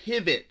to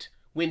pivot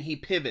when he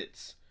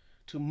pivots,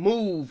 to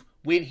move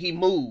when he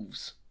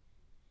moves,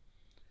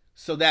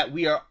 so that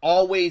we are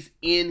always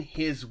in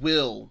his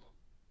will.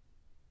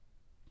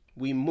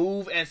 We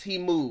move as he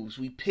moves.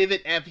 We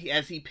pivot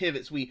as he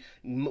pivots. We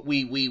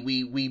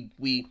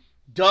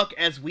duck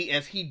as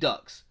he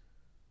ducks.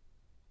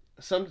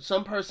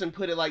 Some person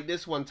put it like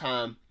this one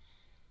time: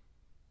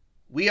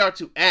 we are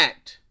to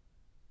act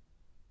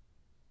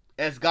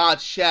as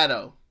God's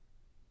shadow.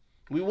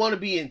 We want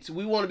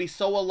to be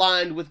so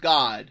aligned with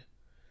God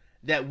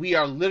that we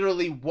are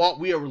literally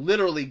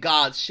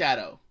God's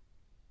shadow.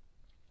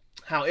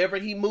 However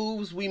he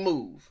moves, we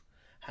move.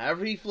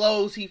 However he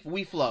flows,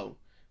 we flow.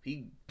 If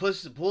he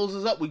pulls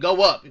us up, we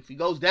go up. If he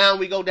goes down,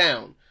 we go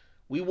down.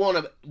 We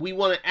want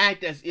to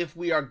act as if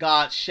we are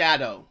God's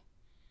shadow,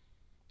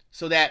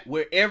 so that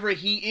wherever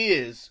he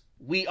is,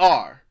 we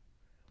are.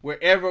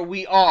 Wherever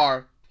we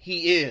are,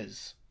 he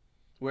is.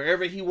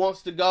 Wherever he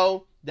wants to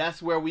go,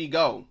 that's where we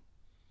go.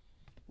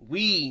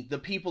 We, the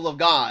people of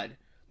God,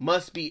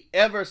 must be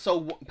ever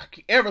so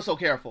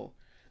careful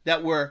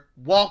that we're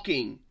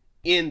walking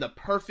in the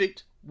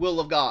perfect will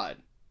of God,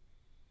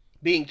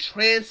 being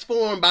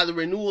transformed by the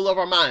renewal of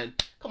our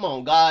mind. Come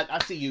on, God,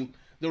 I see you.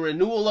 The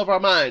renewal of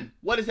our mind.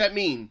 What does that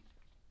mean?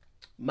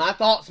 My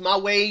thoughts, my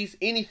ways,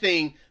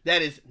 anything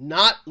that is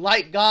not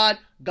like God,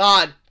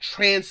 God,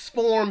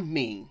 transform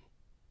me.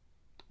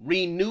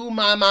 Renew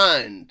my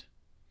mind.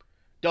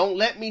 Don't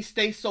let me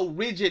stay so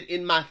rigid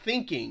in my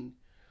thinking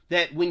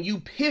that when you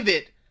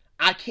pivot,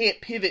 I can't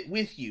pivot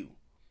with you.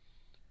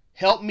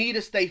 Help me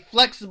to stay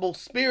flexible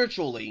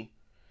spiritually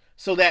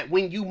so that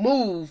when you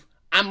move,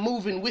 I'm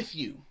moving with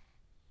you.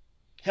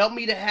 Help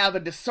me to have a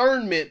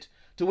discernment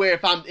to where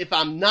if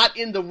I'm not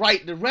in the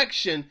right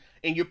direction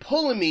and you're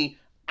pulling me,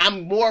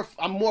 I'm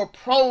more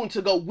prone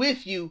to go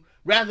with you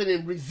rather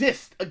than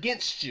resist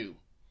against you.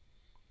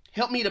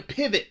 Help me to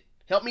pivot.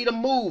 Help me to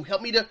move.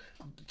 Help me to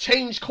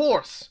change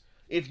course.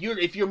 If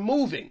you're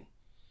moving,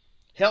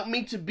 help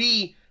me to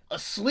be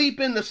asleep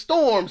in the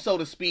storm, so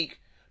to speak,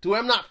 to where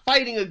I'm not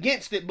fighting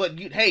against it, but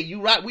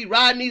we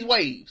riding these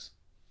waves.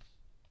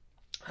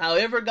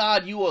 However,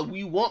 God, you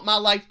want my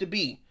life to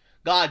be,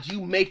 God, you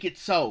make it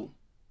so.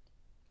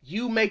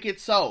 You make it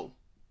so.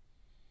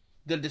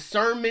 The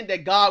discernment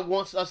that God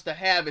wants us to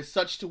have is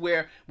such to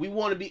where we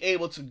want to be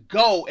able to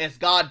go as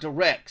God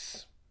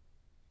directs.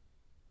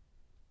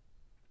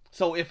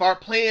 So if our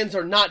plans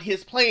are not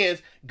his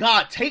plans,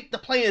 God, take the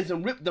plans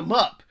and rip them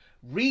up.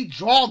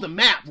 Redraw the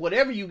map,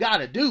 whatever you got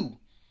to do.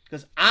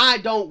 Because I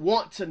don't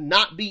want to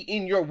not be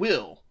in your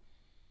will.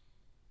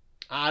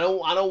 I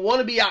don't want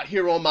to be out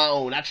here on my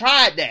own. I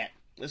tried that.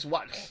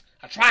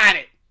 I tried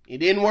it. It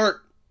didn't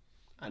work.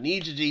 I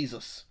need you,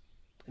 Jesus.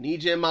 I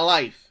need you in my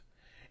life.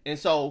 And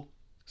so,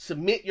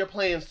 submit your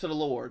plans to the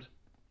Lord.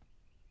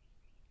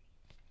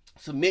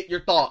 Submit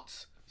your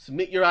thoughts.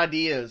 Submit your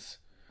ideas.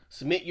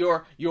 Submit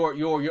your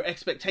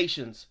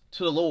expectations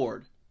to the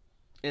Lord.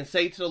 And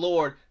say to the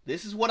Lord,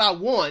 this is what I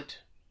want.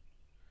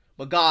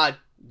 But God,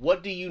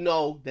 what do you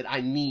know that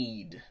I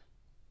need?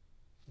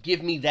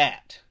 Give me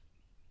that.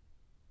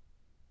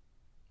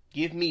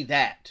 Give me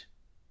that.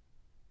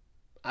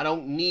 I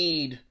don't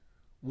need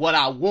what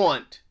I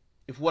want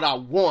if what I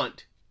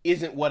want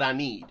isn't what I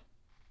need.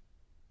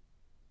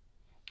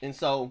 And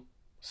so,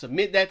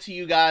 submit that to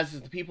you guys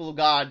as the people of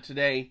God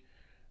today,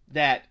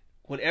 that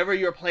whatever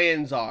your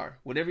plans are,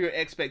 whatever your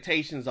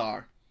expectations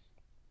are,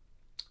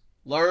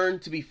 learn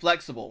to be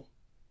flexible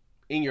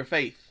in your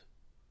faith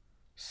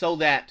so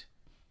that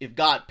if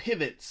God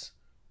pivots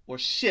or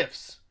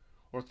shifts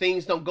or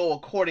things don't go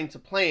according to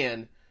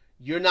plan,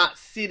 you're not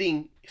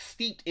sitting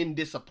steeped in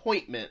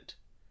disappointment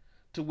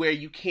to where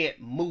you can't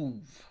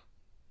move.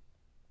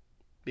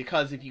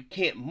 Because if you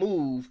can't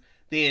move,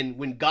 then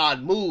when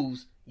God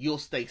moves, you'll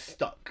stay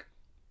stuck.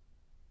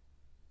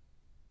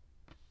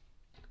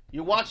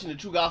 You're watching the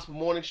True Gospel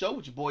Morning Show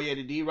with your boy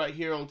Eddie D right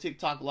here on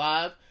TikTok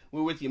Live.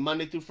 We're with you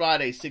Monday through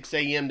Friday, 6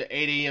 a.m. to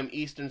 8 a.m.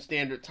 Eastern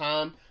Standard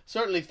Time.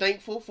 Certainly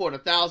thankful for the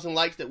 1,000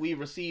 likes that we've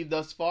received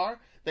thus far.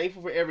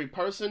 Thankful for every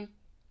person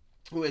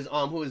who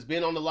has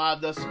been on the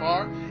live thus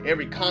far.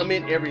 Every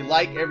comment, every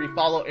like, every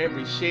follow,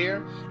 every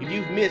share. If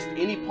you've missed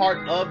any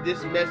part of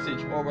this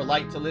message or would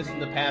like to listen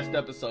to past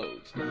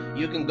episodes,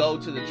 you can go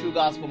to the True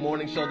Gospel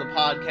Morning Show, the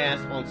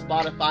podcast, on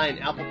Spotify and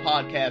Apple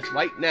Podcasts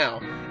right now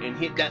and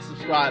hit that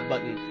subscribe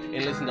button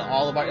and listen to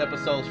all of our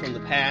episodes from the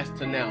past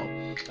to now.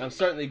 I'm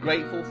certainly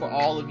grateful for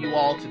all of you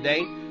all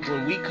today.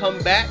 When we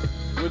come back,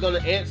 we're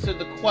going to answer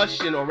the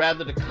question, or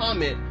rather the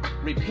comment,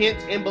 repent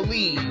and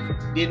believe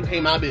didn't pay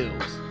my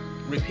bills.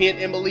 Repent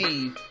and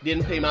believe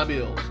didn't pay my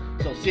bills.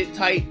 So sit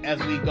tight as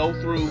we go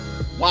through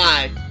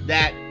why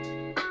that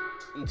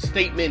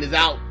statement is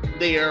out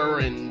there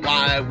and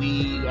why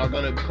we are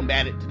going to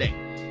combat it today.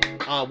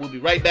 We'll be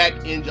right back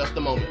in just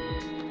a moment.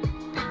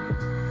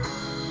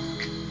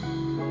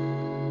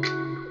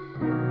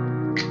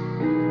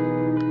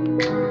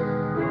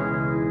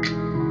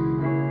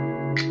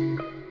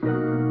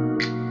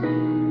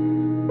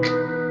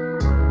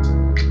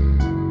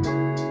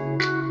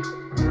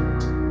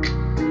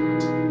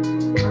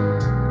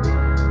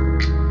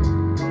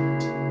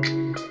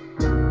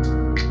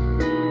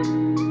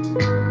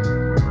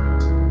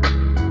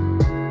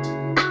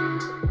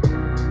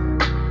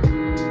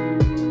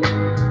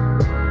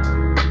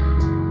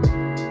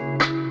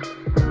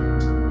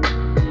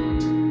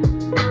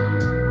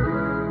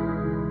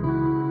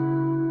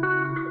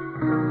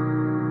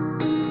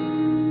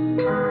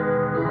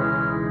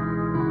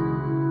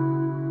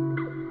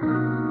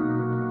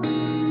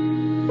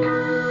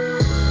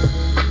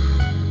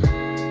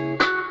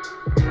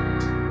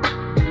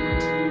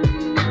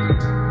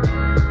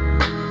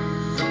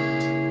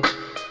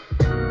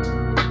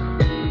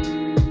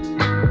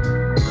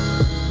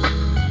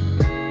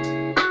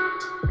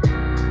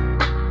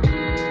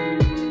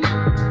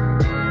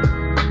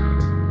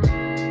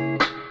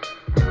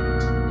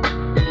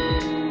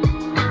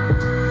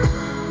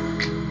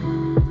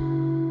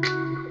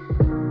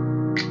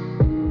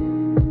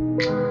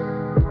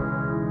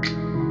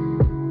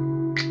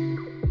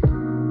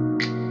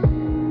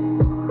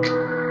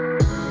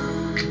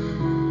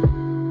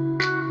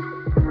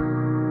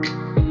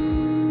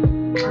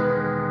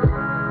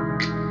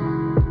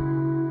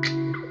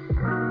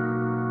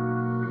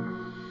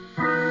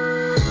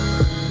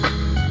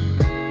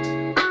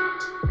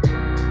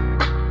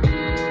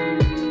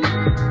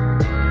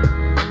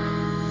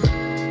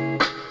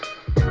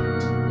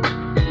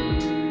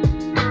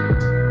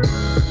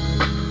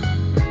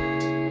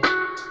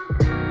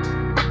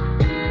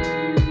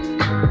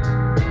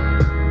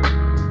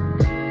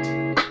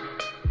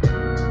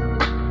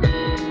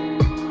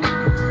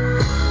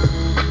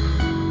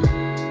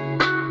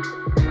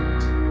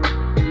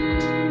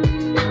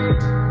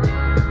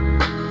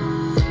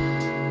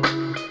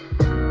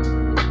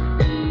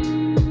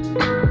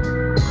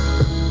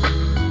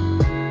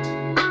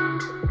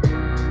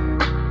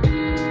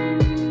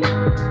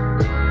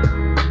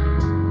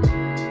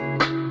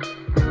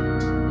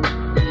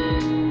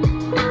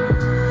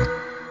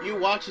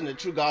 the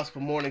True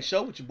Gospel Morning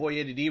Show with your boy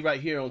Eddie D right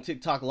here on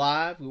TikTok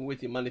Live. We're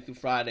with you Monday through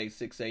Friday,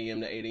 6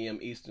 a.m. to 8 a.m.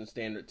 Eastern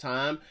Standard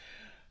Time.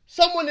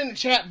 Someone in the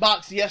chat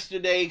box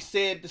yesterday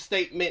said the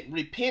statement,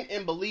 repent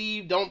and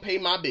believe, don't pay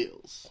my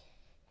bills.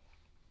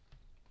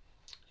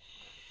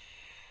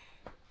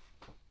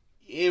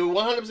 You're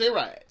 100%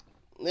 right.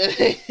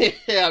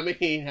 I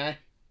mean,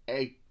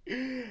 hey,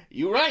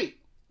 you're right.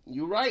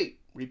 You're right.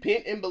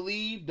 Repent and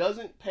believe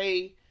doesn't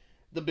pay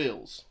the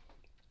bills.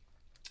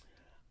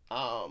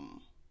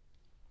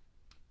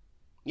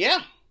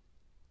 Yeah,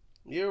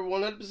 you're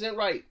 100%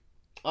 right.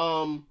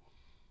 You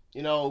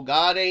know,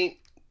 God ain't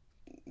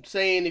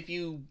saying if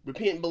you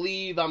repent and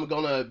believe, I'm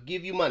gonna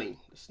give you money.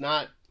 It's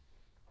not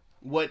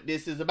what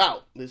this is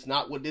about. It's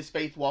not what this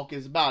faith walk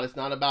is about. It's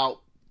not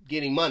about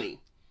getting money.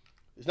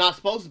 It's not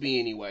supposed to be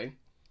anyway.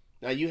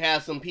 Now, you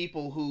have some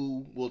people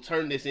who will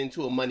turn this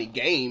into a money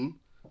game,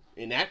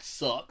 and that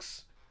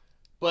sucks.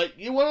 But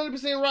you're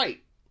 100%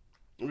 right.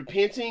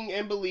 Repenting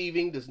and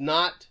believing does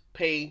not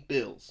pay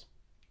bills.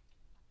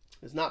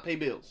 Does not pay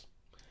bills.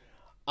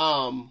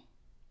 And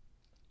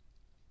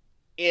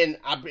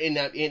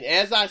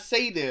as I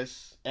say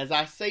this,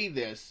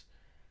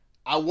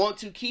 I want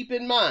to keep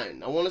in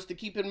mind, I want us to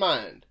keep in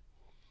mind,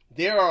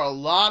 there are a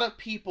lot of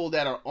people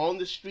that are on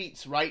the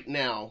streets right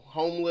now,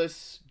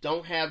 homeless,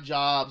 don't have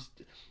jobs,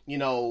 you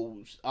know,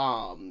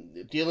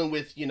 dealing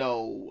with, you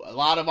know, a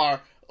lot of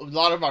our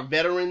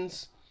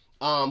veterans,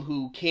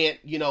 who can't,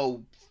 you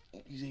know,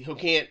 who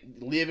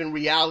can't live in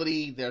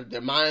reality.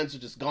 Their minds are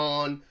just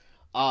gone.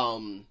 A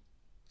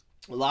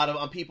lot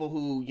of people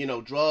who, you know,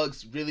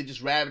 drugs really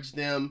just ravaged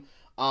them.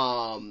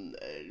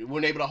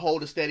 Weren't able to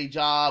hold a steady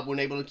job.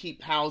 Weren't able to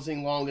keep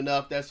housing long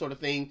enough. That sort of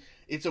thing.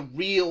 It's a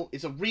real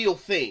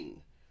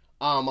thing.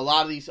 A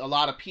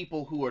lot of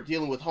people who are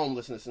dealing with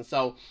homelessness, and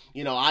so,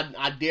 you know,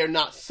 I dare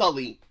not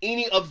sully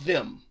any of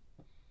them,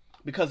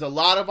 because a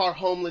lot of our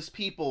homeless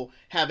people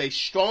have a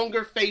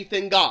stronger faith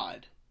in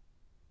God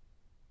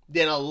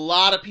than a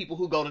lot of people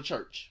who go to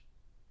church.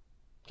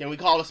 Can we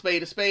call a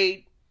spade a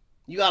spade?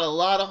 You got a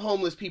lot of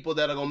homeless people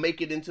that are going to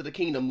make it into the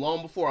kingdom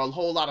long before a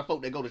whole lot of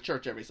folk that go to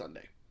church every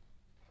Sunday.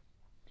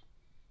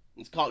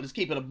 Just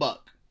keep it a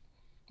buck.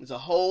 There's a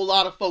whole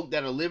lot of folk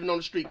that are living on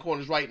the street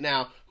corners right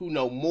now who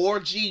know more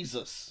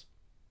Jesus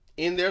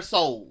in their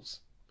souls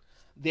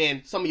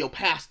than some of your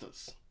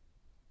pastors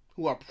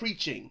who are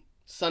preaching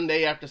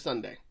Sunday after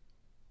Sunday.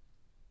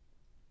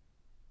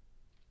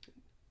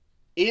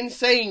 In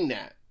saying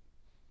that,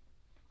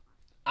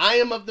 I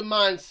am of the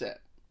mindset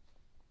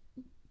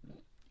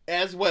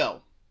as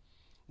well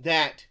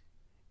that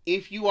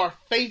if you are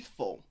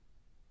faithful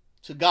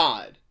to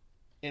God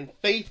and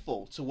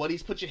faithful to what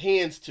He's put your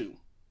hands to,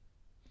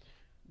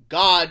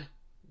 God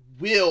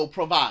will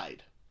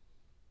provide.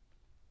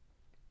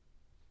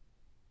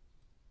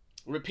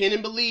 Repent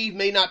and believe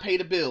may not pay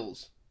the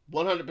bills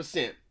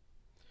 100%,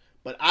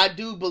 but I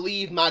do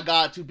believe my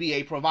God to be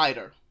a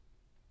provider.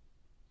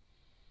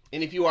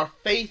 And if you are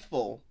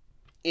faithful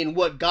in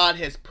what God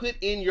has put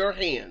in your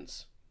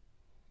hands,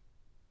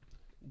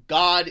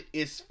 God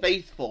is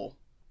faithful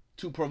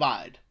to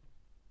provide.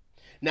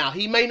 Now,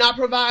 He may not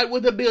provide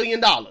with $1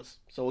 billion.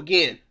 So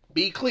again,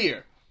 be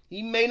clear.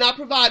 He may not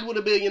provide with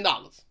 $1 billion.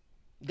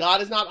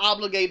 God is not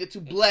obligated to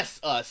bless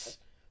us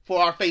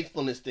for our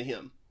faithfulness to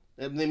Him.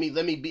 Let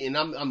me be, and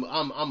I'm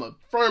a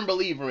firm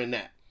believer in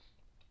that.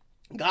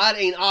 God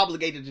ain't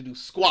obligated to do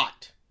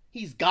squat.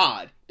 He's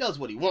God. Does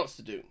what He wants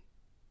to do.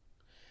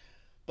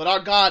 But our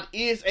God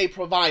is a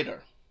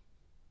provider.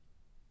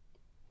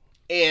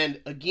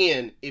 And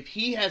again, if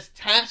He has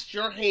tasked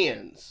your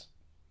hands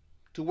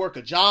to work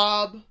a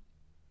job,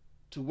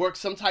 to work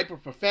some type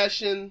of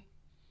profession,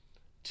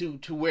 to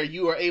where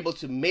you are able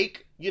to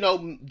make, you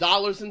know,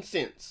 dollars and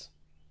cents,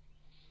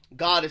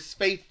 God is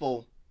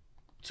faithful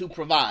to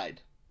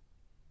provide.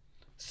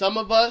 Some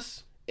of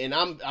us, and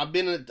I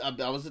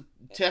was a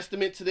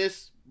testament to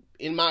this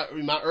in my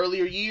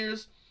earlier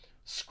years,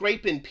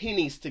 scraping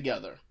pennies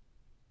together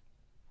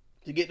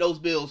to get those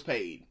bills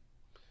paid.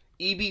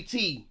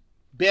 EBT,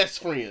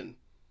 best friend.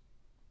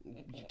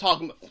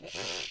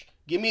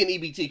 Give me an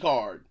EBT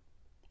card.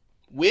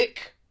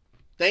 WIC,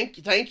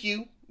 thank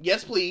you.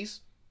 Yes, please.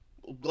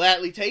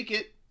 Gladly take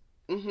it.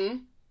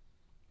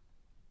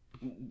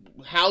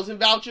 Housing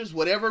vouchers,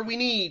 whatever we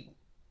need.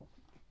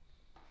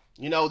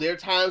 You know, there are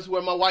times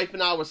where my wife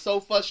and I were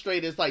so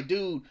frustrated. It's like,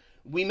 dude,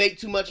 we make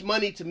too much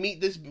money to meet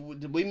this.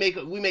 We make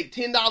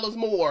 $10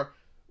 more.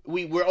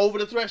 We're over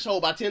the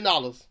threshold by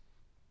 $10.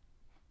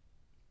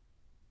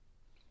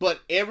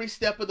 But every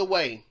step of the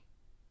way,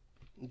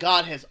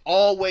 God has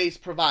always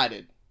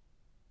provided.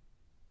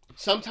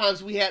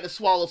 Sometimes we had to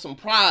swallow some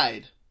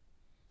pride,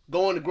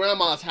 going to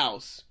grandma's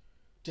house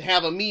to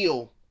have a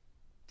meal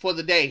for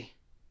the day.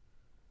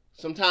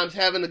 Sometimes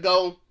having to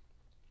go,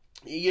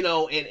 you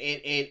know,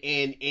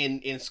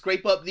 and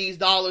scrape up these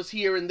dollars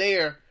here and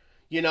there,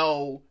 you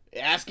know,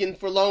 asking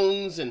for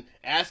loans and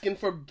asking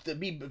for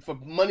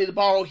money to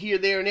borrow here,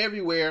 there, and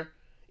everywhere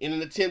in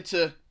an attempt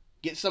to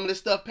get some of this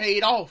stuff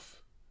paid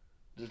off,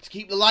 to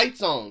keep the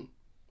lights on.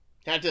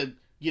 Had to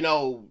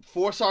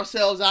force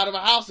ourselves out of a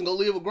house and go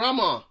live with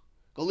grandma,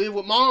 go live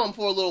with mom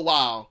for a little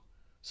while,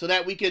 so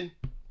that we can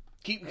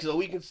have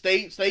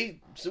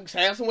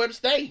somewhere to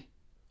stay.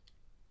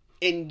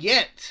 And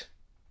yet,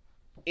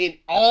 in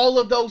all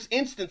of those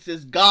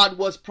instances, God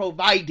was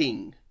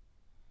providing.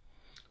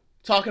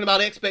 Talking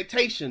about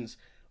expectations,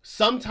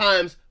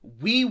 sometimes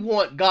we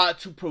want God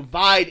to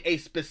provide a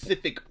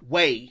specific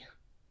way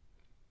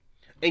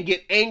and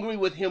get angry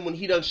with him when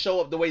he doesn't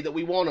show up the way that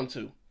we want him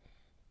to.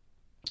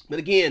 But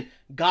again,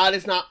 God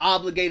is not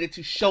obligated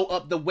to show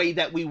up the way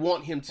that we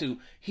want him to.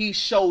 He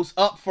shows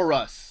up for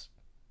us.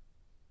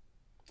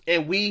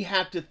 And we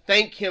have to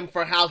thank him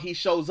for how he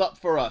shows up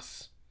for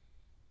us.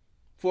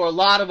 For a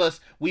lot of us,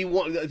 we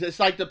want, it's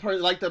like the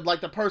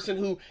person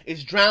who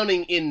is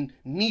drowning in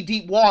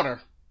knee-deep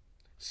water.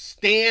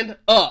 Stand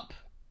up.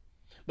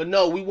 But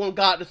no, we want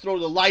God to throw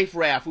the life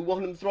raft. We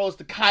want him to throw us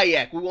the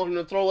kayak. We want him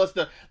to throw us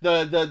the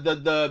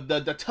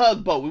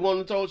tugboat. We want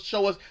him to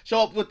show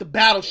up with the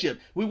battleship.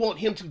 We want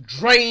him to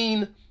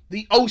drain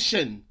the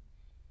ocean.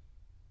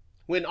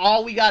 When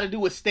all we got to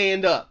do is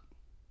stand up.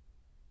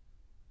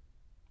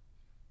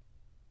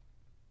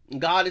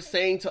 And God is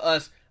saying to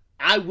us,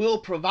 I will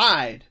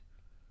provide,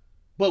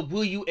 but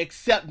will you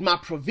accept my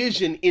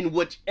provision in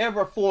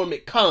whichever form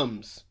it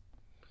comes?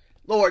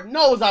 Lord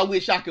knows I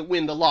wish I could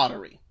win the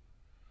lottery.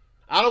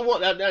 I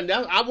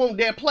won't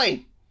dare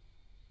play.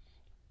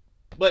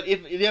 But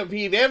if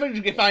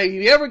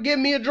you ever give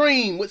me a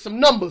dream with some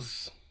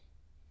numbers,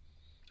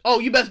 oh,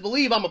 you best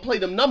believe I'm going to play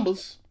them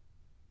numbers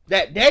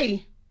that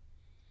day.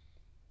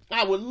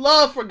 I would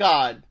love for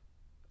God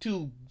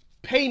to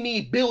pay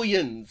me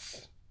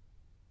billions,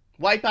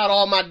 wipe out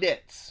all my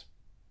debts.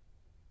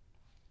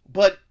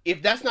 But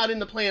if that's not in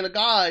the plan of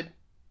God,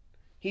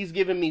 he's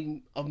given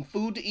me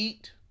food to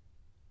eat,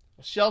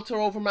 a shelter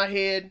over my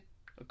head,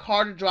 a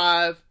car to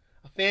drive,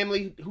 a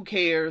family who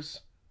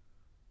cares.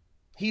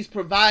 He's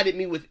provided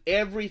me with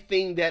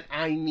everything that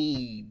I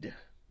need.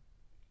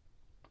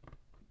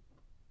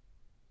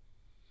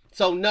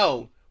 So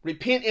no,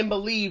 repent and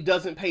believe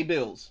doesn't pay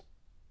bills.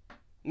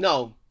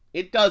 No,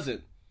 it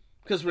doesn't.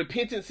 Because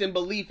repentance and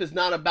belief is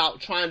not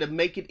about trying to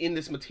make it in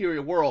this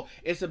material world.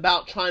 It's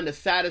about trying to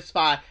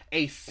satisfy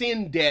a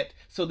sin debt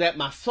so that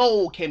my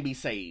soul can be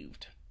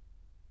saved.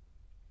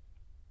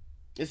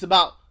 It's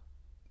about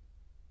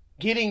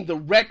getting the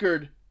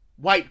record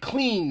wiped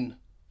clean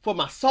for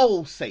my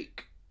soul's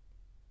sake.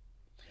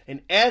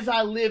 And as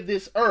I live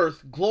this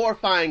earth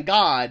glorifying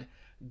God,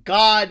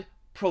 God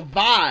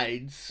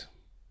provides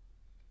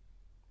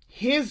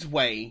his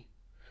way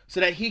so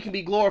that he can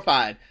be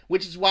glorified.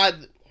 Which is why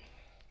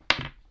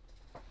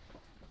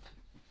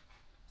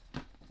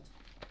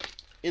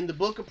in the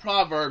book of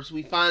Proverbs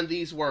we find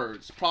these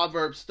words.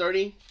 Proverbs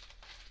 30,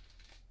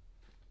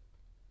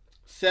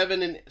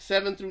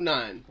 7 through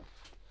 9.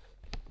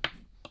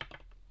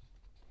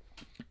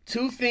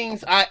 2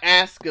 things I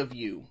ask of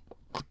you.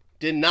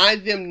 Deny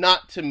them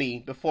not to me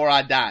before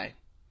I die.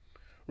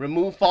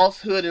 Remove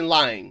falsehood and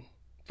lying.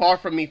 Far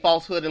from me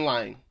falsehood and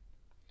lying.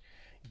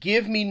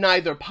 Give me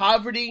neither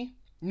poverty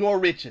nor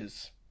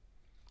riches.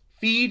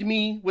 Feed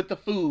me with the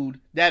food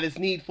that is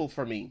needful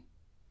for me.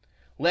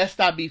 Lest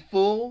I be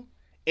full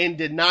and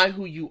deny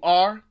who you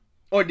are,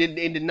 or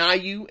deny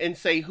you and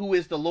say, who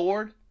is the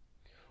Lord?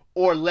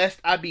 Or lest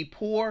I be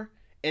poor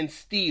and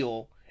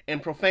steal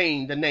and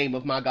profane the name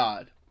of my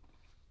God.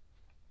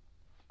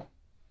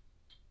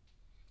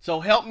 So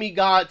help me,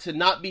 God, to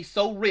not be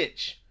so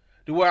rich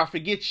to where I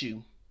forget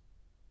you.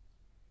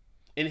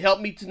 And help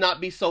me to not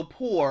be so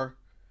poor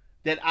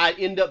that I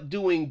end up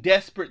doing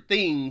desperate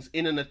things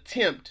in an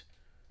attempt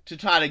to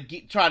try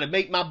to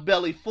make my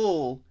belly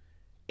full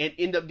and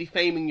end up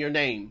defaming your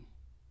name.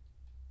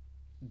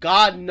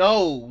 God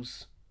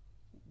knows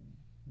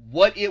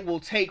what it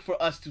will take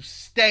for us to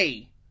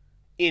stay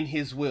in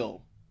his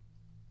will.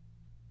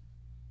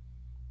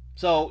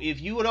 So if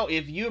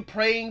you're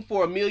praying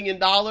for $1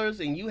 million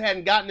and you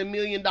hadn't gotten $1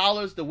 million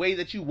the way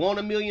that you want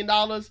 $1 million,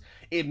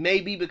 it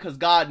may be because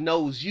God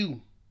knows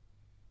you.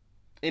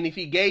 And if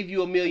he gave you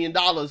 $1 million,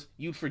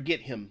 you'd forget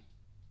him.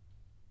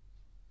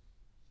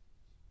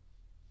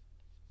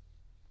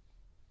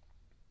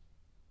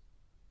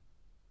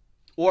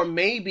 Or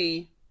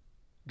maybe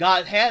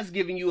God has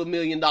given you $1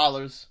 million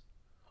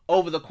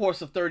over the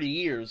course of 30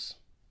 years.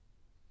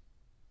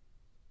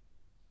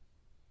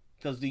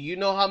 Because do you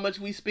know how much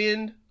we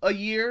spend a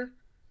year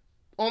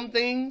on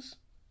things?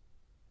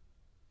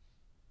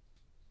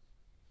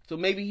 So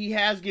maybe he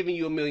has given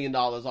you $1 million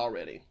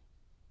already.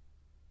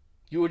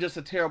 You were just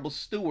a terrible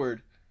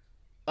steward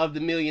of the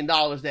 $1 million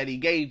that he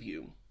gave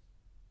you.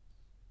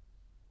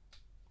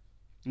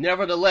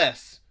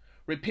 Nevertheless,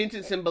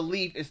 repentance and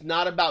belief is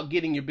not about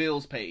getting your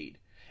bills paid.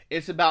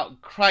 It's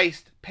about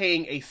Christ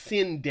paying a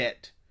sin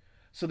debt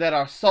so that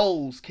our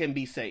souls can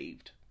be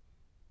saved.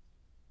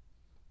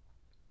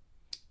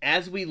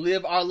 As we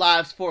live our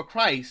lives for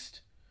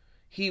Christ,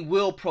 he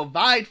will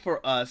provide for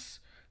us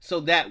so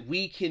that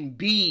we can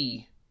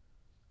be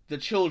the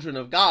children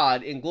of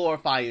God and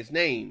glorify his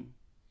name.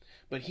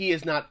 But he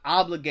is not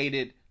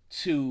obligated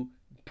to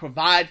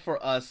provide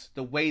for us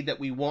the way that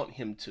we want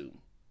him to.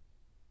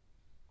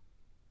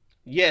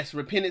 Yes,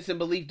 repentance and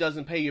belief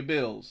doesn't pay your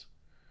bills,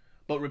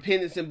 but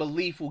repentance and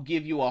belief will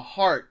give you a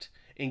heart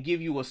and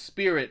give you a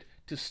spirit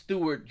to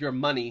steward your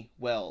money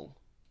well.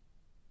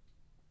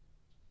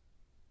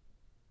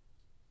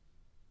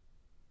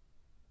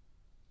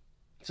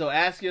 So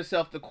ask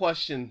yourself the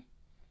question,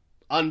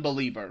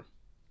 unbeliever,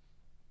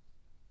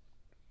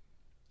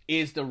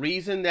 is the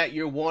reason that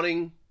you're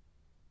wanting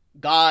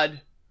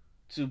God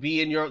to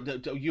be in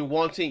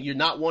you're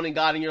not wanting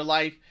God in your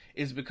life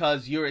is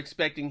because you're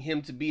expecting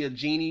him to be a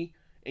genie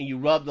and you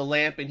rub the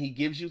lamp and he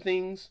gives you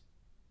things?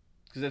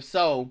 Because if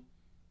so,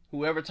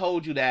 whoever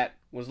told you that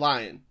was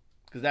lying,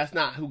 because that's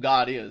not who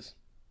God is.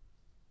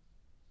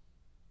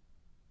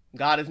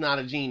 God is not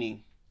a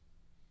genie.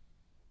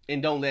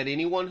 And don't let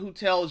anyone who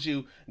tells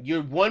you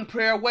you're one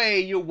prayer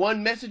away, you're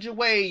one message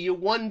away, you're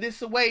one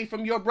this away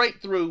from your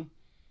breakthrough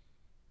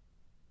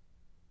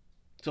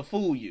to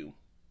fool you.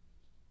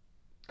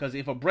 Because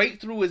if a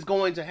breakthrough is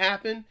going to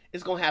happen,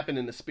 it's going to happen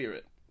in the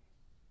spirit.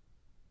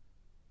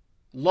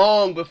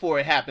 Long before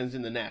it happens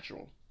in the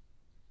natural.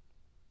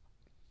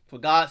 For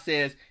God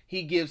says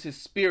he gives his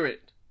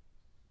spirit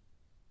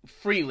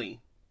freely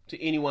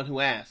to anyone who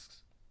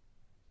asks.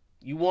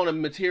 You want a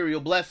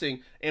material blessing,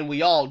 and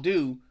we all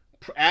do.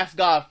 Ask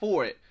God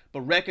for it.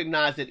 But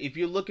recognize that if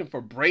you're looking for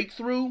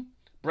breakthrough,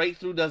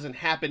 breakthrough doesn't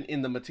happen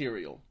in the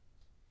material.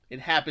 It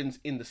happens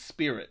in the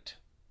spirit.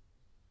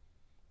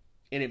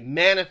 And it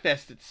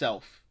manifests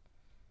itself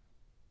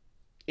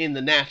in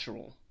the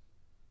natural,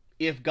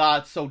 if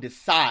God so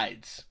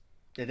decides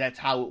that that's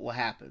how it will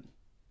happen.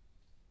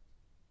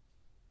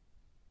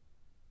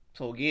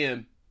 So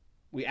again,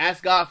 we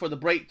ask God for the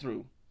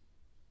breakthrough,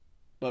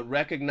 but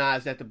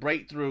recognize that the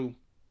breakthrough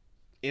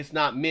is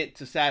not meant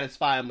to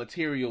satisfy a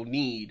material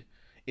need.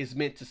 It's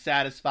meant to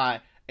satisfy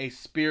a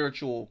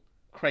spiritual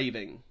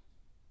craving.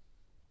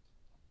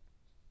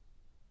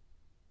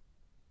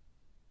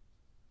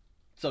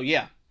 So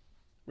yeah,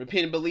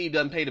 repent and believe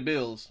doesn't pay the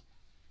bills.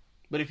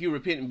 But if you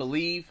repent and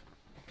believe,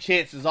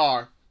 chances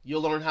are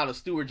you'll learn how to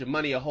steward your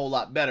money a whole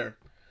lot better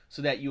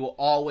so that you will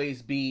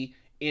always be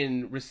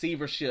in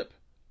receivership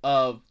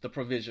of the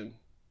provision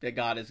that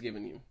God has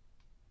given you.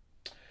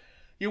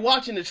 You're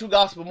watching the True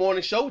Gospel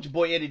Morning Show with your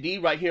boy Eddie D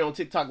right here on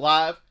TikTok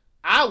Live.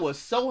 I was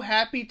so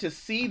happy to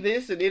see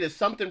this, and it is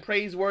something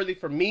praiseworthy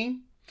for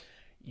me.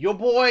 Your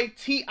boy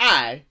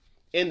T.I.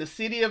 in the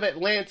city of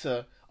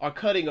Atlanta are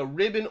cutting a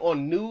ribbon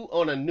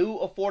on a new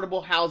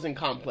affordable housing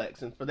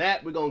complex. And for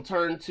that, we're going to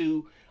turn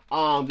to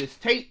this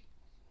tape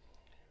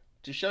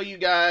to show you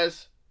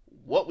guys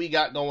what we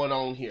got going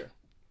on here.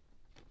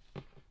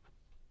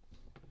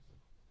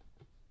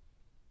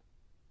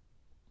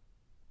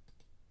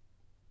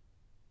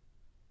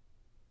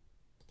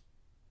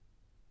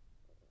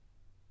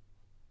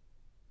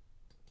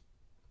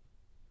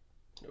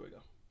 Here we go.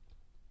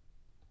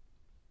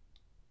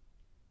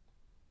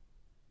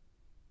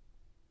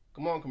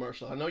 Come on,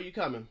 commercial. I know you're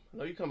coming.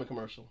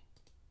 Commercial.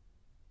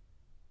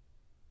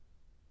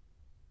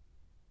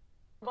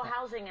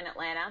 Housing in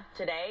Atlanta.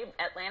 Today,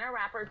 Atlanta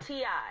rapper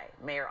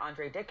T.I., Mayor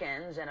Andre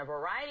Dickens, and a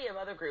variety of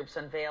other groups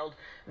unveiled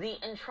the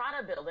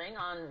Intrada building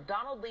on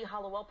Donald Lee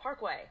Hollowell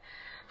Parkway.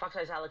 Fox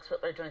 5's Alex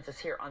Whitler joins us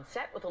here on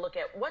set with a look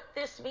at what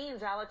this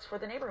means, Alex, for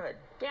the neighborhood.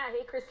 Yeah,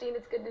 hey, Christine,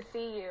 it's good to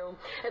see you.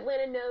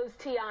 Atlanta knows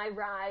T.I.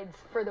 rides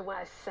for the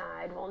West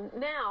Side. Well,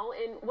 now,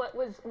 in what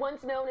was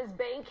once known as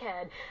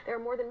Bankhead, there are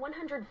more than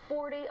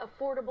 140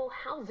 affordable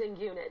housing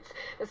units.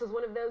 This was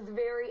one of those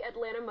very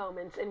Atlanta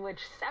moments in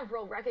which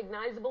several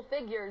recognizable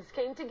figures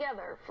came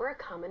together for a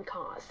common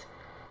cause.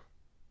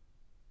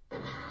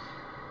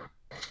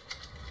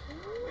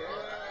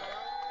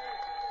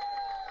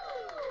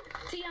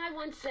 T.I.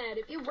 once said,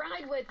 if you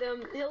ride with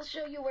him, he'll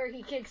show you where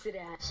he kicks it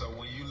at. So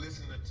when you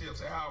listen to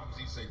Tip's albums,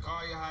 he say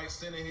Collier Heights,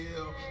 Center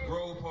Hill,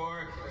 Grove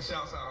Park, and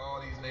shouts out to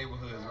all these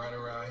neighborhoods right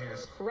around here.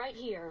 Right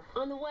here,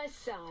 on the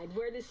West Side,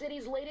 where the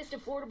city's latest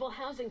affordable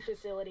housing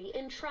facility,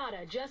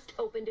 Intrada, just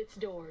opened its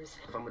doors.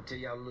 If I'm going to tell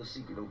y'all a little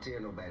secret, don't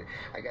tell nobody.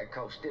 I got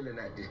caught stealing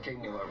out this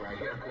Kmart right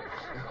here.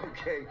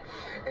 Okay?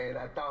 And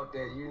I thought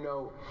that,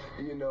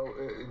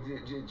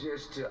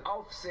 just to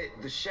offset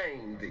the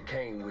shame that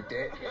came with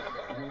that,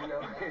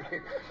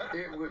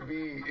 it would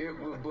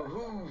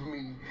behoove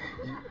me,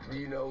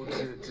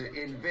 to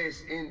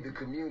invest in the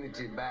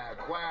community by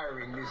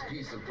acquiring this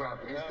piece of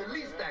property. It's the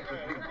least I could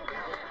do.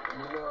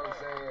 You know what I'm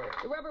saying?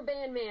 The Rubber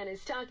Band Man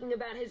is talking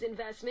about his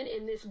investment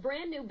in this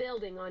brand new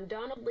building on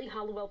Donald Lee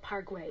Hollowell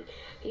Parkway.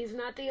 He's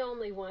not the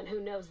only one who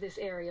knows this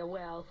area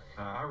well.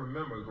 I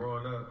remember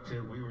growing up,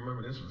 we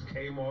remember this was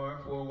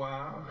Kmart for a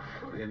while,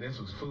 and this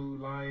was Food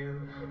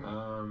Lion,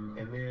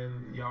 and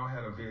then y'all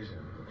had a vision,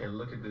 and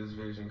look at this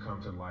vision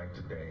come to life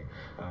today.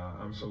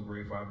 I'm so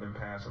grateful. I've been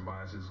passing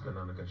by as it's been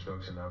under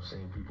construction. I've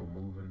seen people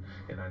moving,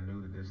 and I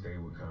knew that this day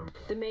would come.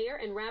 The mayor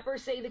and rapper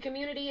say the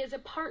community is a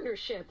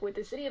partnership with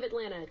the city of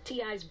Atlanta,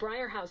 T.I.'s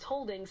Briarhouse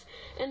Holdings,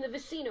 and the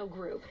Vecino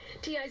Group.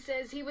 T.I.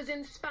 says he was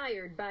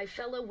inspired by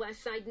fellow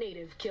West Side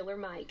native Killer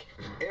Mike.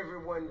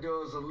 Everyone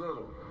does a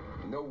little.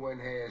 No one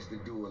has to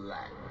do a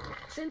lot.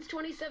 Since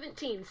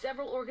 2017,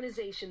 several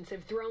organizations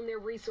have thrown their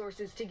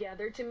resources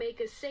together to make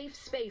a safe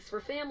space for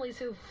families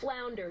who've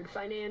floundered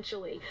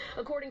financially.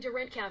 According to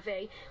Rent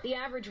Cafe, the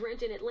average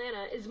rent in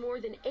Atlanta is more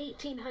than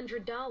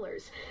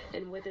 $1,800.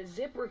 And with a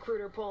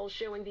ZipRecruiter poll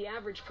showing the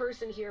average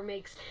person here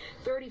makes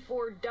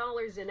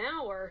 $34 an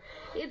hour,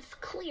 it's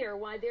clear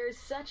why there's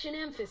such an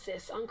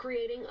emphasis on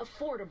creating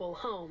affordable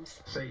homes.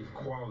 Safe,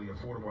 quality,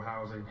 affordable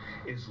housing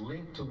is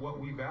linked to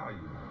what we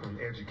value in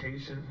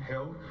education,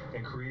 health,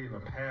 and creating a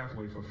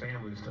pathway for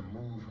families to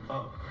move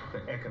up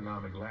the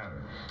economic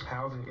ladder.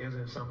 Housing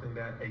isn't something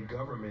that a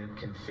government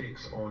can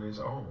fix on its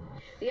own.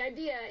 The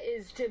idea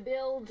is to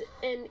build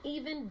an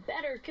even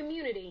better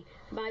community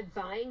by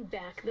buying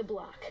back the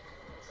block.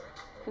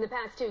 In the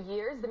past 2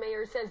 years, the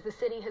mayor says the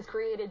city has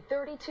created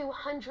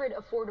 3,200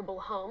 affordable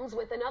homes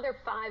with another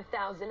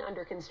 5,000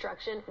 under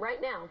construction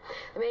right now.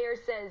 The mayor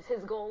says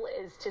his goal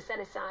is to set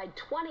aside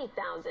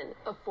 20,000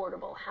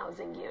 affordable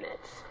housing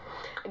units.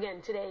 Again,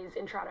 today's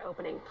Intrada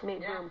opening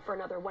made room for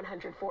another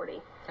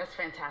 140. That's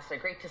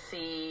fantastic. Great to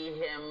see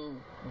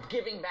him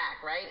giving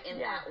back, right, in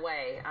that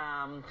way.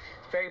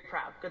 Very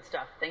proud. Good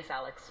stuff. Thanks,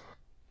 Alex.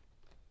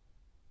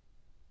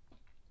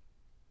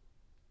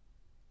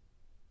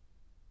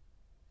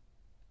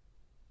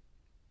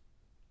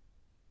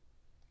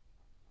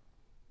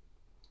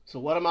 So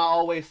what am I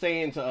always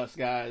saying to us,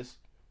 guys?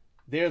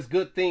 There's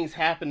good things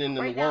happening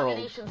in the world.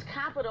 The nation's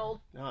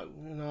capital. No,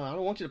 I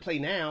don't want you to play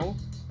now.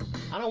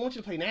 I don't want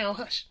you to play now.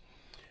 Hush.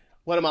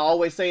 What am I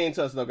always saying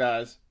to us, though,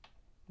 guys?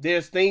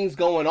 There's things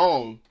going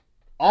on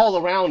all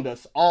around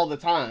us all the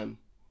time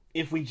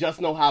if we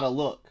just know how to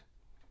look.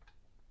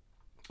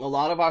 A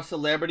lot of our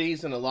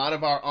celebrities and a lot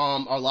of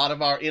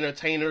our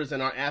entertainers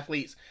and our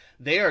athletes,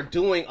 they are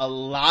doing a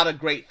lot of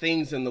great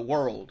things in the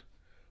world.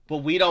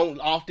 But we don't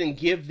often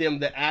give them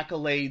the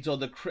accolades or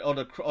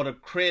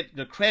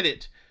the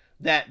credit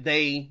that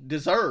they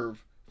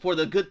deserve for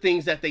the good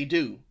things that they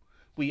do.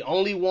 We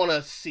only want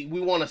to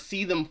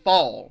see them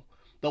fall,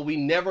 but we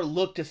never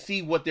look to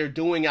see what they're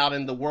doing out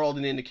in the world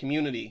and in the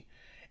community.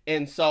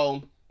 And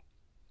so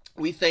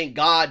we thank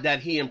God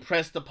that He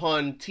impressed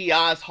upon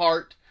T.I.'s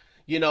heart,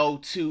 you know,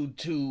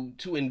 to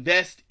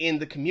invest in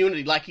the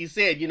community. Like he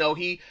said, you know,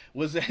 he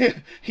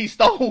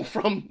stole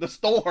from the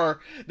store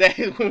that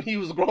when he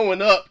was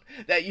growing up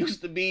that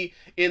used to be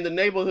in the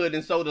neighborhood.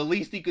 And so the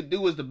least he could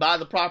do is to buy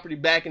the property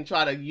back and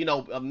try to, you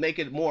know, make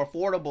it more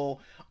affordable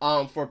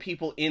for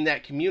people in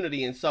that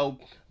community. And so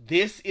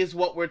this is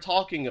what we're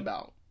talking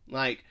about.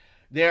 Like,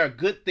 there are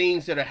good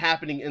things that are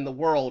happening in the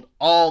world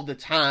all the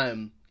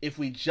time if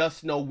we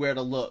just know where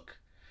to look,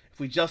 if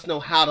we just know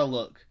how to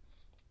look.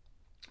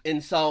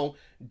 And so,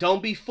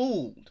 don't be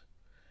fooled.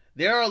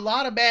 There are a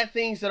lot of bad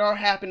things that are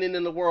happening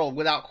in the world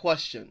without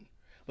question.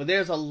 But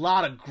there's a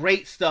lot of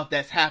great stuff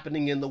that's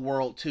happening in the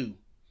world too.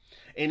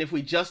 And if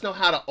we just know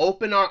how to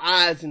open our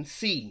eyes and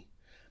see,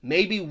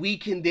 maybe we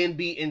can then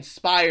be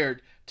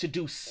inspired to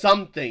do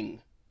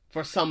something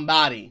for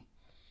somebody.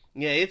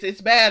 Yeah, it's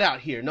bad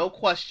out here, no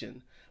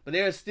question. But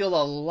there is still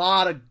a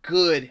lot of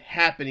good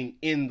happening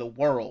in the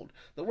world.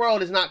 The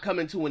world is not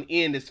coming to an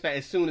end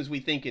as soon as we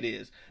think it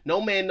is.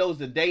 No man knows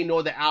the day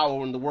nor the hour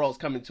when the world's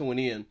coming to an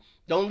end.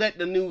 Don't let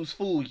the news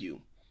fool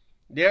you.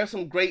 There are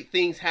some great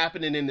things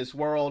happening in this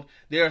world.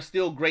 There are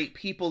still great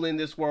people in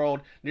this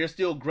world. There are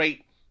still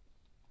great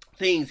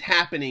things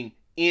happening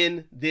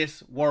in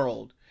this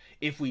world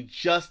if we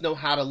just know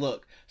how to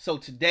look. So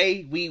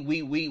today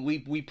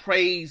we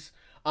praise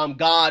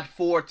God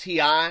for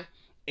T.I.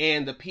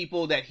 and the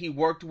people that he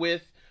worked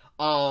with,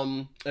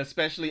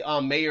 especially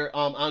Mayor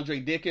Andre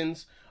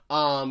Dickens,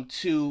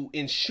 to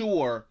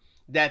ensure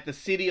that the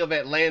city of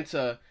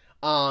Atlanta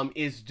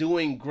is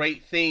doing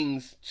great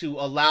things to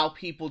allow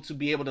people to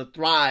be able to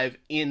thrive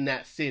in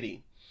that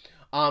city.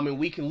 And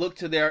we can look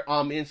to their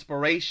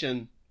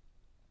inspiration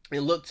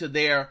and look to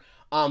their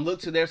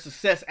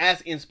success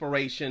as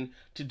inspiration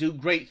to do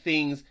great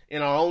things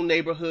in our own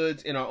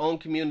neighborhoods, in our own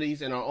communities,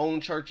 in our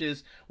own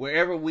churches,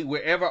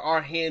 wherever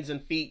our hands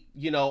and feet,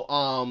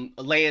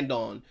 land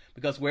on.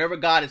 Because wherever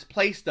God has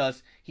placed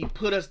us, he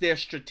put us there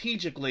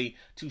strategically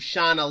to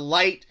shine a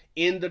light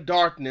in the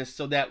darkness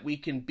so that we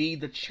can be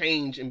the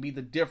change and be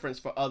the difference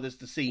for others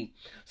to see.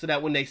 So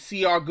that when they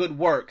see our good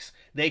works,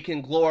 they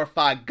can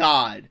glorify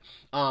God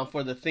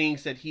for the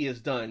things that he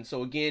has done.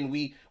 So again,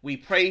 we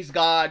praise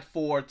God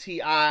for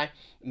T.I.,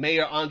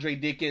 Mayor Andre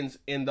Dickens,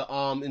 in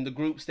the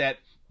groups that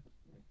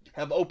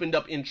have opened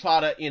up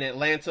Intrada in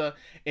Atlanta,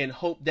 and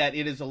hope that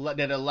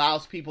that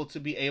allows people to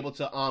be able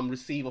to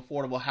receive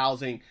affordable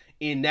housing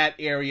in that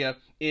area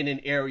and in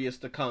areas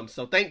to come.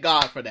 So thank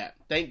God for that.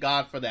 Thank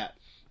God for that.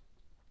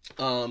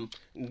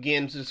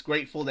 Again, just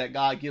grateful that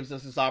God gives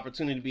us this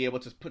opportunity to be able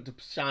to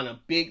shine a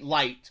big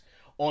light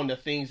on the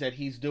things that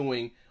he's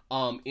doing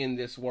in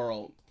this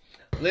world.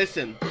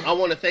 Listen, I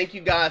want to thank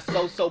you guys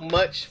so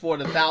much for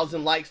the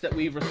 1,000 likes that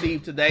we've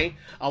received today.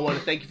 I want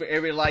to thank you for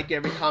every like,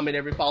 every comment,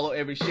 every follow,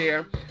 every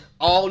share.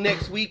 All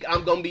next week,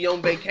 I'm going to be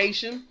on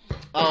vacation.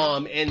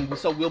 And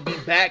so we'll be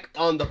back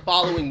on the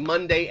following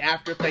Monday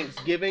after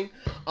Thanksgiving.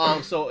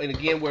 And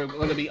again, we're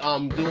going to be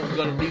we're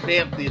going to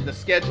revamp the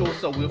schedule.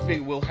 So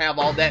we'll have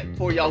all that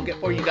for y'all,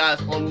 for you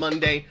guys on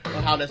Monday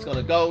on how that's going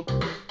to go.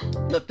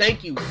 But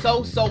thank you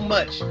so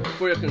much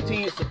for your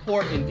continued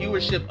support and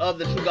viewership of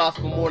the True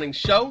Gospel Morning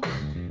Show.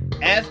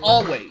 As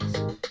always,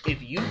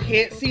 if you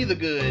can't see the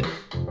good,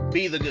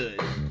 be the good.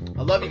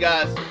 I love you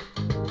guys.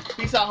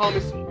 Peace out,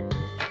 homies.